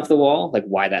got pumped off the wall, like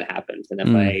why that happened. And if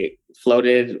I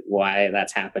floated, why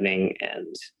that's happening.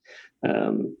 And,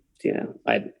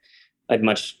 I'd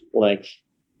much like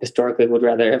historically would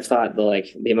rather have thought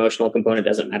the emotional component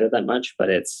doesn't matter that much, but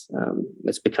it's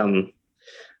become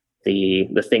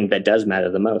the thing that does matter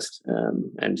the most.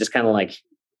 And just kind of like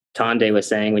Tonde was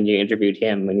saying, when you interviewed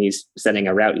him, when he's setting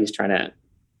a route, he's trying to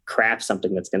craft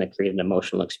something that's going to create an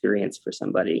emotional experience for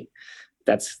somebody.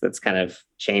 That's kind of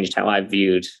changed how I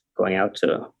viewed going out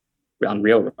on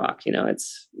real rock.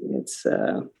 It's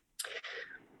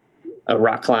a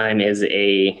rock climb is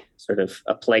a sort of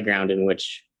a playground in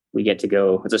which we get to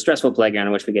go. It's a stressful playground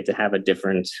in which we get to have a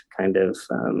different kind of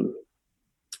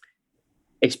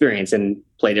experience and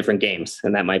play different games.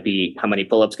 And that might be how many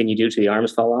pull-ups can you do till the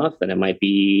arms fall off, and it might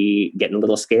be getting a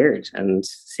little scared and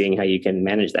seeing how you can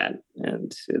manage that.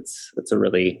 And it's a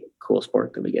really cool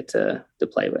sport that we get to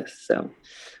play with. So,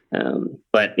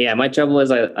 but yeah, my trouble is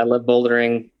I love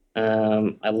bouldering.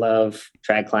 I love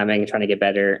trad climbing, trying to get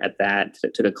better at that.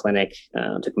 Took a clinic,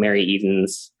 took Mary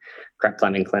Eden's crack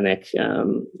climbing clinic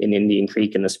in Indian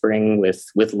Creek in the spring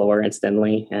with Laura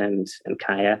incidentally and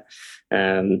Kaya.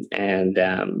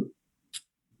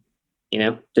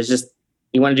 There's just,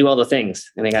 you want to do all the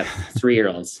things. And I got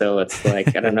 3-year-olds. So it's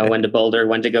like, I don't know when to boulder,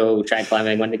 when to go trad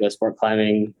climbing, when to go sport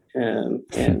climbing.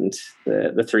 And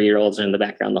the 3-year-olds are in the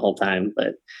background the whole time.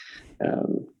 But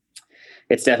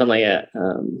it's definitely a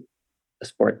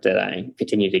sport that I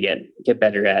continue to get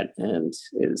better at and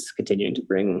is continuing to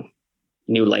bring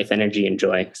new life energy and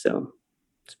joy. So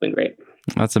it's been great.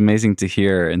 That's amazing to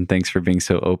hear. And thanks for being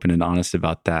so open and honest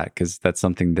about that, because that's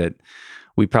something that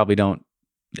we probably don't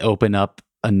open up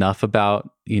enough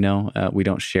about, we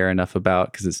don't share enough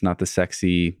about, because it's not the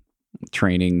sexy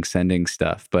training sending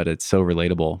stuff, but it's so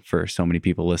relatable for so many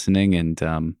people listening. And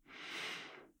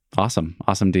awesome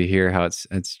to hear how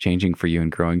it's changing for you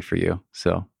and growing for you.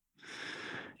 So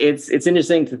it's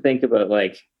interesting to think about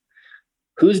like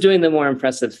who's doing the more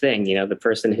impressive thing, the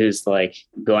person who's like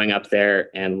going up there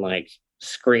and like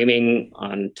screaming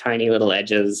on tiny little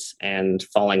edges and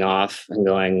falling off and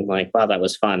going like, wow, that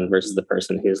was fun, versus the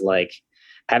person who's like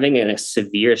having a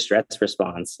severe stress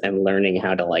response and learning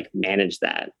how to like manage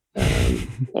that.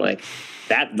 Like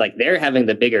that, like they're having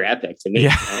the bigger epic to me.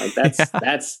 Yeah. Like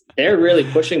that's they're really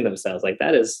pushing themselves. Like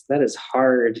that is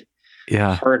hard,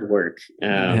 hard work.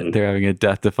 They're having a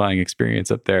death-defying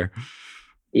experience up there.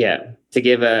 Yeah. To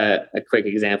give a quick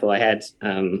example, I had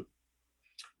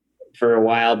for a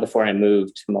while before I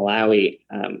moved to Malawi,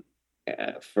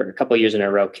 for a couple of years in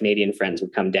a row, Canadian friends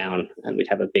would come down and we'd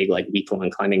have a big like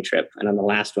week-long climbing trip. And on the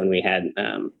last one, we had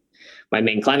my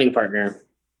main climbing partner,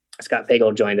 Scott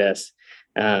Pagel, joined us.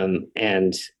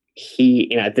 And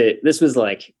he, this was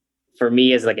like, for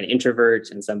me as like an introvert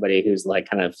and somebody who's like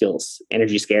kind of feels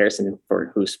energy scarce, and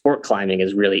for who sport climbing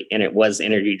is really, and it was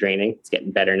energy draining. It's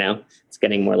getting better now. It's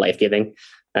getting more life-giving.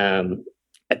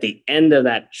 At the end of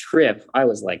that trip, I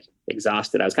was like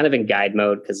exhausted. I was kind of in guide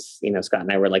mode because, Scott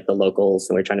and I were like the locals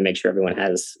and we're trying to make sure everyone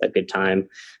has a good time.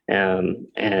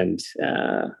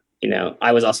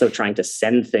 I was also trying to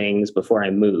send things before I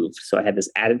moved. So I had this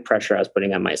added pressure I was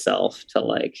putting on myself to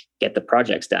like get the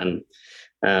projects done.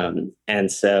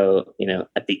 And so,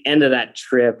 at the end of that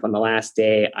trip on the last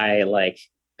day, I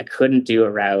couldn't do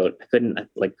a route. I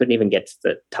couldn't even get to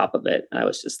the top of it. I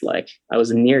was just like, I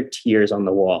was near tears on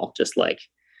the wall, just like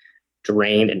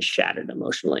drained and shattered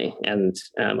emotionally. And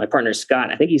my partner,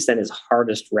 Scott, I think he sent his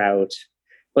hardest route.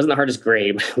 It wasn't the hardest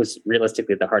grade, but it was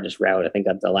realistically the hardest route, I think,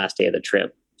 on the last day of the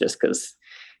trip, just because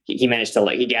he managed to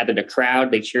he gathered a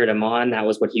crowd, they cheered him on. That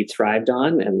was what he thrived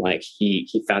on. And like, he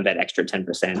found that extra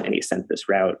 10% and he sent this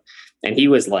route, and he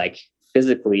was like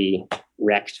physically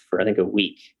wrecked for, I think, a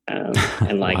week.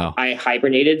 And like, wow. I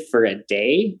hibernated for a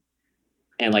day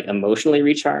and like emotionally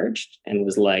recharged and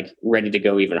was like ready to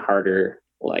go even harder,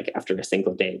 like after a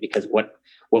single day, because what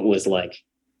was like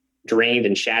drained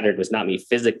and shattered was not me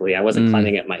physically. I wasn't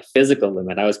climbing at my physical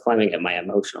limit. I was climbing at my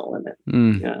emotional limit.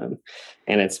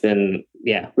 And it's been,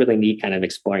 really neat kind of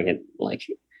exploring it. Like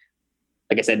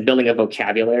I said, building a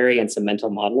vocabulary and some mental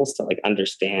models to like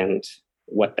understand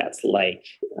what that's like,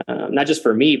 not just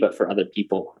for me, but for other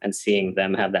people, and seeing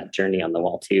them have that journey on the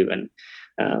wall too.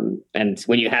 And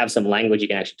when you have some language, you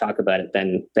can actually talk about it,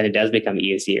 then it does become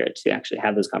easier to actually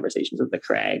have those conversations with the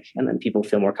crag, and then people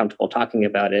feel more comfortable talking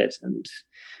about it. And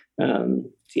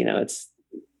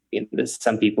there's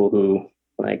some people who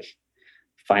like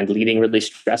find leading really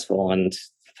stressful and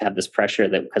have this pressure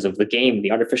that because of the game, the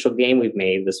artificial game we've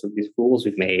made, these rules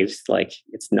we've made, like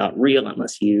it's not real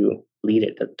unless you lead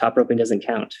it. The top roping doesn't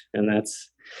count, and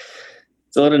it's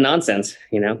a lot of nonsense.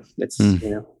 It's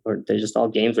or they're just all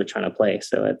games we're trying to play.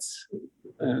 So it's,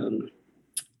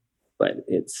 but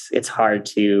it's hard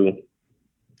to.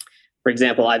 For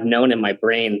example, I've known in my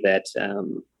brain that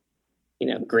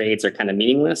grades are kind of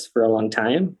meaningless for a long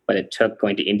time, but it took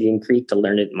going to Indian Creek to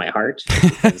learn it in my heart.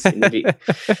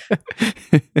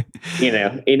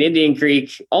 In Indian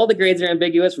Creek, all the grades are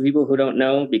ambiguous for people who don't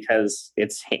know, because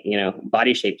it's,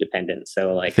 body shape dependent.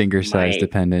 So like finger size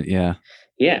dependent. Yeah.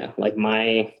 Yeah. Like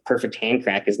my perfect hand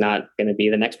crack is not going to be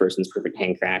the next person's perfect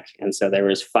hand crack. And so there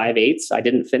was 5/8 I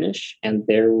didn't finish, and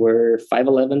there were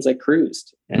 5/11s I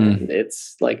cruised. And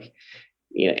it's like,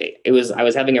 I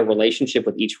was having a relationship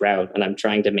with each route, and I'm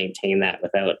trying to maintain that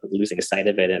without losing sight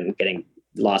of it and getting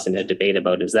lost in a debate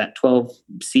about, is that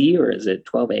 12C or is it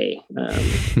 12A?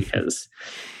 Because,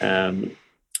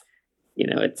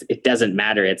 it doesn't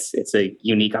matter. It's a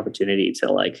unique opportunity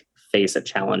to like face a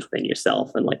challenge within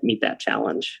yourself and like meet that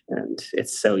challenge. And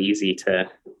it's so easy to,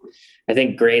 I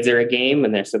think grades are a game,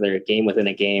 and they're a game within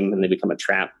a game, and they become a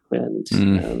trap. And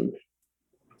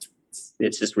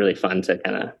it's just really fun to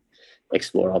kind of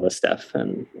explore all this stuff.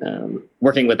 And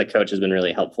working with a coach has been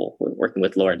really helpful. Working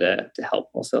with Laura to help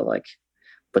also like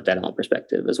put that all in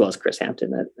perspective, as well as Chris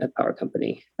Hampton at Power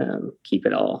Company, keep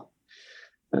it all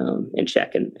in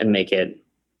check and make it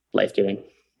life-giving.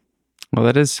 Well,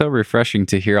 that is so refreshing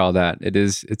to hear all that.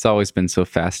 It's always been so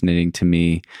fascinating to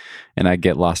me, and I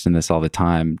get lost in this all the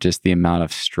time, just the amount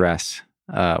of stress,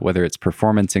 whether it's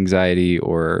performance anxiety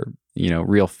or,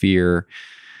 real fear,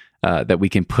 that we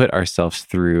can put ourselves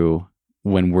through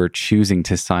when we're choosing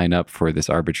to sign up for this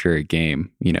arbitrary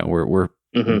game. We're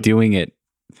doing it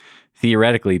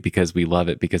theoretically because we love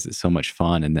it, because it's so much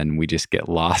fun, and then we just get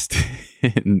lost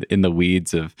in the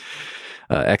weeds of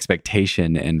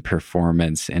expectation and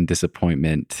performance and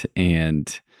disappointment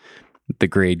and the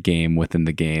grade game within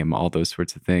the game, all those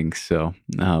sorts of things. So,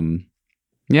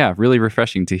 really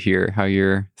refreshing to hear how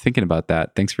you're thinking about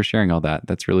that. Thanks for sharing all that.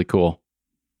 That's really cool.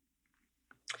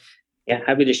 Yeah,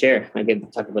 happy to share. I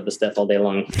could talk about this stuff all day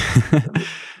long.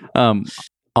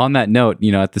 On that note,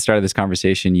 at the start of this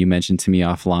conversation, you mentioned to me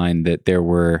offline that there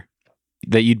were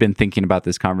that you'd been thinking about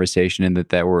this conversation, and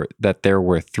that there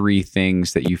were three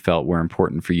things that you felt were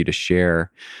important for you to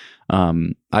share.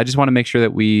 I just want to make sure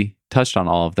that we touched on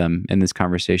all of them in this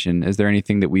conversation. Is there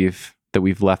anything that we've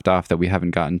left off that we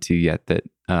haven't gotten to yet that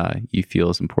you feel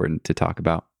is important to talk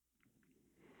about?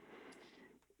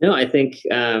 No, I think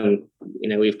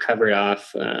we've covered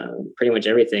off pretty much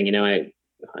everything.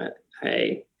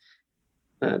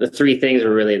 The three things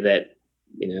were really that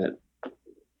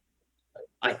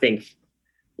I think,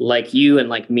 like you and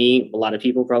like me, a lot of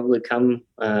people probably come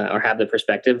or have the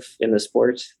perspective in the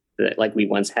sport that like we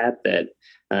once had, that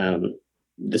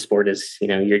the sport is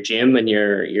your gym and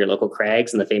your local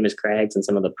crags and the famous crags and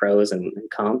some of the pros and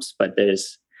comps, but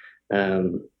there's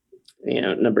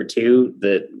number two,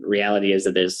 the reality is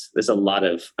that there's a lot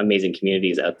of amazing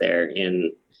communities out there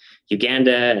in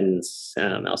Uganda and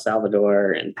El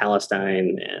Salvador and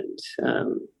Palestine and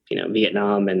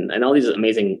Vietnam and all these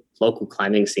amazing local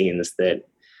climbing scenes that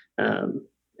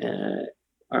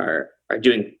are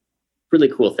doing really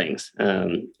cool things,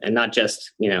 and not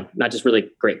just really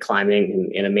great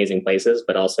climbing in amazing places,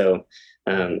 but also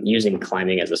using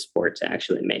climbing as a sport to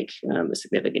actually make a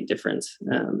significant difference.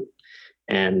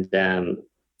 At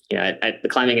the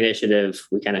Climbing Initiative,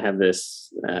 we kind of have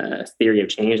this theory of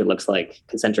change that looks like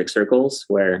concentric circles,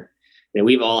 where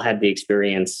we've all had the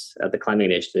experience of the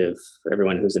Climbing Initiative.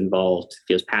 Everyone who's involved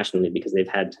feels passionately because they've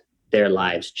had their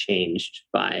lives changed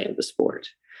by the sport.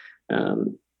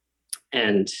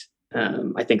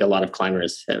 I think a lot of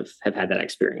climbers have had that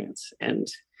experience. And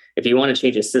if you want to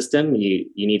change a system, you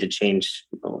need to change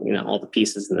all the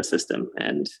pieces in the system.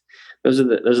 And those are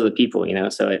the people.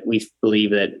 So we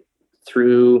believe that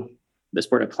through the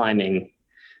sport of climbing,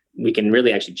 we can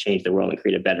really actually change the world and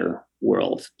create a better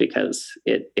world, because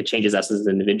it changes us as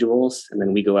individuals, and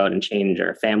then we go out and change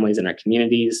our families and our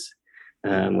communities,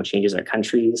 which changes our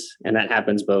countries. And that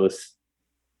happens both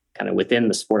kind of within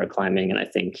the sport of climbing, and I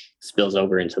think spills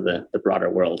over into the broader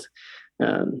world.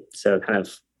 So kind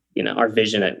of, our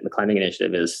vision at the Climbing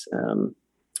Initiative is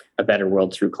a better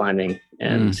world through climbing.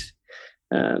 And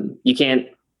you can't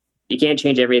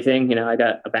change everything. I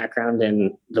got a background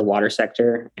in the water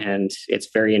sector, and it's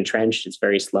very entrenched. It's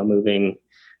very slow moving.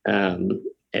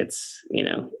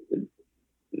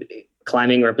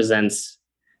 Climbing represents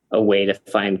a way to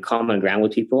find common ground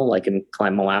with people. Like in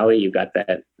Climb Malawi, you've got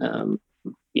that,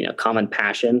 common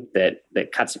passion that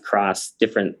cuts across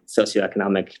different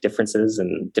socioeconomic differences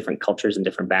and different cultures and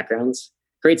different backgrounds,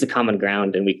 creates a common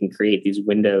ground, and we can create these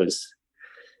windows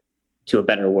to a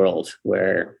better world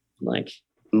where like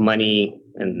money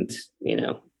and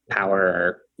power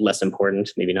are less important,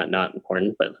 maybe not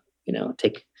important, but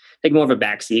take more of a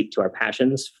backseat to our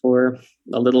passions for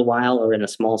a little while or in a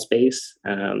small space,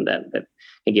 that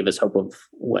can give us hope of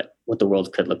what the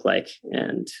world could look like.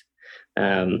 And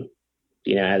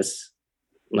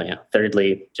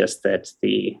thirdly, just that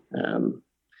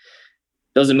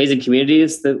those amazing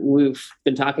communities that we've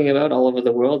been talking about all over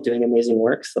the world doing amazing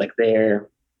works, like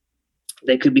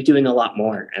they could be doing a lot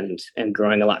more and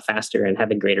growing a lot faster and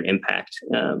having greater impact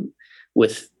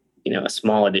with a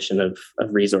small addition of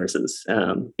resources,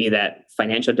 be that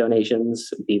financial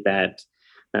donations, be that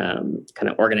kind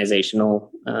of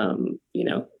organizational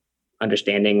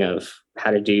understanding of how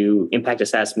to do impact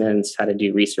assessments, how to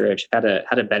do research, how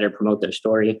to better promote their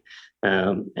story.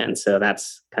 And so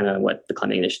that's kind of what the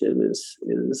Climbing Initiative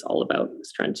is all about,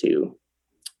 is trying to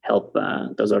help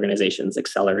those organizations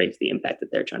accelerate the impact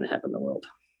that they're trying to have in the world.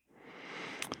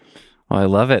 Well, I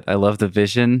love it. I love the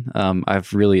vision.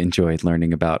 I've really enjoyed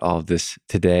learning about all of this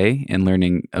today and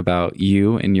learning about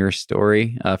you and your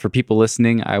story. For people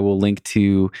listening, I will link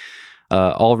to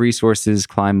all resources: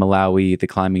 Climb Malawi, the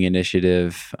Climbing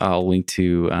Initiative. I'll link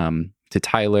to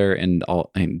Tyler and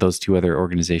those two other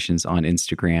organizations on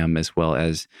Instagram, as well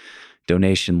as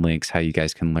donation links, how you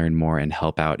guys can learn more and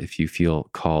help out if you feel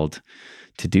called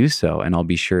to do so. And I'll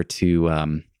be sure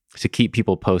to keep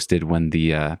people posted when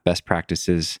the best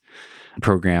practices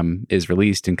program is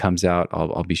released and comes out.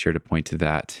 I'll be sure to point to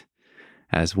that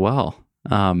as well.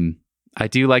 I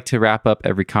do like to wrap up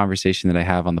every conversation that I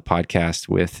have on the podcast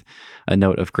with a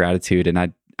note of gratitude.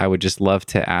 And I would just love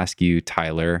to ask you,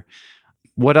 Tyler,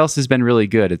 what else has been really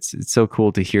good? It's so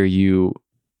cool to hear you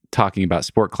talking about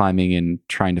sport climbing and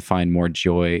trying to find more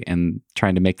joy and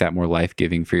trying to make that more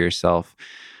life-giving for yourself.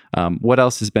 What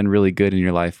else has been really good in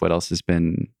your life? What else has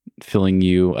been filling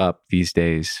you up these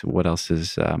days? What else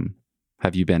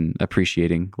have you been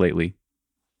appreciating lately?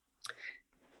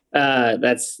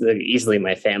 That's easily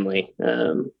my family.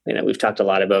 We've talked a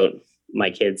lot about my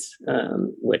kids,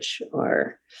 which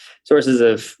are sources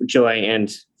of joy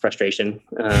and frustration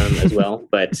as well,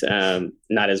 but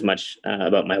not as much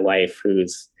about my wife,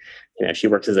 who's, she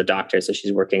works as a doctor, so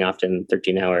she's working often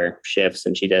 13-hour shifts,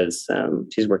 and she's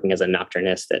working as a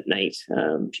nocturnist at night.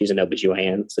 She's an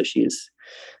OBGYN, so she's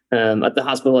at the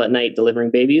hospital at night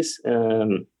delivering babies,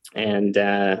 and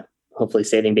hopefully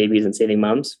saving babies and saving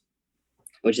moms,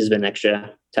 which has been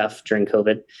extra tough during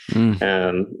COVID.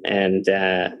 And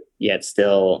yet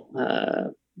still,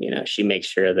 she makes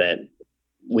sure that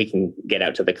we can get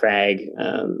out to the crag,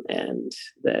 and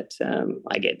that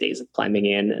I get days of climbing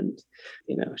in, and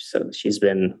so she's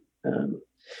been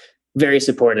very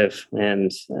supportive,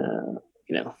 and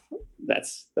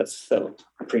that's so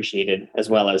appreciated, as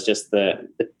well as just the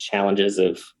challenges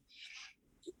of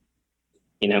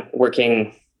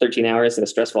working 13 hours in a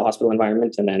stressful hospital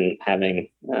environment, and then having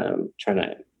trying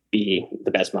to be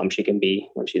the best mom she can be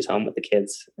when she's home with the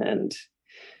kids. And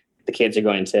the kids are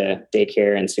going to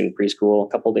daycare and soon preschool a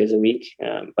couple days a week.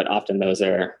 But often those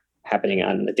are happening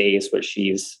on the days where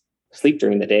she's asleep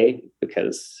during the day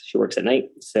because she works at night.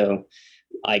 So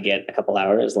I get a couple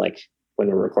hours, like when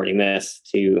we're recording this,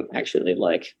 to actually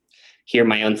hear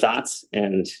my own thoughts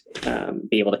and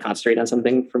be able to concentrate on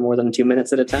something for more than 2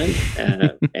 minutes at a time.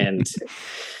 And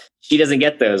she doesn't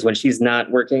get those when she's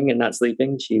not working and not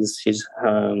sleeping. She's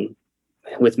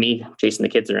with me chasing the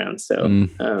kids around. So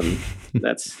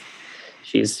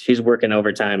she's working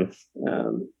overtime,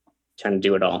 trying to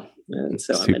do it all. And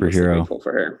so I'm endlessly grateful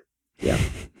for her. Yeah.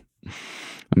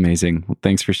 Amazing. Well,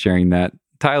 thanks for sharing that.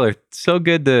 Tyler, so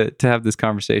good to have this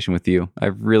conversation with you.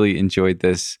 I've really enjoyed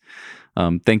this.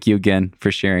 Thank you again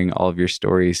for sharing all of your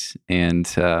stories, and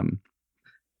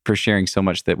for sharing so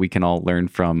much that we can all learn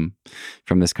from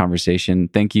this conversation.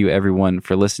 Thank you, everyone,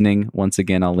 for listening. Once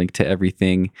again, I'll link to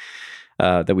everything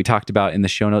that we talked about in the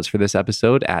show notes for this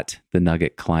episode at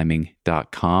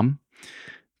thenuggetclimbing.com.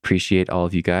 Appreciate all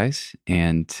of you guys,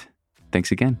 and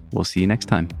thanks again. We'll see you next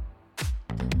time.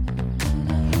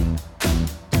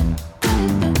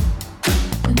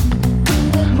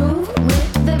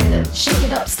 Shake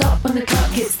it up, stop when the clock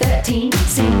hits 13.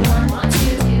 Sing 1,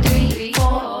 2, 3,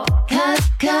 4.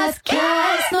 Cause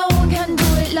no one can do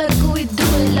it like we do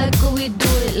it, like we do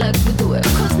it, like we do it.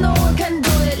 Cause no one can do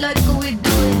it like we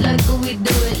do it, like we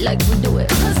do it, like we do it.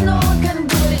 Cause no one can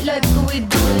do it like we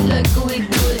do it, like we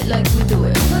do it, like we do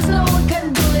it. Cause no one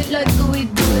can do it like we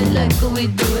do it, like we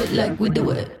do it, like we do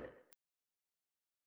it.